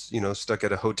have been stuck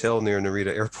at a hotel near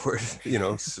Narita Airport,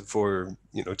 for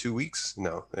 2 weeks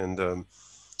now, and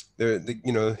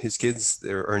his kids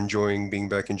are enjoying being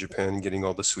back in Japan, getting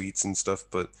all the sweets and stuff,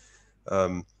 but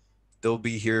um, they'll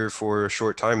be here for a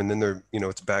short time, and then they're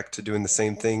it's back to doing the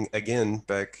same thing again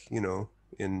back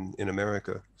in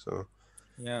America. So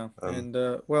Yeah, um, and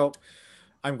well,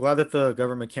 I'm glad that the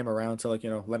government came around to like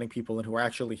letting people in who are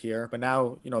actually here. But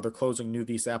now they're closing new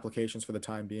visa applications for the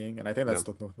time being, and I think yeah,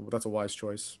 that's a wise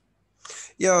choice.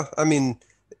 yeah. I mean,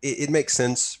 it makes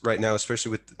sense right now,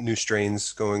 especially with new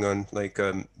strains going on. Like,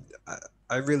 I,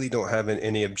 I really don't have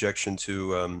any objection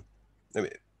to.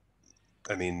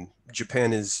 I mean,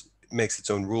 Japan is makes its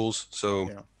own rules, so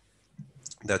Yeah,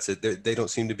 that's it. They don't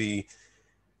seem to be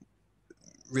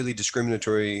really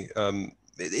discriminatory.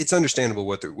 It's understandable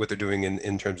what they're doing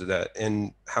in terms of that,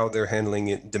 and how they're handling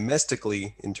it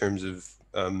domestically in terms of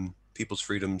people's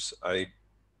freedoms.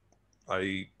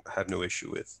 I have no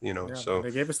issue with. yeah, and So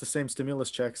they gave us the same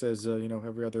stimulus checks as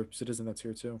every other citizen that's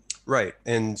here too. right,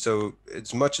 and so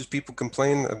as much as people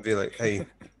complain, I'd be like, hey,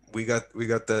 we got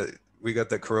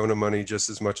that Corona money just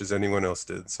as much as anyone else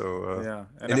did. So Yeah,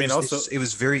 and I and it mean was also, it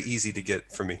was very easy to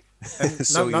get for me. and It's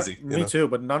so not easy. me too,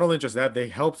 but not only just that, they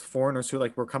helped foreigners who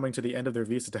like were coming to the end of their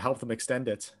visa to help them extend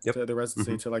it Yep. to their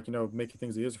Hmm. residency to like making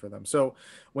things easier for them. So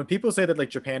when people say that like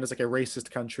Japan is like a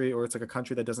racist country or it's like a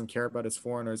country that doesn't care about its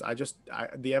foreigners,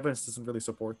 the evidence doesn't really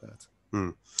support that. Hmm.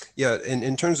 Yeah,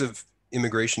 in terms of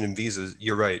immigration and visas,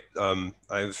 you're right.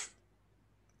 I've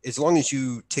As long as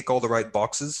you tick all the right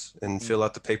boxes and Mm, fill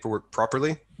out the paperwork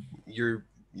properly, you're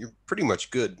pretty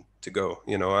much good to go.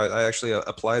 I actually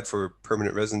applied for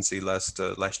permanent residency last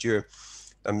year.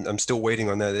 I'm still waiting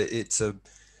on that. It's a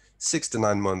 6 to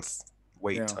 9 month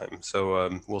wait yeah. time,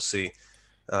 so we'll see.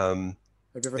 Um,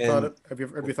 Have you ever thought and of have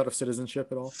you thought of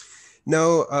citizenship at all?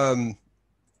 no,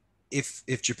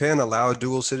 if Japan allowed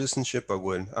dual citizenship, I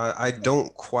would. I Hmm.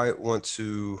 don't quite want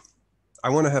to. I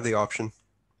want to have the option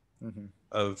Hmm.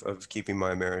 of keeping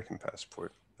my American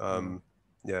passport. Yeah.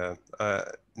 Yeah.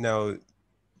 Now,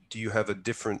 do you have a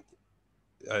different?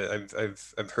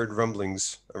 I've heard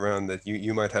rumblings around that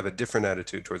you might have a different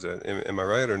attitude towards that. Am I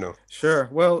right or no? Sure.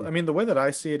 Well, I mean, the way that I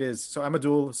see it is, so I'm a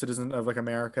dual citizen of like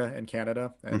America and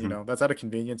Canada, and Mm-hmm. that's out of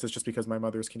convenience. It's just because my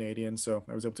mother's Canadian, so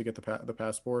I was able to get the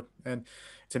passport. And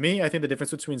to me, I think the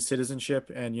difference between citizenship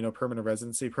and permanent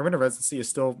residency is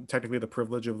still technically the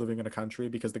privilege of living in a country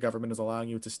because the government is allowing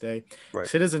you to stay. Right.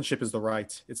 Citizenship is the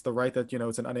right. It's the right that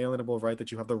it's an unalienable right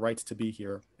that you have the right to be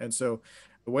here. And so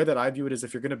the way that I view it is,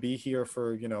 if you're going to be here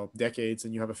for decades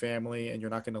and you have a family and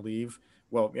you're not going to leave,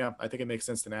 well, yeah, I think it makes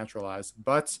sense to naturalize,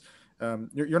 but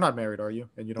you're not married, are you?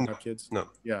 And you don't No. have kids? No.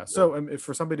 Yeah. No. So if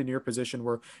for somebody in your position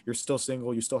where you're still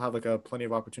single, you still have like a plenty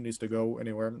of opportunities to go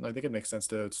anywhere, I think it makes sense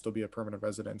to still be a permanent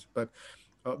resident. But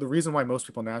the reason why most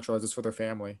people naturalize is for their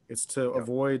family. It's to Yeah.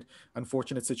 avoid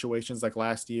unfortunate situations like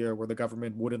last year where the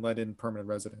government wouldn't let in permanent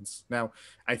residents. Now,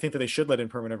 I think that they should let in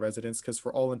permanent residents because,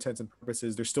 for all intents and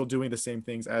purposes, they're still doing the same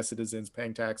things as citizens,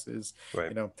 paying taxes,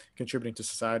 Right. contributing to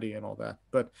society and all that.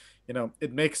 But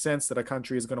it makes sense that a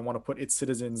country is going to want to put its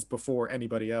citizens before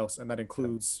anybody else, and that Yeah.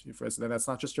 includes, and that's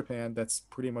not just Japan. That's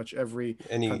pretty much every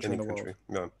country Any in the world. country.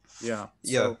 Yeah. Yeah.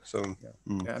 Yeah. So, So. yeah,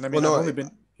 Mm. yeah, and I Well, mean, I've no. only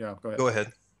been. Yeah. Go ahead. Go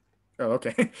ahead. Oh,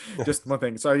 okay. Just one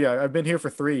thing. So yeah, I've been here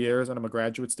for 3 years, and I'm a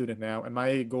graduate student now. And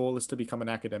my goal is to become an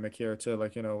academic here, to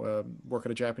work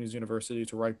at a Japanese university,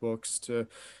 to write books, to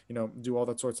do all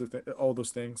that sorts of all those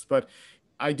things. But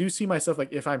I do see myself,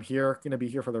 like, if I'm here, going to be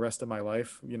here for the rest of my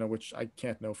life, which I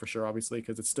can't know for sure, obviously,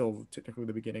 because it's still technically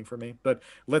the beginning for me. But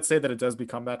let's say that it does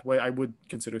become that way, I would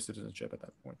consider citizenship at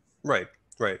that point. Right.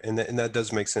 Right. And that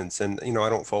does make sense. And I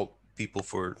don't fault people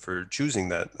for choosing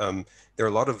that. There are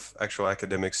a lot of actual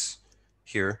academics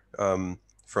here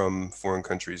from foreign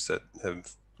countries that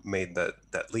have made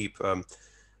that leap.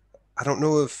 I don't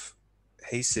know if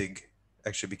Hasig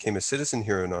actually became a citizen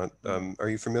here or not. Mm. Are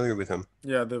you familiar with him?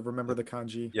 Yeah, the remember the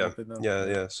kanji Yeah. up in the Yeah.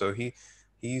 yeah. Yeah. So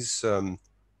he's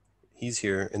he's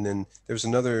here, and then there's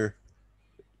another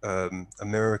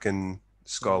American Mm.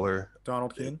 scholar.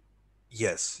 Donald Uh, Keene.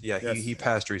 Yes, yeah, he Yes.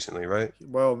 passed recently, right?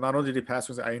 Well, not only did he pass,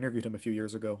 I interviewed him a few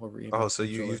years ago over Oh, email, so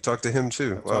actually. you've talked to him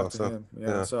too. I've Wow. talked to So him. Yeah.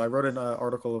 yeah, So I wrote an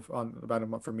article about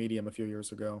him for Medium a few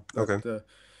years ago. But okay,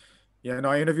 yeah, no,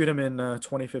 I interviewed him in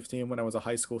 2015 when I was a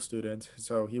high school student.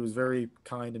 So he was very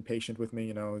kind and patient with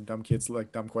me. Dumb kids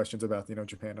like dumb questions about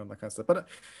Japan and that kind of stuff. But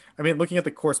I mean, looking at the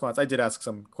correspondence, I did ask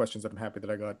some questions that I'm happy that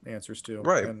I got answers to,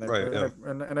 right, and right, yeah,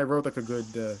 I wrote like a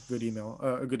good email,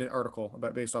 a good article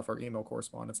about based off our email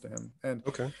correspondence to him. And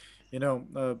okay,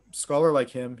 a scholar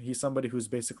like him, he's somebody who's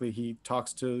basically, he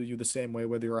talks to you the same way,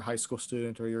 whether you're a high school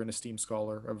student or you're an esteemed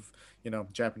scholar of,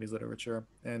 Japanese literature.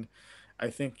 And I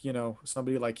think,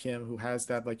 somebody like him who has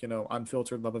that, like,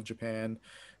 unfiltered love of Japan,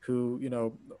 who,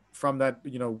 from that,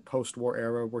 post-war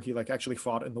era where he like actually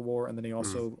fought in the war, and then he mm,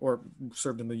 also, or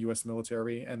served in the US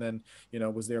military, and then,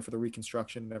 was there for the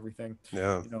Reconstruction and everything.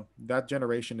 yeah, That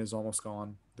generation is almost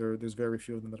gone. There's very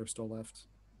few of them that are still left.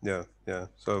 yeah, yeah.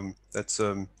 So that's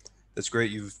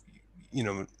great. You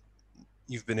know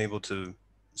you've been able to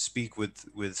speak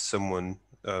with someone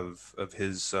of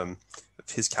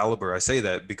his caliber. I say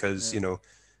that because Yeah.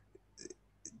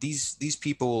 these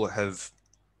people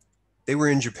they were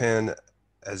in Japan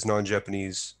as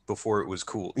non-Japanese before it was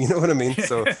cool. You know what I mean?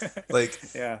 So like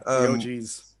Yeah, the um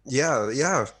OGs. yeah,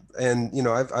 yeah. And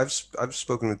I've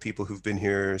spoken with people who've been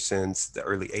here since the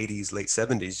early 80s, late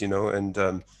 70s,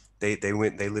 and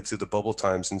they lived through the bubble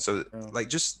times, and so Yeah. like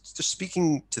just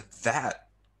speaking to that,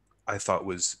 I thought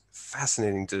was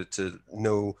fascinating to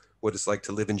know what it's like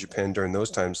to live in Japan during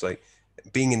those times. Like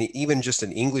being even just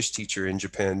an English teacher in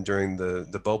Japan during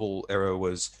the bubble era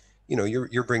was,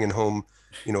 you're bringing home,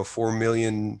 4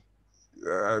 million,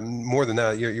 more than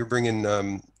that. You're bringing,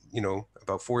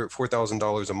 about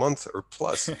 $4,000 a month or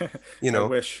plus, you I know,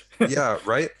 wish. yeah,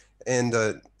 right. And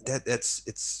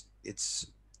it's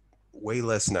way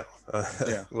less now.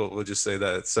 Yeah. We'll just say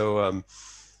that. So,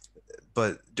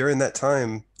 but during that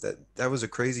time, that was a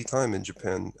crazy time in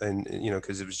Japan, and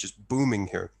because it was just booming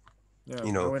here. Yeah.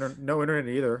 You know, No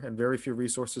internet either, and very few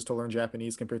resources to learn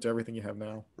Japanese compared to everything you have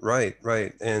now. right,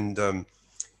 right, and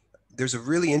there's a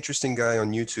really interesting guy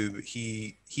on YouTube.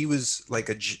 He was like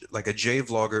like a J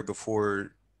vlogger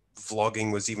before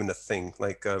vlogging was even a thing.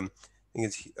 Like I think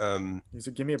it's He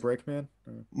said, "Give me a break, man."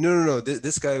 no.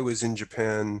 This guy was in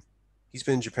Japan. He's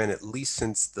been in Japan at least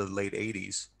since the late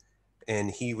 80s,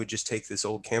 and he would just take this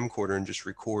old camcorder and just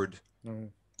record. No.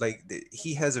 Like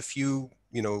he has a few.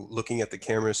 looking at the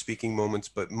camera, speaking moments,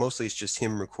 but mostly it's just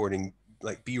him recording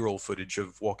like B-roll footage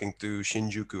of walking through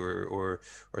Shinjuku or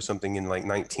something in like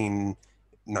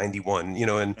 1991,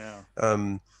 and Yeah.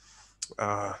 um,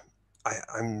 uh,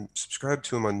 I'm subscribed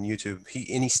to him on YouTube.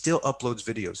 He still uploads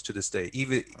videos to this day,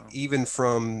 even Wow. even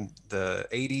from the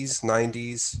 80s,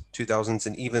 90s, 2000s,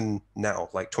 and even now,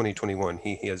 like 2021,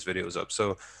 he has videos up.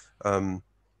 So, um,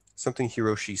 something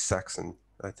Hiroshi Saxon,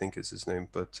 I think is his name.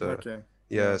 But Okay.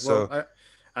 yeah, Yeah. Well, so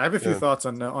I have a few yeah, thoughts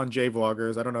on J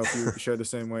vloggers. I don't know if you share the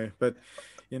same way, but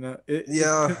yeah.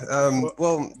 well,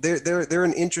 Well, they're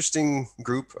an interesting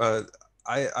group.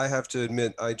 I have to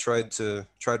admit, I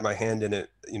tried my hand in it,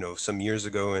 some years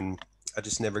ago, and I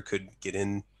just never could get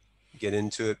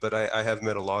into it. But I have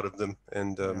met a lot of them,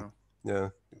 and yeah. yeah,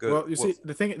 good. Well, you Well, see,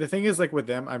 the thing is like with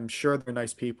them, I'm sure they're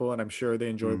nice people and I'm sure they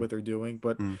enjoy mm, what they're doing.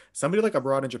 But mm, somebody like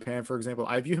abroad in Japan, for example,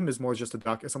 I view him as more just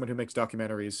someone who makes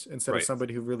documentaries instead of right.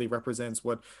 somebody who really represents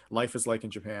what life is like in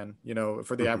Japan,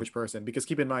 for the Hmm. average person. Because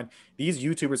keep in mind, these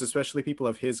YouTubers, especially people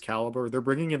of his caliber, they're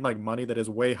bringing in like money that is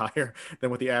way higher than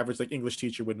what the average like English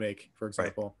teacher would make, for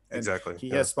Right. example. And Exactly. he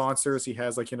Yeah. has sponsors, he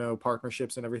has like,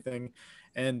 partnerships and everything.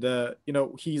 And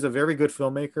he's a very good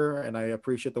filmmaker and I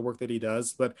appreciate the work that he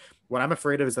does. But what I'm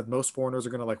afraid of is that most foreigners are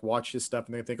going to like watch his stuff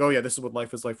and they think, oh yeah, this is what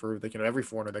life is like for like every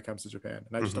foreigner that comes to Japan,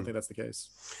 and I just don't Hmm. think that's the case.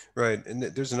 Right. And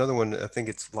there's another one. I think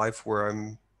it's Life Where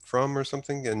I'm From or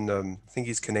something, and I think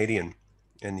he's Canadian,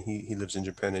 and he lives in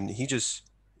Japan, and he just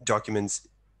documents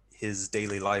his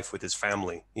daily life with his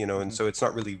family, and Hmm. so it's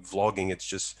not really vlogging. It's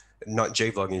just not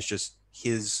J vlogging. It's just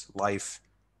his life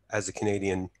as a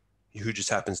Canadian who just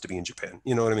happens to be in Japan.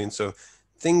 You know what I mean? So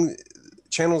thing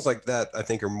channels like that, I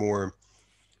think, are more,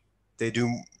 they do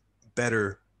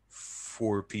better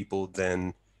for people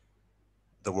than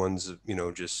the ones,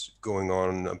 just going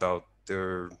on about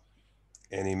their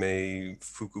anime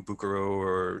fukubukuro,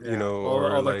 or Yeah,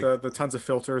 or all like like, the tons of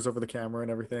filters over the camera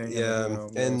and everything, and then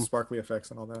yeah. the sparkly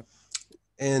effects and all that.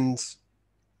 And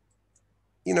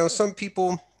some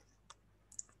people,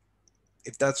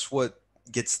 if that's what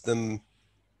gets them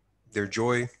their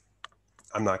joy,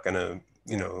 I'm not gonna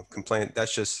Yeah, complain.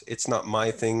 That's just, it's not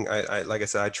my thing. I like I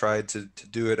said, I tried to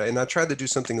do it, and I tried to do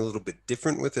something a little bit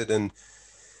different with it, and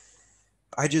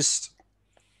I just,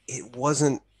 it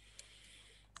wasn't,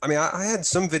 I mean, I had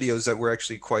some videos that were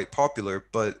actually quite popular,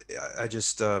 but I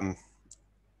just,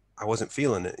 I wasn't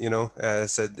feeling it. As I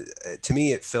said, to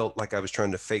me, it felt like I was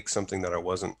trying to fake something that I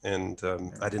wasn't, and I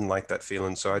yeah. didn't like that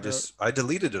feeling. So Uh, I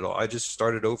deleted it all. I just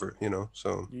started over.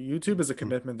 So YouTube is a mm,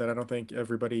 commitment that I don't think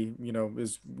everybody,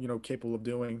 is, capable of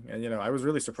doing. And, I was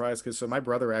really surprised because so my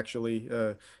brother actually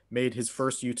made his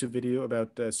first YouTube video about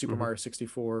Super mhm, Mario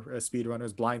 64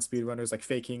 speedrunners, blind speedrunners, like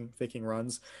faking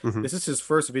runs. mhm. This is his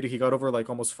first video. He got over like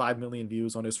almost 5 million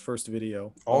views on his first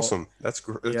video. All Awesome. That's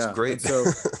Yeah. And great. so,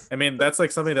 I mean, that's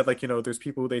like something that like, there's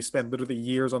people who they spend literally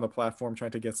years on the platform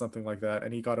trying to get something like that,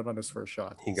 and he got it on his first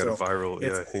shot. He got a So viral.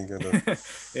 it's Yeah, he got a.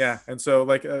 yeah. And so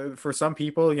like for some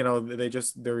people, they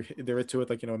just they're into it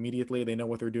like, immediately they know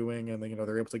what they're doing and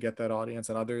they're able to get that audience,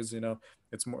 and others,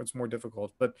 it's more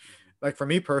difficult. But like for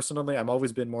me personally, I've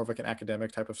always been more of like an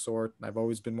academic type of sort. I've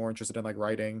always been more interested in like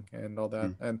writing and all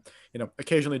that. Mm, And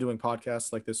occasionally doing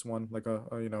podcasts like this one, like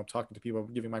talking to people,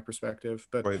 giving my perspective.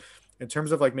 But right. in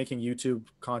terms of like making YouTube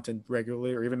content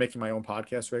regularly or even making my own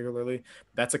podcast regularly,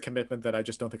 that's a commitment that I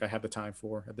just don't think I have the time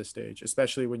for at this stage,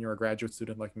 especially when you're a graduate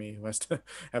student like me who has to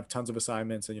have tons of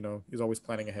assignments and is always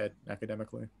planning ahead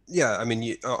academically. Yeah, I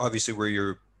mean, obviously where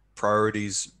your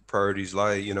priorities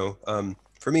lie.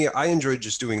 For me, I enjoy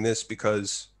just doing this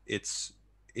because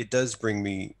it does bring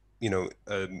me,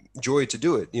 joy to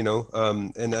do it.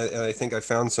 And I think I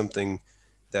found something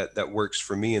that works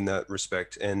for me in that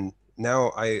respect. And now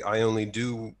I only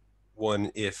do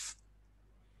one if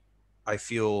I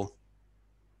feel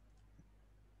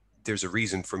there's a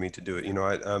reason for me to do it.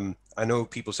 Yeah. I know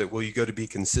people say, well, you got to be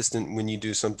consistent when you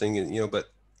do something, and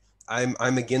but I'm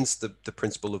against the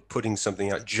principle of putting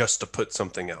something out just to put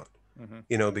something out, Hmm.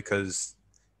 because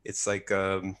it's like,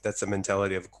 that's a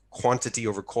mentality of quantity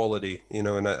over quality,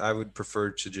 and I would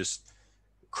prefer to just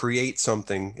create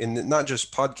something, and not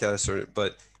just podcasts,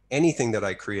 but anything that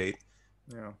I create.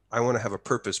 Yeah. I want to have a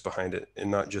purpose behind it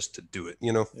and not just to do it.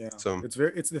 Yeah, So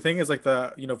it's the thing is like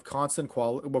the constant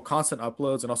quality, well, constant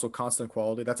uploads and also constant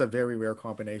quality. That's a very rare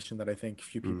combination that I think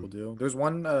few mm, people do. There's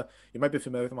one you might be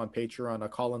familiar with him on Patreon,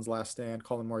 Colin's Last Stand,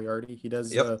 Colin Moriarty. He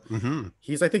does yep. Hmm.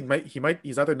 he's I think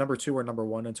he's either number two or number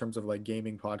one in terms of like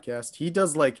gaming podcast. He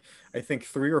does like I think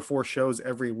three or four shows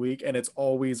every week, and it's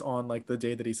always on like the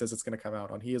day that he says it's gonna come out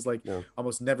on. He is like Yeah.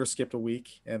 almost never skipped a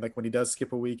week, and like when he does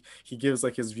skip a week, he gives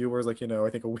like his viewers like know, I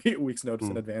think a week's notice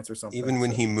in Hmm. advance or something. Even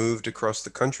when So he moved across the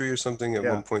country or something at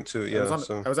yeah, one point too. Yeah.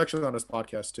 So I was actually on his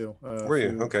podcast too a were you?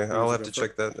 Okay. few I'll years have ago. to For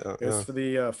check that out. it was Yeah. for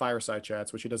the fireside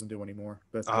chats, which he doesn't do anymore.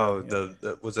 But Oh, yeah,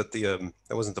 the was that the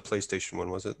that wasn't the PlayStation one,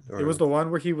 was it? it was Or the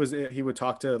one where he would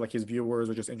talk to like his viewers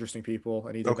or just interesting people,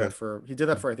 and okay. he did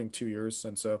that for I think 2 years,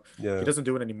 and so he Yeah. doesn't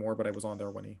do it anymore. But I was on there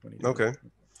when he did it, Okay.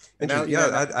 and now Interesting. yeah,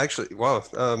 Yeah, now, I actually wow.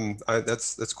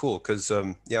 That's cool because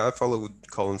yeah, I followed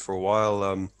Colin for a while.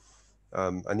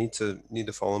 I need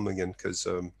to follow him again because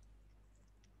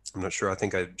I'm not sure. I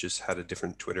think I just had a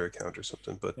different Twitter account or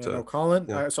something. But yeah, no, Colin.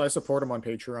 yeah. So I support him on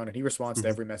Patreon, and he responds to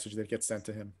Hmm. every message that gets sent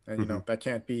to him, and Hmm. that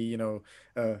can't be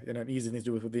an easy thing to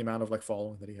do with the amount of like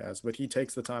following that he has. But he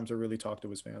takes the time to really talk to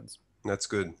his fans. That's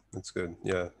good. That's good.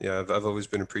 Yeah, yeah. I've always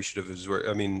been appreciative of his work.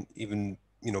 I mean, even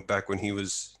back when he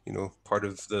was part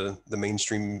of the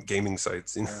mainstream gaming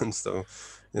sites, Yeah. and so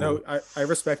you know No, I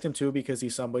respect him too because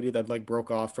he's somebody that like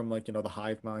broke off from like, the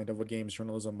hive mind of what games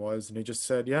journalism was. And he just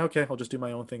said, yeah, okay, I'll just do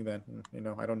my own thing then. And,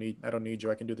 I don't need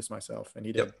you. I can do this myself. And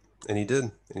he Yep. did. And he did.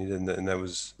 And he did. And that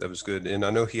was good. And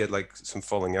I know he had like some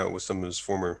falling out with some of his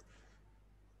former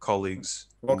colleagues.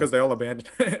 Well, because they all abandoned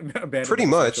abandoned Pretty him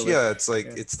much, essentially. yeah. It's like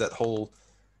Yeah. it's that whole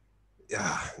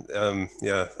yeah,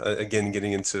 yeah. Again,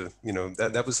 getting into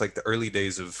that Yeah. was like the early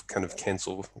days of kind of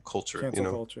cancel culture. Cancel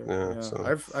culture. Yeah. Yeah.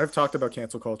 So I've talked about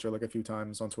cancel culture like a few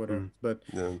times on Twitter. mm, But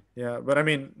yeah. yeah, but I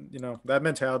mean, that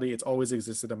mentality, it's always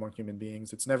existed among human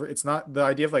beings. It's not the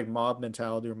idea of like mob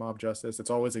mentality or mob justice. It's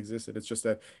always existed. It's just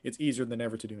that it's easier than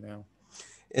ever to do now.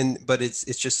 But it's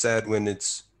just sad when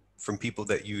it's from people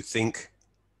that you think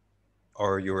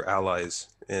are your allies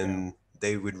Yeah. and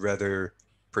they would rather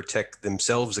protect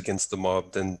themselves against the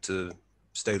mob than to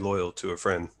stay loyal to a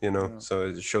friend, Yeah. so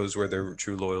it shows where their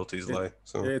true loyalties It, lie.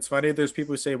 So it's funny. There's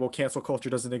people who say, well, cancel culture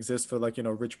doesn't exist for like,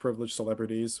 rich privileged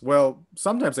celebrities. Well,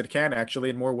 sometimes it can actually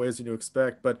in more ways than you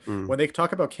expect. But mm, when they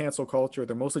talk about cancel culture,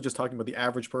 they're mostly just talking about the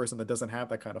average person that doesn't have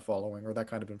that kind of following or that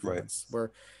kind of right. influence,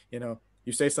 where,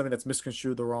 you say something that's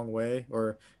misconstrued the wrong way,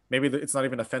 or maybe it's not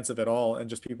even offensive at all. And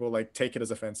just people like take it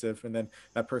as offensive. And then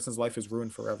that person's life is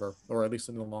ruined forever, or at least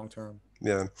in the long term.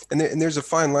 Yeah, and there's a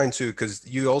fine line too, because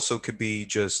you also could be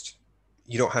just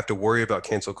you don't have to worry about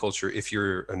cancel culture if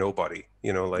you're a nobody.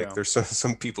 Like Yeah. there's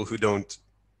some people who don't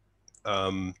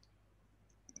um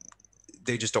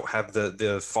they just don't have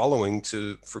the following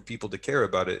to for people to care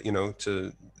about it,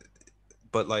 to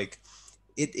but like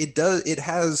it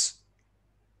has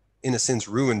in a sense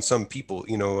ruined some people.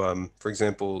 For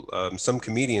example, some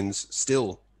comedians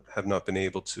still have not been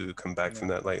able to come back from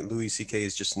Yeah. that. Like Louis C.K.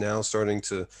 is just now starting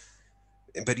to,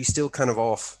 but he's still kind of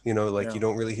off. Like you Yeah.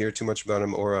 don't really hear too much about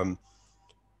him. Or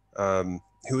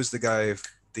who was the guy,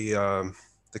 the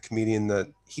comedian that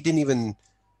he didn't even.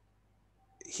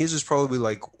 His is probably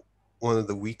like one of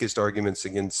the weakest arguments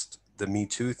against the Me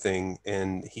Too thing,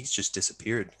 and he's just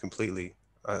disappeared completely.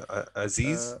 Uh,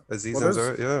 Aziz well, there's,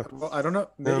 Ansari, yeah, well, I don't know.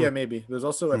 yeah. Yeah, maybe. There's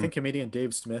also, I Hmm. think, comedian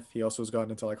Dave Smith. He also has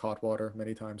gotten into like hot water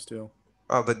many times too.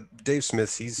 Oh, but Dave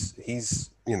Smith, he's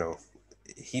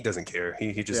he doesn't care.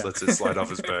 He just Yeah. lets it slide off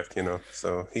his back,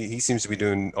 So he seems to be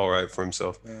doing all right for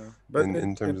himself Yeah, but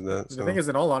in terms of that. the thing So is,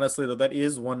 in all honesty, though, that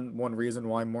is one reason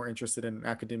why I'm more interested in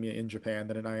academia in Japan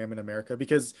than I am in America.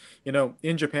 Because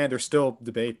in Japan, there's still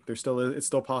debate. It's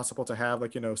still possible to have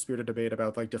like spirited debate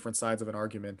about like different sides of an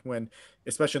argument. When,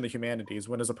 especially in the humanities,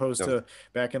 when as opposed no, to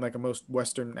back in like a most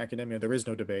Western academia, there is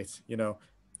no debate.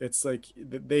 It's like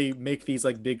they make these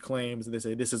like big claims and they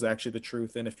say this is actually the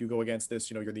truth, and if you go against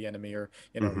this, you're the enemy, or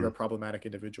you're hmm, a problematic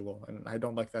individual, and I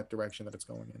don't like that direction that it's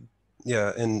going in.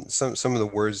 yeah, and some of the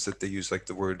words that they use, like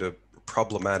the word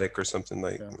problematic or something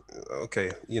like, Yeah.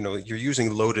 okay, you're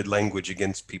using loaded language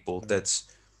against people. Yeah. That's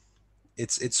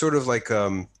it's sort of like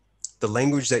the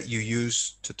language that you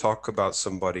use to talk about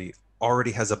somebody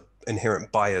already has a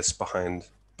inherent bias behind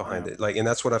Yeah. it. Like, and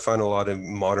that's what I find a lot of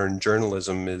modern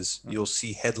journalism is you'll Mhm.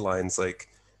 see headlines like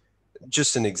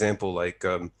just an example like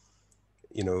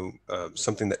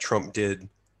something that Trump did.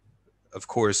 Of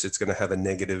course, it's going to have a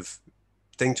negative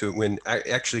thing to it. When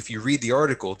actually, if you read the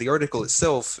article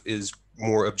itself is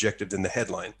more objective than the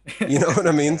headline. You know what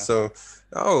I mean? Yeah.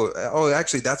 So,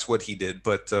 actually, that's what he did.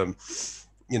 But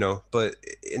but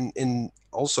in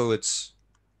also it's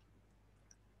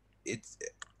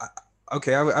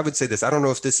okay. I would say this. I don't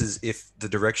know if this is if the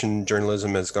direction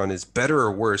journalism has gone is better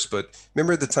or worse. But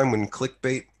remember the time when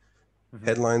clickbait Hmm.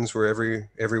 headlines were Yeah.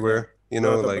 everywhere. The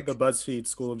Like BuzzFeed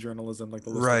School of Journalism, like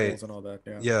the right, listables and all that.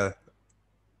 Yeah. yeah,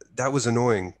 that was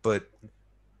annoying. But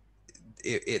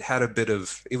it had a bit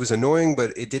of it was annoying,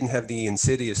 but it didn't have the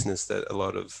insidiousness that a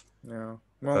lot of Yeah.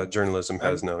 Well, journalism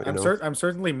has now, you know? I'm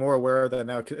certainly more aware of that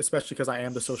now, especially because I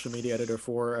am the social media editor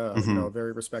for Hmm. a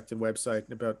very respected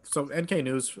website about so NK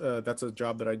News. That's a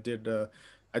job that I did.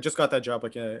 I just got that job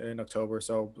like in October,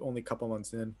 so only a couple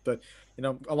months in. But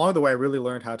along the way, I really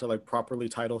learned how to like properly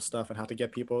title stuff and how to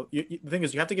get people. The thing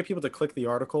is, you have to get people to click the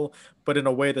article, but in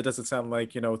a way that doesn't sound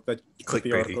like that the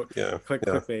Clickbaity. article Yeah. Yeah.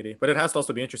 clickbaity. But it has to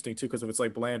also be interesting too, because if it's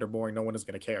like bland or boring, no one is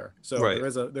going to care. So Right.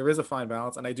 there is a fine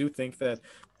balance, and I do think that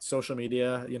social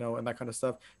media, and that kind of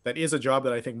stuff, that is a job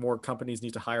that I think more companies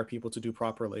need to hire people to do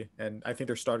properly. And I think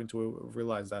they're starting to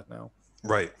realize that now.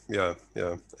 Right. Yeah.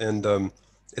 Yeah. And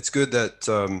it's good that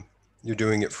you're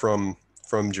doing it from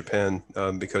Japan,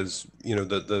 because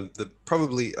the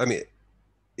probably, I mean,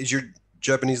 is your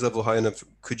Japanese level high enough?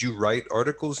 Could you write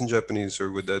articles in Japanese,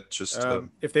 or would that just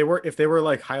If they were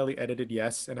like highly edited,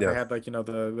 yes. And if I yeah. had like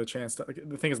the chance to, like,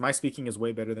 the thing is, my speaking is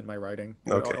way better than my writing.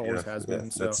 It Okay. Yeah. always has Yeah.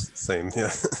 been. So, That's same.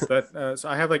 Yeah. but so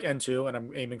I have like N2, and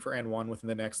I'm aiming for N1 within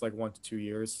the next like 1 to 2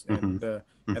 years. Hmm.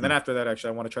 And then Hmm. after that, actually,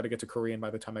 I want to try to get to Korean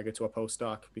by the time I get to a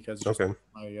postdoc, because just Okay.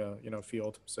 my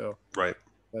field. So Right.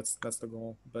 that's the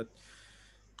goal. But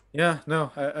yeah,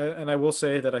 no, and I will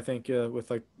say that I think with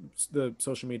like the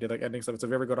social media, like ending stuff, it's a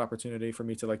very good opportunity for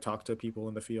me to like talk to people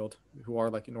in the field who are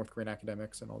like North Korean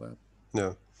academics and all that.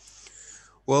 Yeah.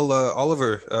 Well,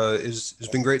 Oliver, it's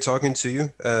been great talking to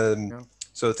you. Yeah.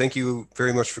 So thank you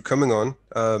very much for coming on.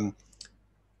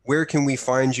 Where can we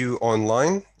find you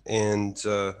online? And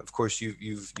of course,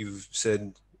 you've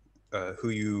said who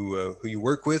you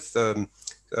work with.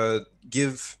 Uh,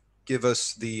 give give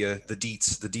us the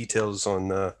details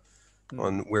Hmm.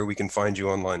 on where we can find you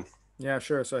online. Yeah,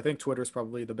 sure. So I think Twitter is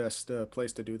probably the best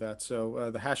place to do that. So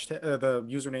the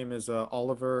username is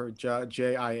Oliver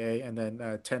JIA, and then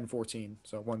 1014,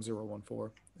 so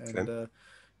 1014. And Okay,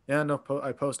 yeah, no,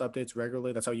 I post updates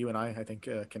regularly. That's how you and I think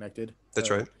connected. that's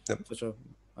right. Yep. Such a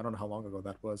I don't know how long ago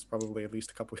that was. Probably at least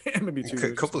a couple, maybe 2 years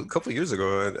or Couple something. couple years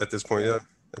ago at this point, Yeah. yeah,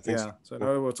 I think so. Yeah. So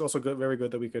no, it's also good, very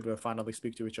good that we could finally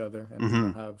speak to each other and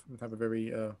Mm-hmm. have a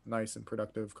very nice and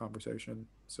productive conversation.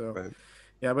 So Right.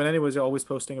 yeah, but anyways, you're always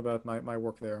posting about my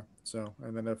work there. So,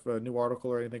 and then if a new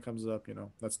article or anything comes up,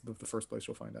 that's the first place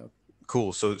you'll find out.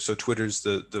 Cool. So Twitter's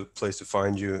the place to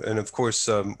find you, and of course,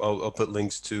 I'll put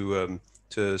links to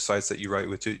sites that you write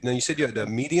with too. Now you said you had a Yeah.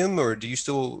 Medium, or do you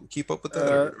still keep up with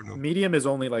that, or no? Medium is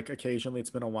only like occasionally. It's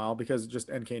been a while because just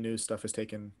NK News stuff has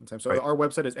taken time. So Right. our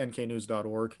website is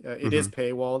nknews.org. It is Mm-hmm.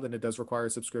 paywalled and it does require a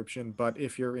subscription. But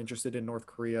if you're interested in North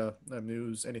Korea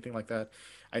news, anything like that,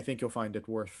 I think you'll find it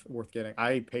worth getting.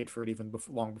 I paid for it even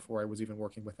long before I was even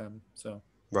working with them. So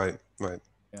Right. Right.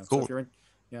 yeah. So Cool. if you're in,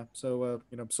 yeah. So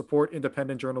support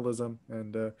independent journalism,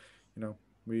 and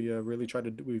we really try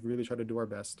to do our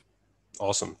best.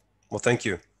 Awesome. Well, thank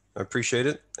you. I appreciate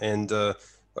it, and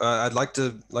I'd like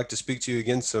to speak to you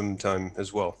again sometime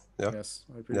as well. Yeah. Yes,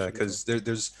 I Yeah, appreciate it too. because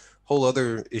there's whole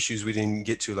other issues we didn't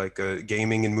get to, like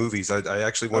gaming and movies. I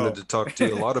actually wanted Oh. to talk to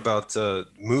you a lot about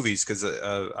movies, because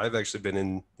I've actually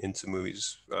been into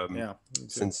movies Yeah, me too.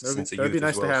 since a That'd be youth as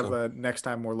nice to well. have So next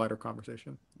time more lighter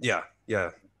conversation. yeah,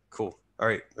 yeah, cool. All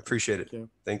right, appreciate it. Thank you.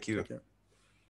 Thank you. Take care.